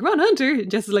Liz is like, "Ron Hunter?"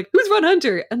 And Jess is like, "Who's Ron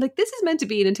Hunter?" And this is meant to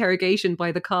be an interrogation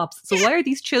by the cops. So why are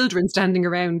these children standing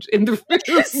around in the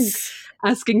room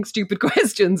asking stupid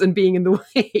questions and being in the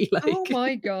way? Oh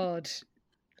my God.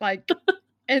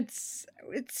 It's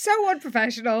so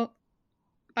unprofessional.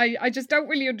 I just don't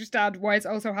really understand why it's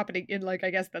also happening in I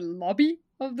guess the lobby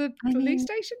of the police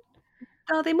station.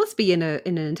 Oh, they must be in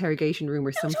an interrogation room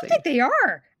or something. I don't think they are.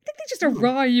 I think they just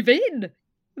arrive in.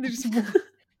 And they just...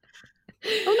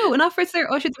 Oh no, an officer's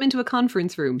there ushered them into a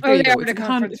conference room. There you go. It's a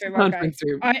conference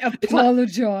room. I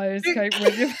apologise, Kate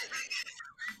Williams.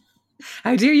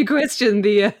 How dare you question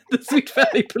the Sweet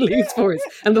Valley Police Force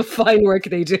and the fine work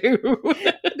they do?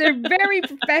 They're very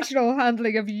professional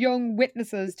handling of young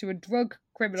witnesses to a drug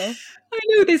criminal. I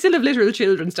know, they still have literal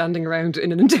children standing around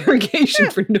in an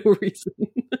interrogation for no reason.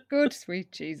 Good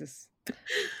sweet Jesus.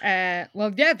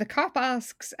 The cop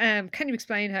asks, "Can you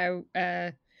explain how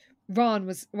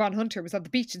Ron Hunter was on the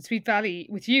beach in Sweet Valley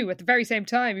with you at the very same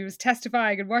time he was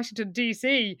testifying in Washington,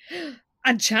 D.C.?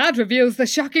 And Chad reveals the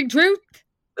shocking truth.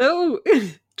 "Oh,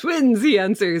 twins," he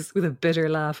answers with a bitter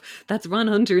laugh. "That's Ron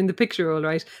Hunter in the picture, all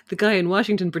right. The guy in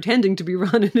Washington pretending to be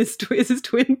Ron and his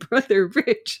twin brother,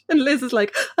 Rich." And Liz is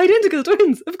like, "Identical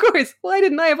twins, of course. Why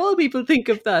didn't I of all people think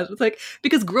of that?" It's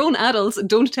because grown adults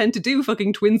don't tend to do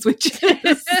fucking twin switches.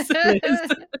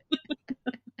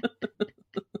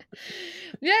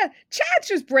 Yeah, Chad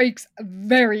just breaks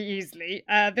very easily.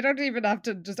 They don't even have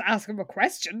to just ask him a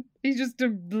question. He just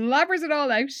blabbers it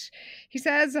all out. He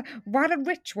says Ron and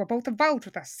Rich were both involved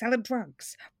with us selling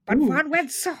drugs, but Ron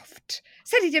went soft.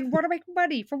 Said he didn't want to make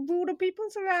money from ruining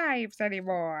people's lives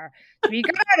anymore. So he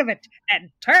got out of it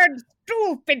and turned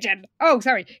stool pigeon. Oh,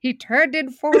 sorry, he turned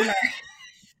informer.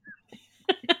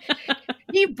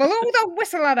 He blew the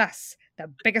whistle on us.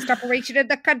 The biggest operation in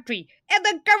the country, and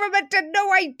the government had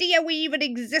no idea we even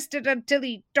existed until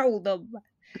he told them.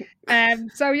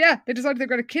 So they decided they're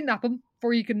going to kidnap him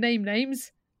before he can name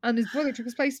names, and his brother took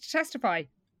his place to testify.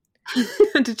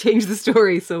 And to change the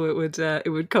story so it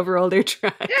would cover all their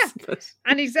tracks. Yeah. But...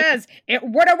 And he says it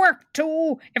would have worked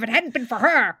too if it hadn't been for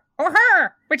her or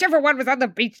her, whichever one was on the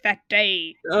beach that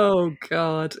day. Oh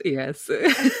God, yes.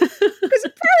 Because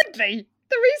apparently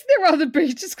the reason they were on the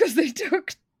beach is because they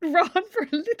took Ron for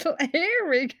a little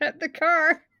airing at the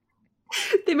car.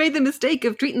 They made the mistake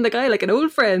of treating the guy like an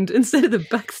old friend instead of the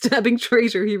backstabbing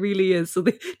traitor he really is. So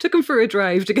they took him for a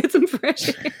drive to get some fresh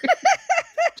air.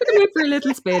 Took them out for a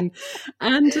little spin.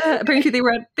 And apparently they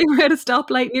were at a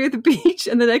stoplight near the beach,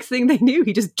 and the next thing they knew,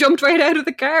 he just jumped right out of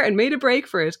the car and made a break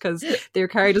for it because their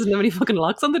car doesn't have any fucking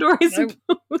locks on the door. No.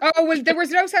 Oh, well, there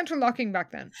was no central locking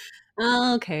back then.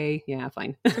 Okay, yeah,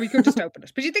 fine. So we could just open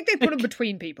it. But you think they'd put him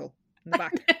between people in the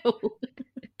back? No.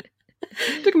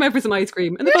 Took him out for some ice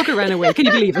cream and the fucker ran away. Can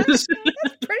you believe it? That's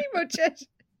pretty much it.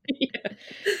 Yeah.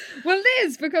 Well,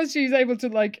 Liz, because she's able to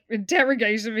like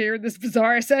interrogate him here in this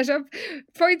bizarre setup,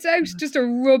 points out, just to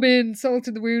rub in salt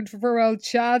in the wound for poor old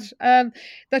Chad,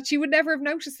 that she would never have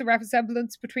noticed the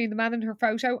resemblance between the man in her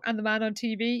photo and the man on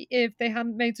TV if they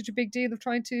hadn't made such a big deal of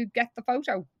trying to get the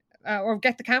photo or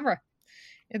get the camera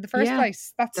in the first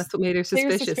place. That's what made her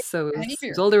suspicious. So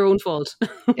it's all their own fault.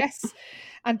 Yes.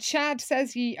 And Chad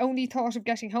says he only thought of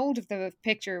getting hold of the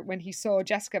picture when he saw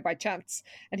Jessica by chance,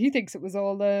 and he thinks it was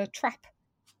all a trap.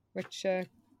 Which, I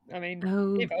mean,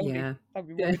 if only, that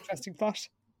would be a more interesting plot.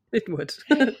 It would.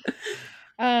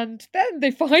 And then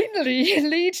they finally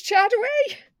lead Chad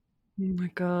away. Oh my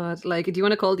God. Like, do you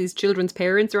want to call these children's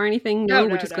parents or anything? No,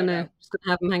 we're just gonna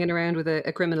have them hanging around with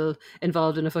a criminal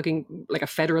involved in a fucking, like, a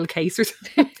federal case or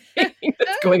something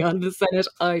that's going on in the Senate.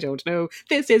 I don't know.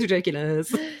 This is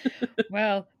ridiculous.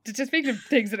 Well, just speaking of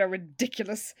things that are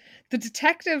ridiculous, the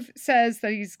detective says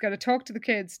that he's going to talk to the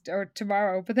kids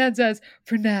tomorrow, but then says,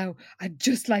 for now, I'd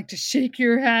just like to shake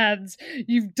your hands.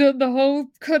 You've done the whole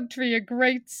country a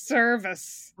great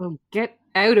service. Oh, get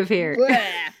out of here.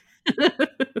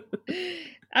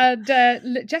 And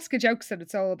Jessica jokes that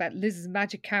it's all about Liz's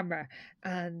magic camera,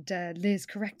 and Liz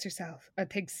corrects herself and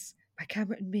thinks, my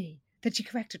camera and me. Then she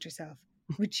corrected herself,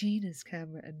 Regina's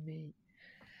camera and me.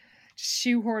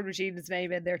 Shoehorn Regina's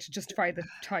name in there to justify the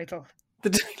title.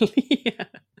 Yeah.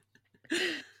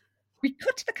 We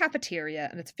cut to the cafeteria,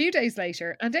 and it's a few days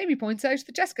later, and Amy points out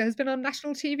that Jessica has been on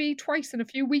national TV twice in a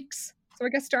few weeks. So I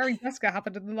guess starring Jessica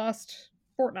happened in the last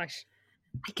fortnight.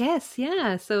 I guess,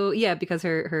 yeah. So, yeah, because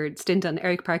her stint on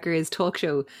Eric Parker's talk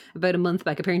show about a month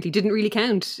back apparently didn't really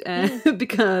count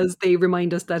because they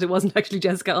remind us that it wasn't actually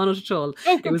Jessica on it at all.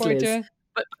 Oh, good it was point, Liz. yeah.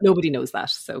 But nobody knows that,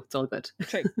 so it's all good.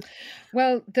 True.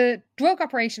 Well, the drug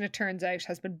operation, it turns out,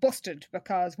 has been busted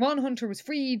because one Hunter was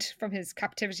freed from his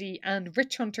captivity and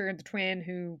Rich Hunter and the twin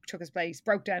who took his place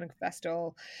broke down and confessed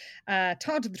all.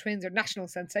 Todd and the twins are national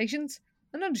sensations,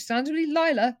 and understandably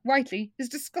Lila, rightly, is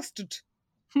disgusted.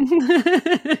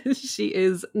 She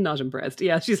is not impressed.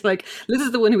 Yeah, she's like, Liz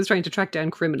is the one who was trying to track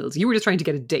down criminals. You were just trying to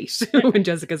get a date. When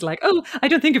Jessica's like, oh, I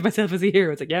don't think of myself as a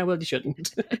hero. It's like, yeah, well, you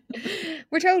shouldn't.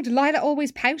 We're told Lila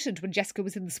always pouted when Jessica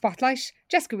was in the spotlight.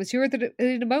 Jessica was sure that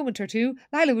in a moment or two,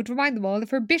 Lila would remind them all of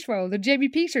her bit role in Jamie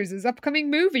Peters'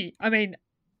 upcoming movie. I mean,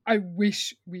 I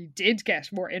wish we did get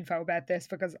more info about this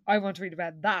because I want to read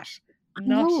about that.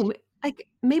 No, like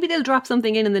maybe they'll drop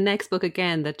something in the next book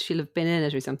again that she'll have been in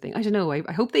it or something. I don't know.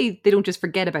 I hope they don't just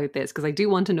forget about this because I do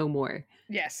want to know more.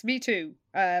 Yes, me too.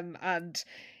 And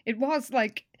it was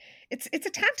like it's a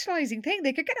tantalizing thing.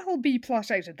 They could get a whole B plot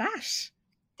out of that.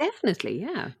 Definitely,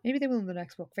 yeah. Maybe they will in the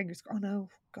next book. Fingers. Oh no,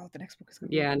 God, the next book is going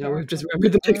to be. Yeah, no, we've just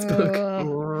remembered the next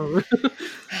book.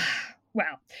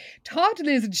 Well, Todd,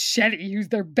 Liz, and Shelley, who's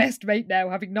their best mate now,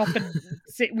 having not been,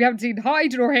 we haven't seen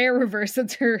hide nor hair of her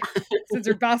since her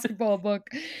basketball book,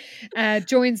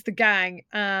 joins the gang,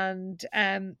 and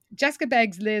Jessica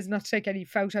begs Liz not to take any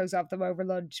photos of them over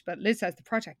lunch, but Liz says the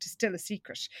project is still a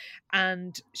secret,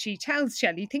 and she tells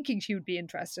Shelley, thinking she would be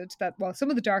interested, that while some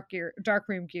of the dark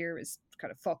room gear is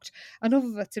kind of fucked, enough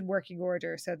of it's in working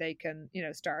order so they can,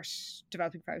 start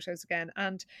developing photos again,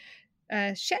 and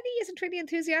Shelley isn't really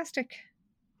enthusiastic.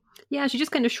 Yeah, she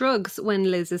just kind of shrugs when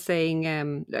Liz is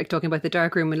saying, like talking about the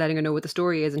dark room and letting her know what the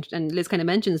story is. And Liz kind of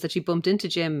mentions that she bumped into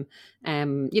Jim,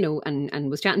 and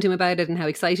was chatting to him about it and how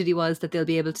excited he was that they'll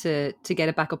be able to get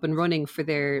it back up and running for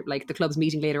their, like, the club's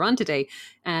meeting later on today.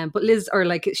 But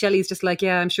Shelley's just like,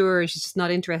 yeah, I'm sure. She's just not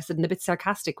interested and a bit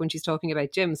sarcastic when she's talking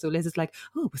about Jim. So Liz is like,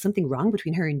 oh, was something wrong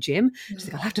between her and Jim? She's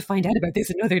like, I'll have to find out about this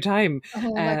another time. Oh,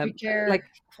 like we care. Like,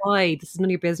 why? This is none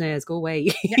of your business. Go away.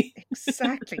 Yeah,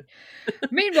 exactly.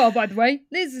 Meanwhile, by the way,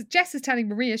 Jess is telling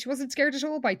Maria she wasn't scared at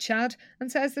all by Chad and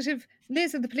says that if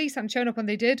Liz and the police hadn't shown up when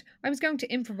they did, I was going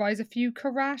to improvise a few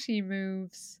karate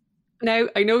moves. Now,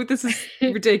 I know this is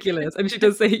ridiculous, and she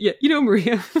does say, yeah,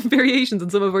 Maria, variations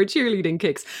on some of our cheerleading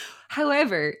kicks.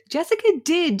 However, Jessica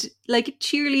did, like,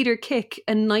 cheerleader kick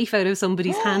a knife out of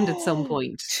somebody's hand at some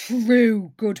point.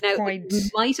 True, good point.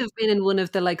 It might have been in one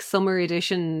of the, like, summer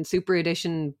edition, super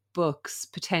edition books,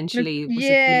 potentially.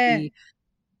 Yeah.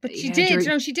 But she did.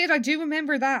 No, she did. I do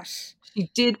remember that. She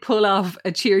did pull off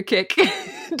a cheer kick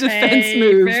defense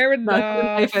move. Fair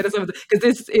enough. Because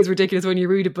this is ridiculous when you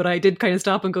read it, but I did kind of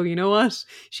stop and go, you know what?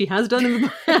 She has done in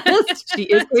the past. She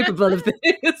is capable of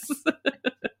this.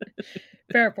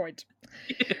 Fair point.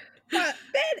 Then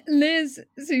Liz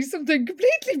sees something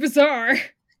completely bizarre.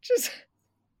 Just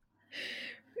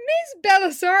Ms.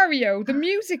 Belisario, the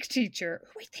music teacher,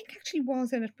 who I think actually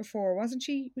was in it before, wasn't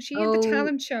she? Was she in the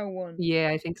talent show one? Yeah,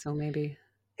 I think so, maybe.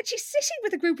 And she's sitting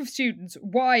with a group of students.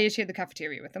 Why is she in the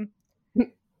cafeteria with them?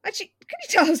 And can you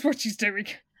tell us what she's doing?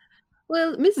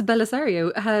 Well, Mrs.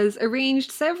 Belisario has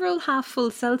arranged several half-full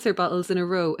seltzer bottles in a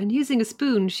row, and using a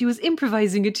spoon, she was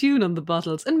improvising a tune on the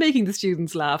bottles and making the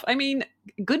students laugh. I mean,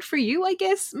 good for you, I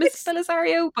guess, Miss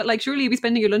Belisario, but like, surely you'd be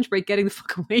spending your lunch break getting the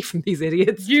fuck away from these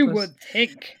idiots. You would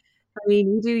think. I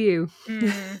mean, you do you.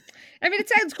 I mean, it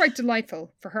sounds quite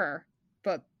delightful for her,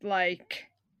 but like,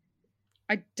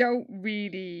 I don't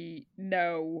really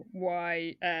know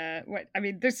why. I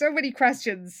mean, there's so many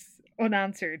questions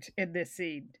unanswered in this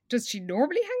scene. Does she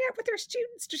normally hang out with her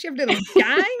students? Does she have a little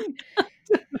gang?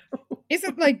 Is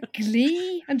it like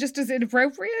Glee and just as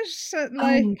inappropriate?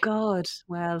 Like, oh God!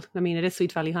 Well, I mean, it is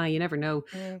Sweet Valley High. You never know,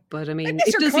 but I mean, Mr.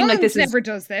 it does seem like this never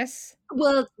does this.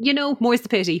 Well, you know, more's the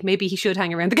pity. Maybe he should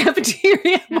hang around the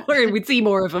cafeteria more, and we'd see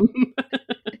more of him.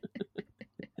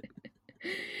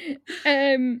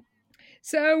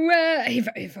 So,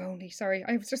 if only, sorry,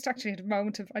 I was just actually at a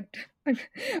moment of, I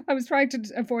was trying to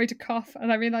avoid a cough,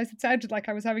 and I realised it sounded like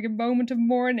I was having a moment of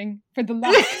mourning for the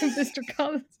lack of Mr.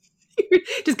 Collins.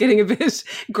 Just getting a bit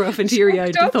gruff and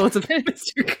teary-eyed at the thoughts of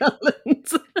Mr.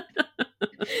 Collins.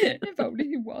 If only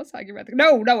he was hanging around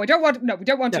we don't want him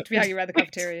to be hanging around the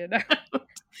cafeteria, no.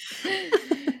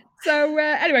 So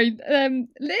anyway,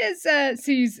 Liz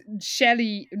sees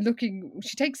Shelley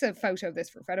she takes a photo of this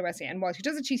for a photo essay, and while she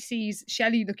does it, she sees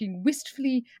Shelley looking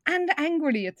wistfully and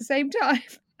angrily at the same time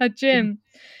at Jim,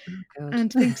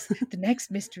 and thinks the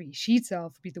next mystery she'd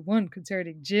solve would be the one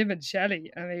concerning Jim and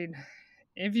Shelley. I mean,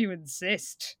 if you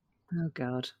insist. Oh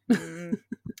God.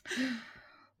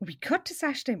 We cut to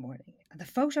Saturday morning, and the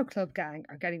photo club gang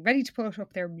are getting ready to put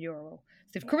up their mural.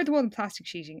 They've covered the wall in plastic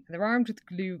sheeting, and they're armed with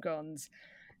glue guns.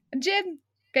 And Jim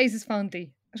gazes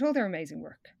fondly at all their amazing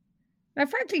work. Now,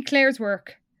 frankly, Claire's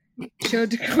work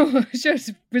should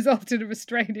result in a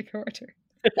restraining order.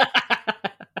 Can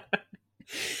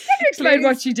you explain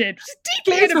what she did? It's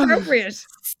deeply inappropriate.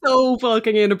 So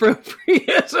fucking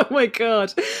inappropriate. Oh my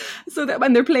God. So that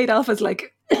when they're played off as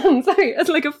like, as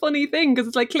like a funny thing, because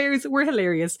it's like, Claire's were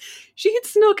hilarious. She had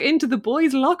snuck into the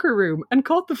boys' locker room and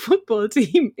caught the football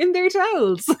team in their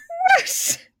towels.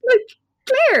 What? Like,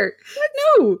 Claire,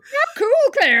 no. Not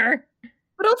cool, Claire.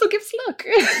 But also gives luck.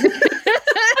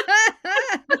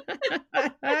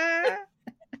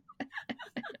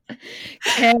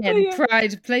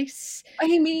 Pride place.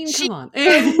 I mean, come on.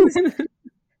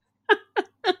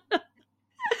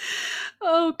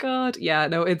 Oh God. Yeah,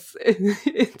 no, it's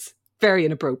very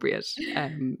inappropriate.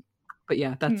 But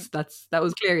yeah, that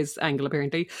was Claire's angle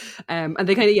apparently. And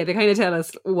they kind of tell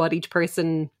us what each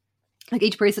person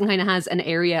kind of has an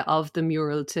area of the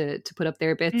mural to put up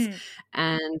their bits.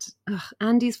 And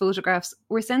Andy's photographs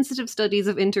were sensitive studies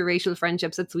of interracial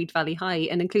friendships at Sweet Valley High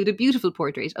and include a beautiful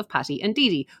portrait of Patty and Dee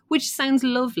Dee, which sounds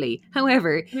lovely.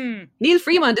 However, Neil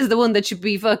Fremont is the one that should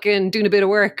be fucking doing a bit of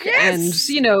work. Yes! And,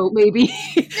 you know, maybe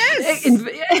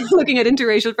looking at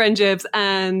interracial friendships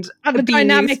and the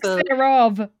dynamics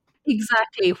thereof.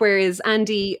 Exactly. Whereas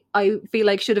Andy, I feel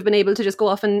like, should have been able to just go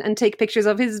off and take pictures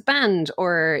of his band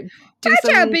or do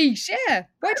some... Beach, yeah.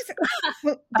 Why does it...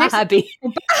 Well, Bahabi.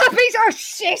 Bahabi's our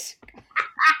shit.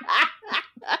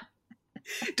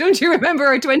 Don't you remember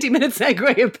our 20-minute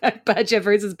segue about Badger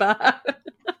versus Baha?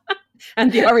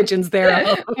 And the origins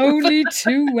thereof. Only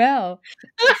too well.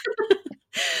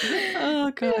 Oh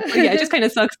God. But yeah, it just kind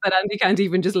of sucks that Andy can't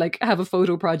even just like have a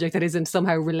photo project that isn't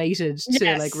somehow related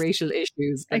to like racial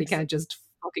issues, that he can't just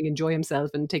fucking enjoy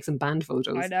himself and take some band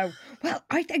photos. I know. Well,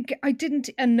 I think I didn't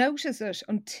notice it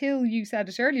until you said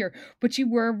it earlier, but you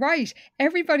were right.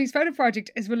 Everybody's photo project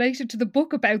is related to the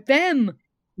book about them.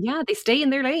 Yeah, they stay in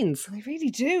their lanes. They really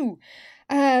do.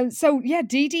 So yeah,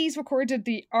 Dee Dee's recorded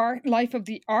the life of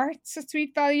the arts at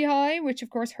Sweet Valley High, which of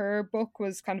course her book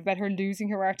was kind of about her losing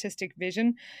her artistic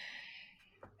vision.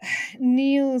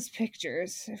 Neil's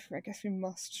pictures, I guess we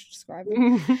must describe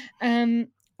them,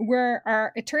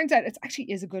 it turns out it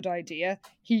actually is a good idea.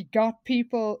 He got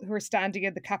people who are standing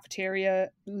in the cafeteria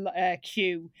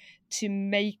queue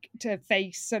to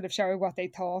face sort of showing what they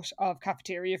thought of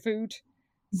cafeteria food.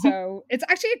 So it's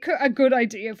actually a good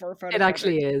idea for a photo. It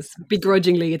actually is.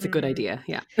 Begrudgingly, it's a good idea.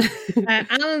 Yeah.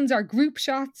 Alan's are group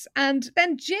shots, and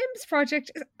then Jim's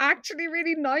project is actually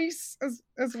really nice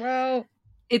as well.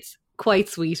 It's quite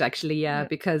sweet, actually, yeah,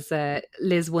 because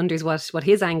Liz wonders what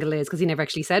his angle is, because he never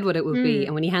actually said what it would be.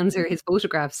 And when he hands her his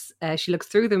photographs, she looks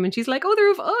through them and she's like, oh,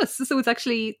 they're of us. So it's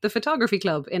actually the photography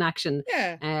club in action,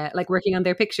 like working on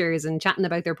their pictures and chatting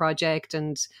about their project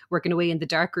and working away in the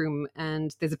darkroom.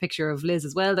 And there's a picture of Liz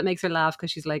as well that makes her laugh,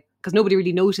 because she's like, because nobody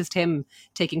really noticed him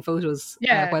taking photos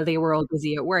while they were all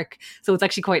busy at work. So it's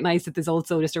actually quite nice that there's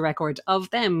also just a record of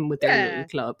them with their little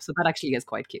club. So that actually is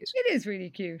quite cute. It is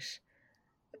really cute.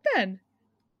 Then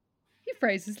he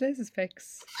praises Liz's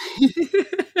pics. And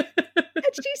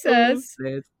she says,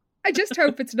 I just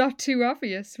hope it's not too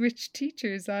obvious which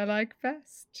teachers I like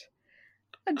best.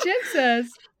 And Jim says,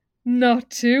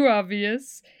 not too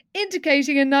obvious,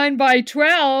 indicating a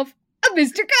 9x12 of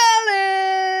Mr.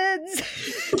 Collins.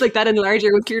 It's like that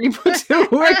enlarger was clearly put to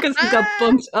work because he got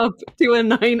bumped up to a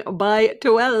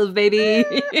 9x12, baby.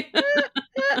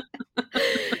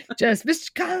 Just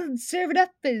Mr. Collins serving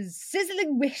up his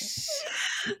sizzling wish.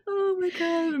 Oh my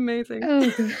God, amazing.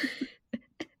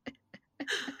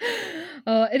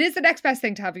 It is the next best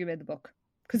thing to having him in the book,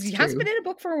 because he hasn't been in a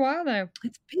book for a while now.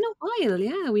 It's been a while,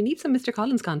 yeah. We need some Mr.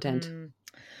 Collins content.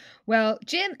 Well,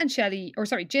 Jim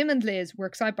and Liz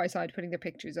work side by side putting their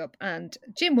pictures up, and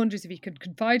Jim wonders if he could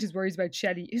confide his worries about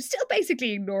Shelley, who's still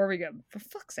basically ignoring him. For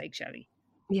fuck's sake, Shelley.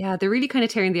 Yeah, they're really kind of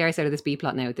tearing the arse out of this B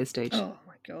plot now at this stage. Oh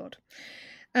my God.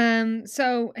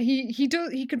 So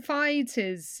he confides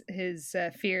his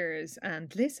fears,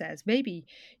 and Liz says maybe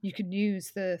you can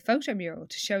use the photo mural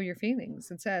to show your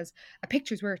feelings, and says a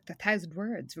picture's worth 1,000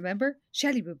 words. Remember,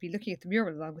 Shelley will be looking at the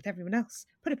mural along with everyone else.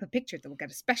 Put up a picture that will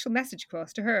get a special message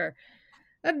across to her.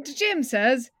 And Jim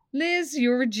says, Liz,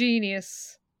 you're a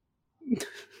genius.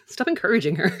 Stop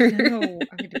encouraging her. No,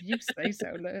 I mean, if you say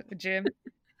so, Jim.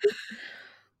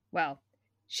 Well,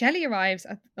 Shelley arrives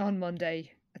on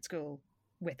Monday at school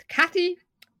with Kathy.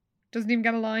 Doesn't even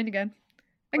get a line again.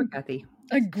 Poor Kathy.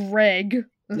 And Greg.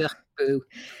 Ugh, boo.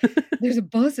 There's a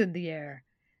buzz in the air.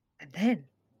 And then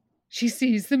she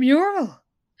sees the mural.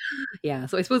 Yeah,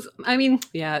 so I suppose,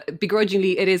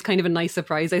 begrudgingly, it is kind of a nice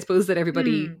surprise, I suppose, that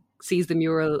everybody sees the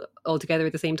mural all together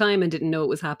at the same time and didn't know it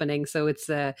was happening. So it's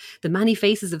The Many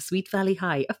Faces of Sweet Valley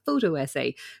High, a photo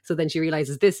essay. So then she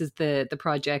realizes this is the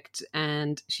project,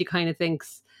 and she kind of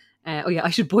thinks, I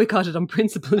should boycott it on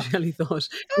principle, Shelley thought.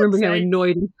 Remembering how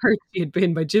annoyed and hurt she had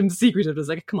been by Jim's secret. It was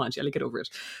like, come on, Shelley, get over it.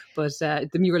 But the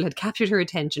mural had captured her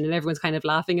attention, and everyone's kind of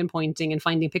laughing and pointing and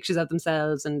finding pictures of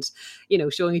themselves and,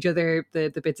 showing each other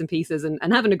the bits and pieces and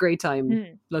having a great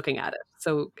time looking at it.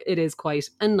 So it is quite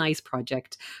a nice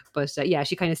project. But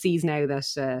she kind of sees now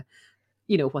that...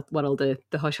 what all the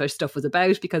hush-hush stuff was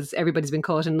about, because everybody's been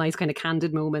caught in nice kind of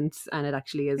candid moments, and it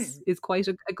actually is quite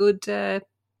a good...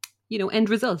 end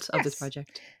result of this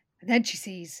project. And then she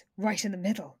sees, right in the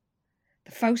middle,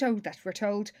 the photo that we're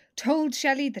told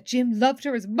Shelley that Jim loved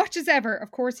her as much as ever.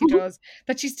 Of course he does.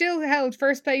 That she still held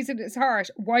first place in his heart.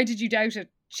 Why did you doubt it,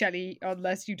 Shelley,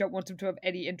 unless you don't want him to have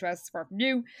any interests apart from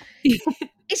you?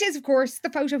 It is, of course, the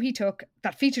photo he took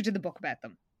that featured in the book about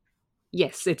them.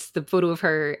 Yes, it's the photo of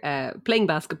her playing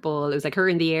basketball. It was like her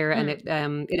in the air, and it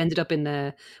ended up in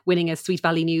the winning a Sweet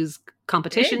Valley News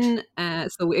competition.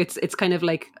 So it's kind of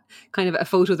a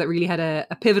photo that really had a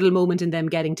pivotal moment in them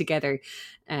getting together,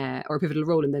 or a pivotal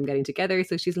role in them getting together.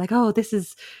 So she's like, oh, this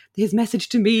is his message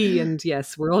to me, and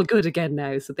yes, we're all good again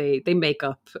now. So they make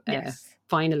up.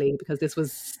 Finally, because this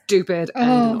was stupid.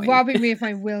 Oh, robbing me of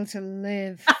my will to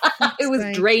live. It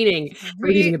was draining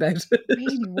reading about. It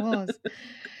really was.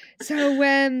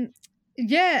 So,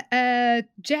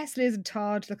 Jess, Liz and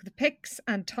Todd look at the pics,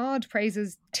 and Todd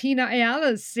praises Tina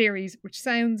Ayala's series, which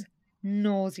sounds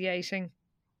nauseating.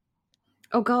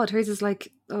 Oh God, hers is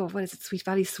like, what is it, Sweet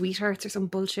Valley Sweethearts or some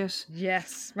bullshit?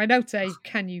 Yes, my notes say,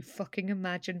 can you fucking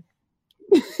imagine?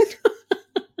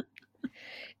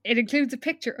 It includes a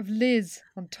picture of Liz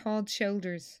on Todd's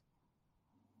shoulders.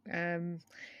 They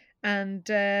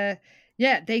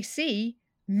see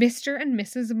Mr. and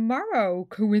Mrs. Morrow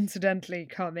coincidentally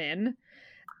come in.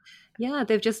 Yeah,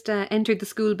 they've just entered the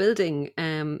school building.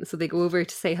 So they go over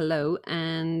to say hello,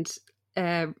 and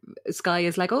Sky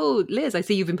is like, oh, Liz, I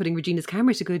see you've been putting Regina's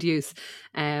camera to good use.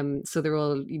 So they're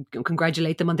all,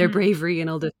 congratulate them on their bravery and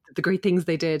all the great things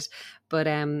they did. But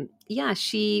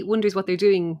she wonders what they're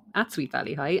doing at Sweet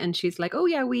Valley High, and she's like, oh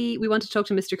yeah, we want to talk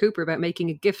to Mr. Cooper about making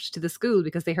a gift to the school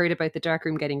because they heard about the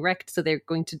darkroom getting wrecked, so they're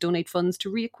going to donate funds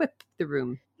to re-equip the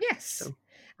room. Yes. So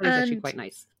that is actually quite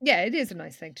nice. Yeah, it is a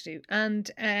nice thing to do. And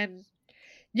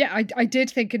Yeah, I did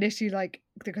think initially, like,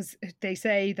 because they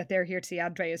say that they're here to see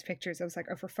Andrea's pictures. I was like,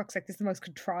 oh, for fuck's sake, this is the most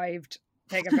contrived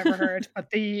thing I've ever heard.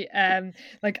 But the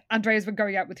like, Andrea's been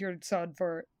going out with your son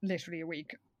for literally a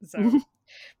week. So,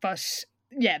 but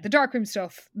yeah, the darkroom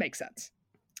stuff makes sense.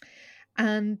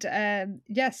 And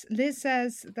yes, Liz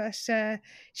says that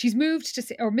she's moved to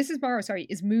see, or Mrs. Morrow, sorry,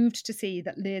 is moved to see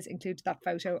that Liz included that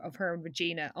photo of her and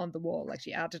Regina on the wall. Like,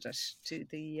 she added it to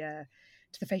the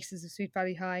faces of Sweet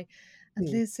Valley High. And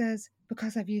Liz says,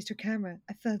 because I've used her camera,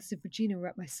 I felt as if Regina were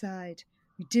at my side.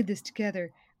 We did this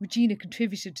together. Regina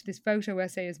contributed to this photo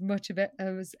essay as much of it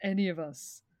as any of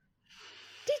us.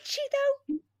 Did she,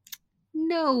 though?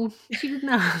 No, she did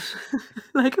not.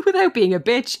 Like, without being a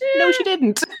bitch. No, she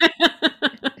didn't.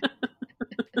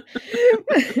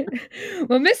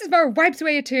 Well, Mrs. Barr wipes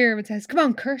away a tear and says, come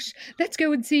on, Kurt, let's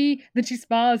go and see. Then she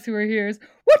smiles to her ears.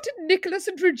 What did Nicholas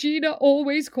and Regina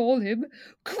always call him?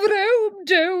 Chrome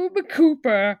Dome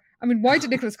Cooper. I mean, why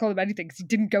did Nicholas call him anything? Because he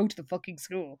didn't go to the fucking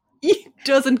school. He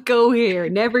doesn't go here.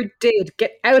 Never did.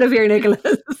 Get out of here,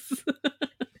 Nicholas.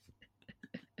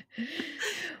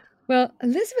 Well,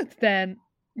 Elizabeth then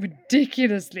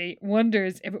ridiculously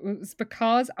wonders if it was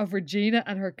because of Regina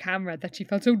and her camera that she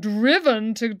felt so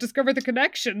driven to discover the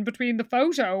connection between the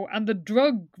photo and the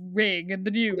drug ring in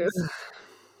the news.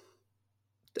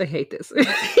 I hate this.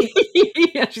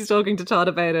 Yeah, she's talking to Todd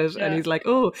about it, and he's like,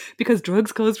 oh, because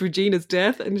drugs caused Regina's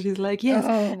death. And she's like, yes,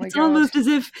 it's almost as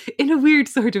if, in a weird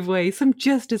sort of way, some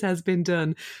justice has been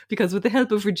done, because with the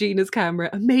help of Regina's camera,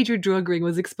 a major drug ring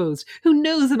was exposed. Who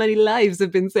knows how many lives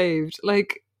have been saved?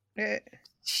 Like,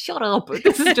 shut up.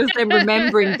 This is just them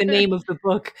remembering the name of the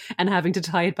book and having to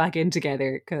tie it back in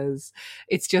together, because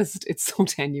it's so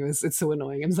tenuous. It's so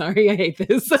annoying. I'm sorry. I hate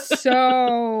this.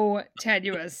 So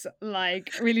tenuous.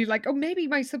 Like, really, like, oh, maybe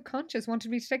my subconscious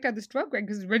wanted me to take down this drug ring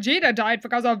because Regina died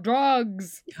because of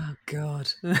drugs. Oh,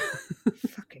 God.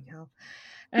 Fucking hell.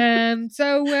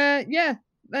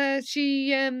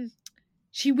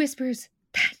 She whispers,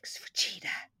 thanks,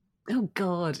 Regina. Oh,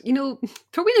 God. You know,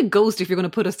 throw in a ghost if you're going to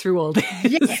put us through all this.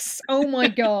 Yes. Oh, my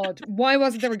God. Why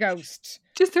wasn't there a ghost?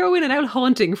 Just throw in an out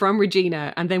haunting from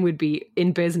Regina and then we'd be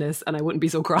in business and I wouldn't be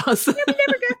so cross. Yeah, we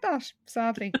never get that,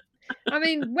 sadly. I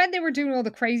mean, when they were doing all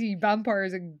the crazy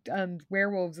vampires and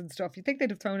werewolves and stuff, you'd think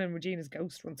they'd have thrown in Regina's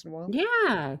ghost once in a while.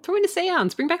 Yeah. Throw in a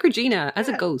seance. Bring back Regina as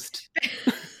a ghost.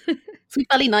 Sweet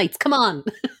Valley Nights. Come on.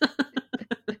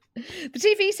 The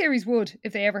TV series would,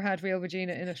 if they ever had real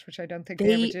Regina in it, which I don't think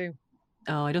they ever do.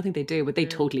 Oh, I don't think they do, but they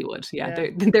totally would. Yeah.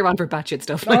 They're on for batshit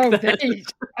stuff like that. They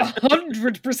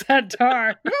 100%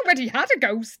 are. We've already had a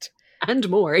ghost. And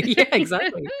more. Yeah,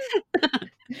 exactly.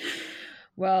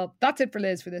 Well, that's it for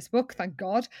Liz for this book, thank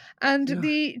God. And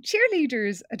the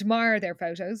cheerleaders admire their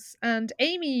photos, and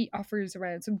Amy offers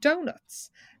around some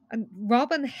donuts, and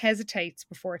Robin hesitates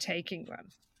before taking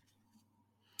one.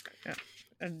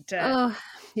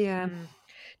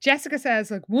 Jessica says,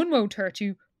 like, one won't hurt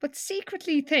you, but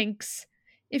secretly thinks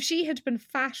if she had been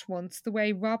fat once the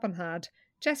way Robin had,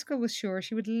 Jessica was sure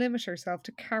she would limit herself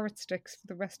to carrot sticks for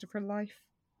the rest of her life.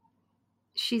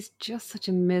 She's just such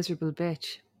a miserable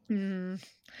bitch.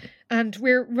 And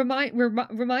we're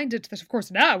reminded that, of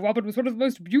course, now Robin was one of the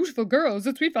most beautiful girls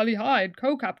at Sweet Valley High and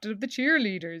co-captain of the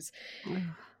cheerleaders.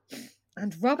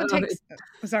 And Robin takes...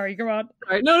 Sorry, go on.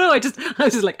 Right. No, I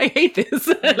was just like, I hate this.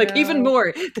 Like, even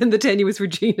more than the tenuous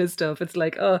Regina stuff. It's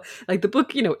like, like the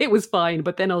book, you know, it was fine,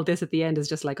 but then all this at the end is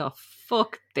just like, oh,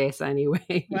 fuck this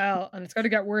anyway. Well, and it's going to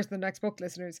get worse in the next book,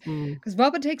 listeners. Because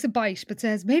Robin takes a bite, but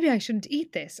says, maybe I shouldn't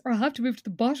eat this, or I'll have to move to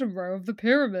the bottom row of the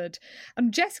pyramid.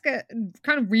 And Jessica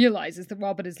kind of realises that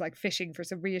Robin is like fishing for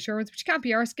some reassurance, but she can't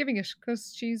be arsed giving it,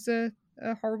 because she's a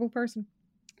horrible person.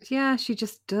 Yeah, she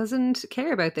just doesn't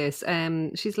care about this.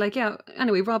 She's like, yeah,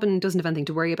 anyway, Robin doesn't have anything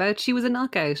to worry about. She was a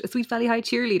knockout, a Sweet Valley High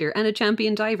cheerleader, and a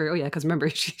champion diver. Oh yeah, because remember,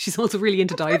 she's also really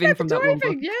into diving from that one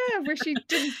book. Yeah, where she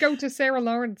didn't go to Sarah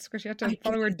Lawrence because she had to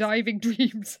follow her diving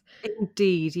dreams.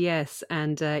 Indeed, yes.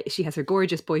 And she has her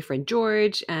gorgeous boyfriend,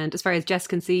 George. And as far as Jess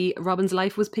can see, Robin's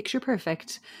life was picture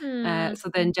perfect.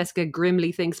 So then Jessica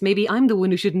grimly thinks, maybe I'm the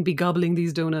one who shouldn't be gobbling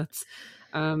these donuts.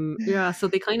 So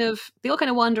they all kind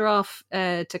of wander off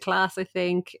to class, I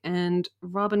think, and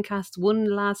Robin casts one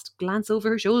last glance over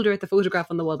her shoulder at the photograph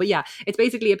on the wall. But yeah, it's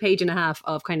basically a page and a half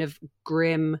of kind of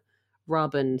grim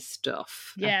Robin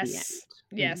stuff. Yes.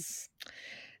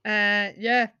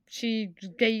 She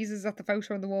gazes at the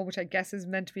photo on the wall, which I guess is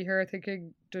meant to be her,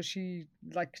 thinking, does she,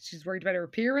 like, she's worried about her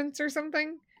appearance or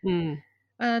something?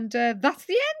 And that's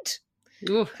the end.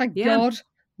 Oh, thank God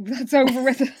that's over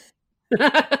with.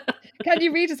 Can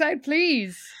you read us out,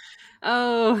 please?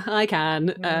 Oh, I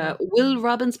can. Will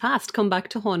Robin's past come back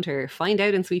to haunt her? Find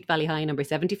out in Sweet Valley High number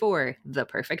 74, The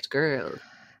Perfect Girl.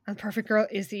 And Perfect Girl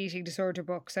is the eating disorder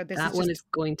book. So this That is one just, is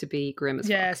going to be grim as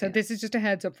fuck. yeah, so this is just a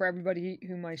heads up for everybody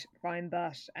who might find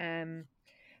that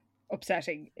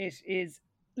upsetting. It is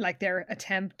like their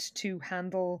attempt to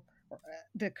handle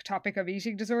the topic of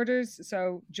eating disorders.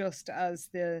 So just as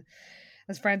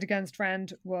Friend Against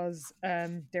Friend was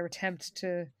their attempt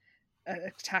to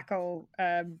tackle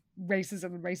racism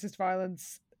and racist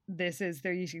violence, this is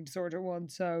their eating disorder one.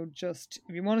 So just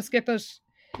if you want to skip it,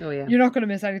 you're not going to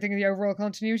miss anything in the overall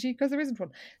continuity because there isn't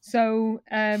one. So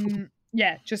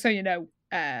yeah, just so you know,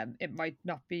 it might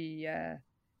not be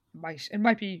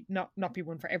might be not be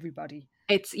one for everybody.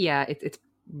 It's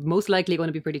most likely going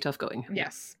to be pretty tough going.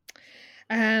 Yes.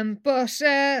 But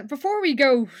before we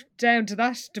go down to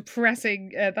that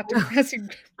depressing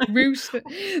route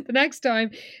the next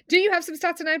time, do you have some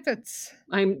stats and outfits?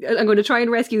 I'm going to try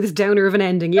and rescue this downer of an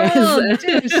ending.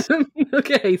 Yes.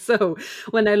 Okay. So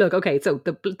when I look, so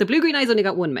the blue green eyes only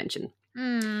got one mention.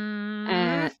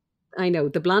 I know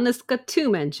the blondest got 2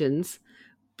 mentions,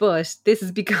 but this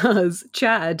is because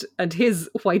Chad and his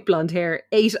white blonde hair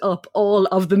ate up all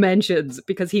of the mentions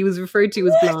because he was referred to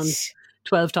as blonde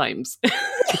 12 times.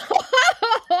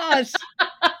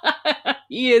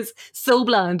 He is so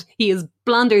blonde. He is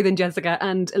blonder than Jessica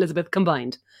and Elizabeth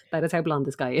combined. That is how blonde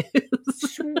this guy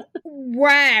is.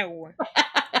 Wow.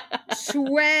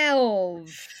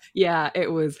 12. Yeah,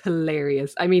 it was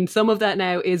hilarious. I mean, some of that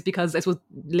now is because I suppose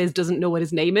Liz doesn't know what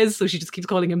his name is, so she just keeps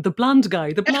calling him the blonde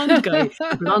guy, the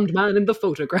blonde man in the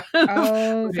photograph.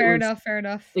 Oh, fair enough.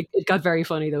 It got very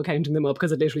funny though, counting them up,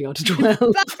 because it literally got to 12.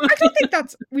 I don't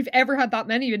think we've ever had that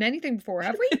many in anything before,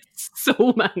 have we? It's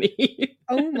so many.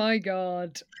 Oh my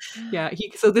god. Yeah,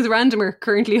 so this randomer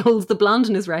currently holds the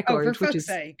blondness record, for which is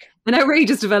fuck's sake. An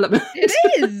outrageous development. It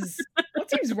is. That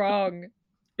seems wrong.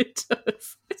 It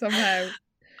does. Somehow.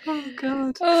 Oh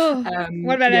god.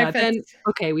 What about outfits?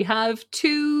 We have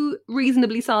 2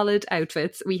 reasonably solid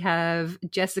outfits. We have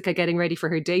Jessica getting ready for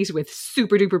her date with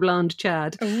super duper blonde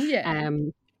Chad. Oh yeah.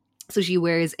 So she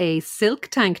wears a silk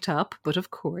tank top, but of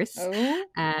course,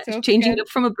 changing up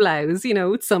from a blouse. You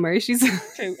know, it's summer. She's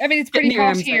true. I mean, it's pretty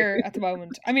hot here at the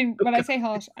moment. I mean, when I say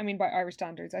hot, I mean by Irish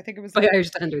standards. I think it was by Irish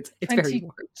standards. It's very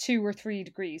warm. 2 or 3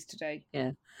 degrees today.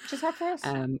 Yeah, which is hot for us.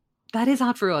 That is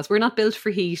hot for us. We're not built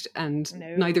for heat, and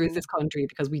neither is this country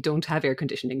because we don't have air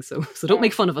conditioning. So don't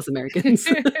make fun of us Americans.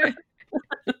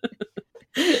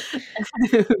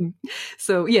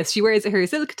 So yes, she wears her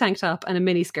silk tank top and a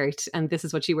mini skirt, and this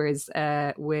is what she wears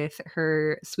with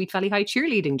her Sweet Valley High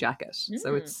cheerleading jacket.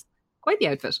 So it's quite the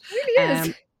outfit. It really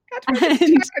is.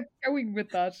 Going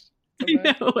with that.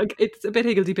 It's a bit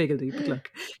higgledy-piggledy, but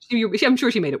look, I'm sure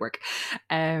she made it work.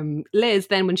 Liz,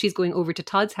 then, when she's going over to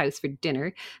Todd's house for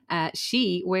dinner,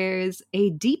 she wears a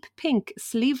deep pink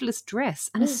sleeveless dress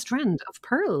and a strand of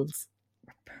pearls.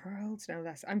 Pearls? No,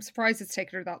 I'm surprised it's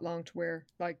taken her that long to wear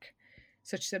like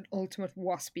such an ultimate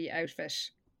waspy outfit.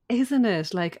 Isn't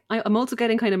it? Like, I'm also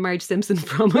getting kind of Marge Simpson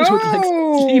from it with like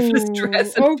sleeveless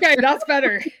dress. Okay, that's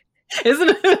better.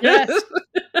 Isn't it? Yes.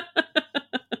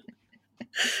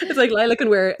 It's like Lila can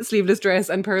wear sleeveless dress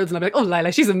and pearls, and I'm like, oh,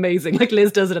 Lila, she's amazing. Like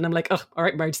Liz does it, and I'm like, oh, all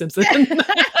right, Marge Simpson.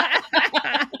 It's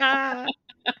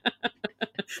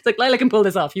like Lila can pull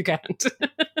this off, you can't.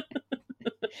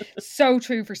 So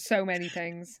true for so many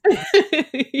things.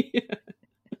 Yeah.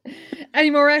 Any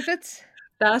more outfits?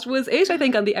 That was it, I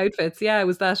think, on the outfits. Yeah, it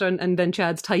was that, and then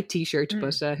Chad's tight t-shirt,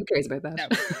 but who cares about that? No.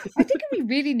 I think we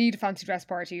really need a fancy dress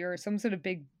party or some sort of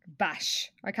big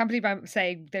bash. I can't believe I'm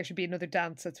saying there should be another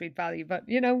dance at Sweet Valley, but,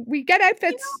 we get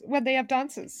outfits when they have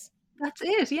dances. That's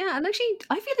it, yeah. And actually,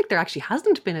 I feel like there actually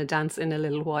hasn't been a dance in a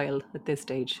little while at this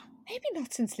stage. Maybe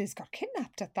not since Liz got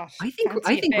kidnapped at that. I think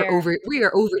we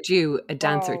are overdue a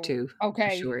dance or two. Okay,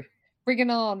 for sure. Bring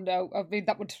it on, though. I mean,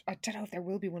 I don't know if there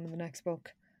will be one in the next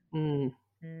book. We'll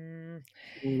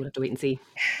have to wait and see.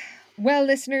 Well,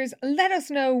 listeners, let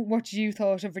us know what you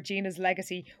thought of Regina'S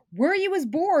Legacy. Were you as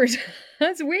bored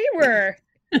as we were?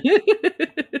 Because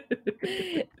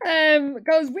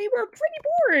we were pretty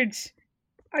bored.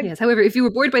 Yes, however, if you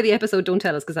were bored by the episode, don't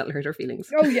tell us because that'll hurt our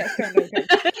feelings. Oh yes, no.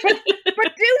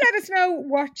 But do let us know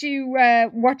what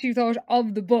you thought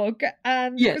of the book,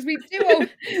 and because we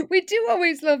do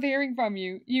always love hearing from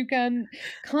you. You can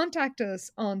contact us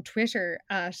on Twitter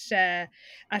at SVH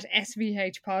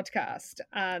Podcast,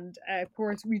 and of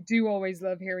course we do always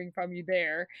love hearing from you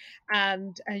there.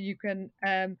 And you can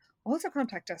also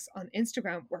contact us on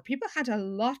Instagram, where people had a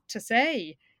lot to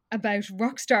say about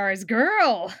Rockstar's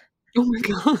Girl. Oh my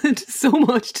God, so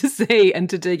much to say and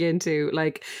to dig into.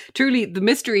 Like, truly, the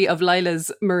mystery of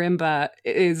Lila's marimba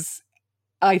is,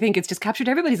 I think it's just captured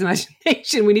everybody's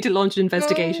imagination. We need to launch an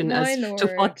investigation as to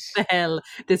what the hell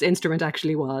this instrument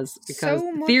actually was, because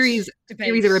so much theories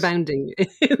debate. are abounding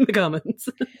in the comments.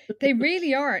 They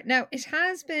really are. Now, it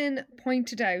has been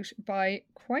pointed out by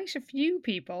quite a few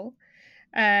people.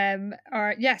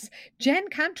 Yes, Jen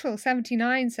Cantrell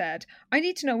 79 said, "I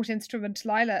need to know what instrument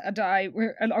Lila and I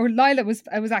were, or Lila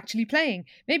was actually playing.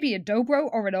 Maybe a dobro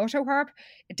or an auto harp.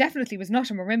 It definitely was not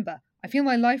a marimba. I feel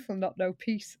my life will not know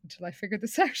peace until I figure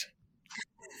this out."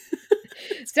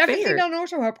 It's definitely fair. not an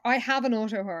auto harp. I have an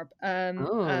auto harp,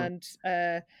 Oh. and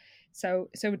so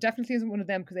it definitely isn't one of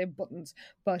them because they have buttons.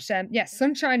 But yes,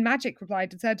 Sunshine Magic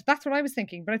replied and said, "That's what I was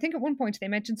thinking, but I think at one point they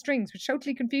mentioned strings, which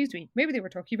totally confused me. Maybe they were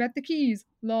talking about the keys.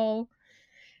 Lol."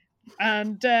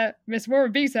 And Miss Maura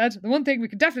B said, "The one thing we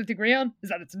can definitely agree on is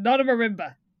that it's not a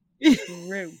marimba."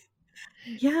 True.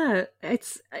 Yeah,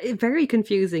 it's very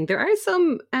confusing. There are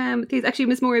some things. Actually,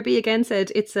 Miss Maura B again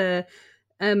said it's a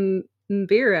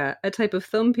mbira, a type of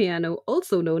thumb piano,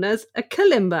 also known as a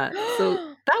kalimba. So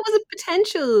that was a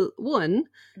potential one.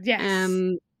 Yes.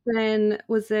 Then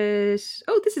was it?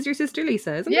 Oh, this is your sister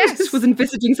Lisa, isn't Yes. it? Was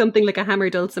envisaging something like a hammer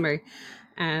dulcimer.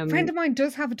 A friend of mine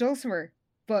does have a dulcimer,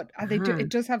 but it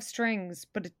does have strings.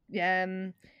 But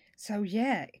so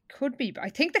yeah, it could be. But I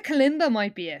think the kalimba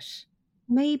might be it.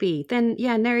 Maybe. Then,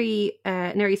 yeah, Neri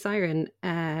Siren,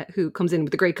 who comes in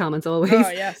with the great comments always,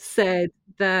 said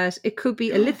that it could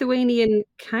be a Lithuanian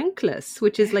kanklis,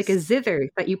 which is like a zither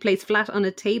that you place flat on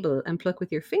a table and pluck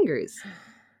with your fingers.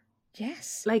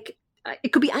 Yes. Like,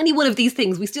 it could be any one of these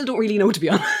things. We still don't really know, to be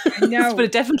honest. I know. But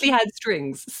it definitely had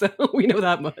strings, so we know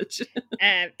that much.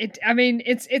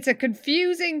 It's a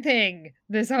confusing thing.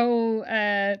 This whole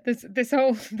this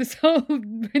whole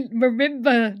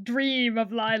marimba dream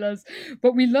of Lila's.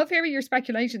 But we love hearing your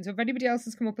speculations. So if anybody else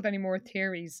has come up with any more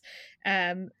theories,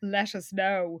 let us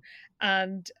know.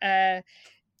 And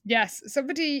yes,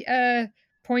 somebody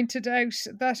pointed out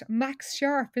that Max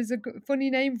Sharp is a funny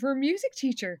name for a music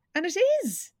teacher, and it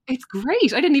is. It's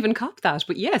great. I didn't even cop that,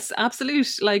 but yes,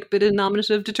 absolute bit of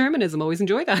nominative determinism. Always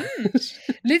enjoy that.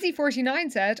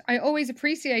 Lizzie49 said, "I always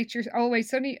appreciate your Always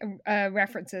Sunny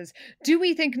references. Do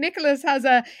we think Nicholas has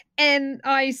a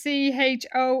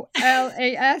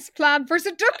NICHOLAS plan for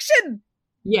seduction?"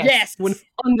 Yes,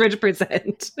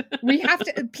 100%. We have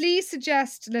to please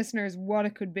suggest, listeners, what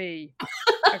it could be,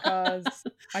 because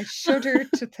I shudder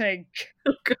to think.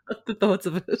 Oh God, the thoughts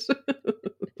of it.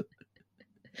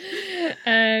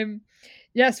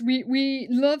 Yes, we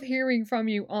love hearing from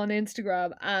you on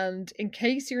Instagram, and in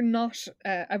case you're not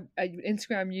a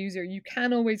Instagram user, you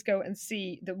can always go and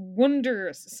see the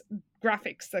wondrous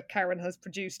graphics that Karen has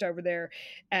produced over there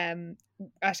at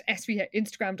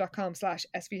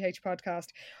Instagram.com/SVH podcast.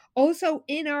 Also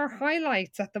in our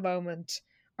highlights at the moment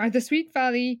are the Sweet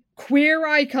Valley Queer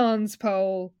Icons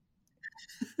poll.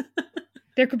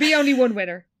 There could be only one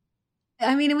winner.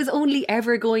 I mean, it was only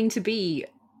ever going to be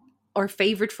our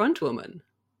favourite front woman,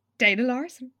 Dana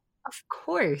Larson. Of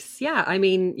course, yeah. I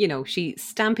mean, she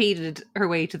stampeded her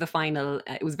way to the final.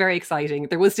 It was very exciting.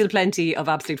 There was still plenty of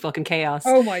absolute fucking chaos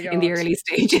oh my God. in the early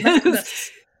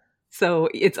stages. So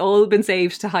it's all been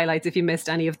saved to highlights if you missed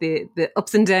any of the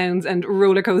ups and downs and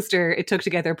roller coaster it took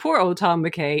together. Poor old Tom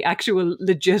McKay, actual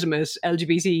legitimate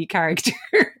LGBT character,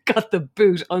 got the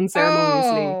boot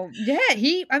unceremoniously. Oh, yeah.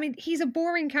 He's a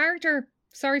boring character.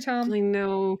 Sorry, Tom. I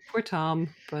know, poor Tom.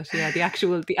 But yeah, the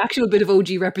actual bit of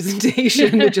OG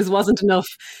representation, which just wasn't enough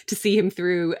to see him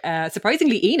through.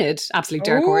 Surprisingly, Enid, absolute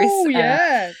dark horse. Oh,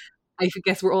 yeah. I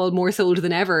guess we're all more sold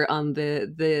than ever on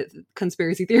the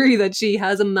conspiracy theory that she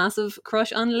has a massive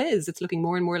crush on Liz. It's looking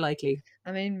more and more likely.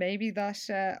 I mean, maybe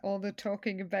that all the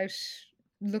talking about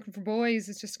looking for boys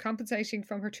is just compensating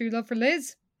from her true love for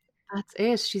Liz. That's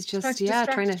it. She's just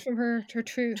trying to from her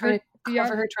true cover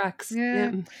her tracks.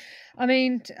 Yeah. I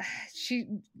mean,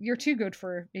 you're too good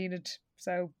for Enid,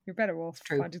 so you're better off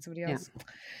finding somebody else,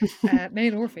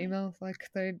 male or female. Like,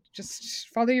 they just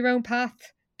follow your own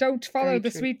path. Don't follow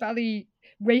the Sweet Valley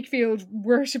Wakefield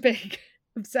worshipping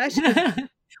obsession.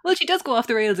 Well, she does go off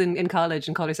the rails in college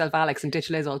and call herself Alex and ditch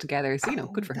Liz altogether. So,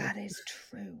 good for her. That is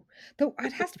true. Though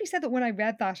it has to be said that when I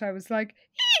read that, I was like,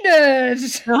 Enid!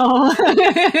 Oh.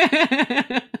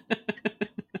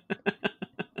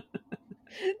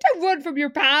 Don't run from your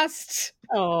past.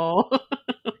 Oh.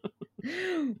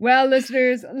 Well,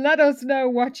 listeners, let us know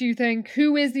what you think.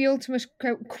 Who is the ultimate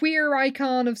queer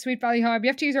icon of Sweet Valley High? We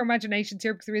have to use our imaginations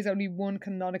here because there is only one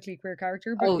canonically queer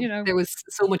character. But, there was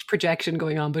so much projection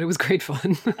going on, but it was great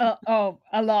fun.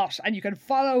 A lot. And you can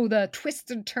follow the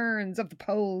twists and turns of the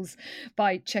polls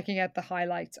by checking out the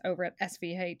highlights over at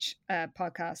SVH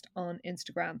podcast on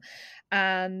Instagram.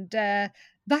 And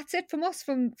that's it from us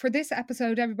for this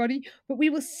episode, everybody. But we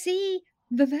will see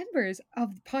the members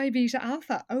of Pi Beta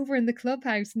Alpha over in the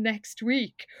clubhouse next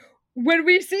week when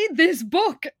we see this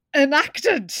book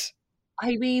enacted.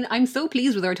 I mean, I'm so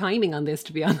pleased with our timing on this,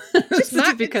 to be honest.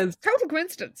 Just because it's total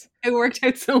coincidence. It worked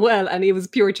out so well, and it was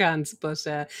pure chance. But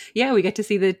we get to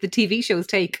see the TV show's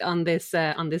take on this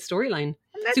storyline.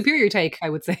 Superior take, I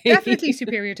would say. Definitely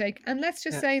superior take. And let's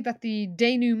just say that the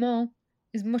denouement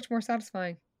is much more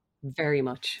satisfying. Very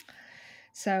much.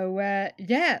 So,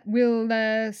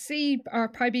 we'll see our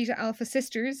Pi Beta Alpha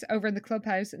sisters over in the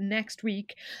clubhouse next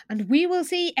week. And we will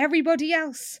see everybody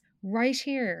else right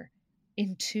here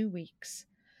in 2 weeks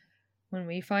when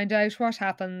we find out what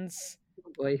happens.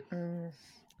 Oh boy.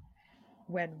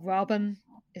 When Robin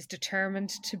is determined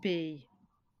to be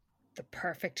the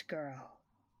perfect girl.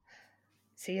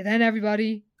 See you then,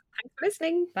 everybody. Thanks for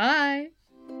listening. Bye.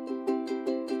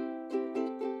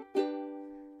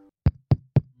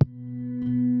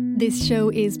 This show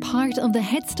is part of the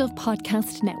Head Stuff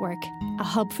Podcast Network, a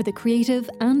hub for the creative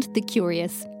and the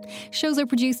curious. Shows are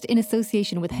produced in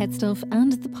association with Head Stuff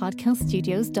and the Podcast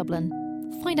Studios Dublin.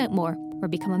 Find out more or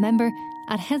become a member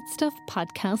at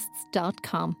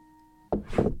headstuffpodcasts.com.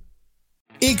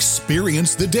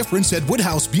 Experience the difference at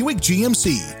Woodhouse Buick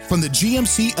GMC. From the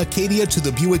GMC Acadia to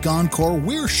the Buick Encore,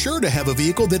 we're sure to have a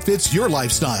vehicle that fits your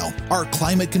lifestyle. Our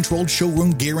climate-controlled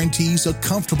showroom guarantees a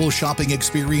comfortable shopping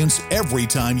experience every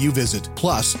time you visit.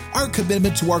 Plus, our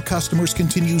commitment to our customers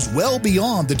continues well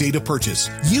beyond the date of purchase.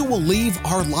 You will leave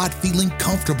our lot feeling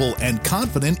comfortable and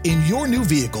confident in your new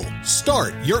vehicle.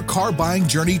 Start your car buying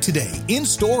journey today,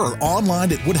 in-store or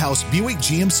online at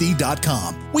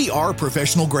WoodhouseBuickGMC.com. We are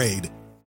professional grade.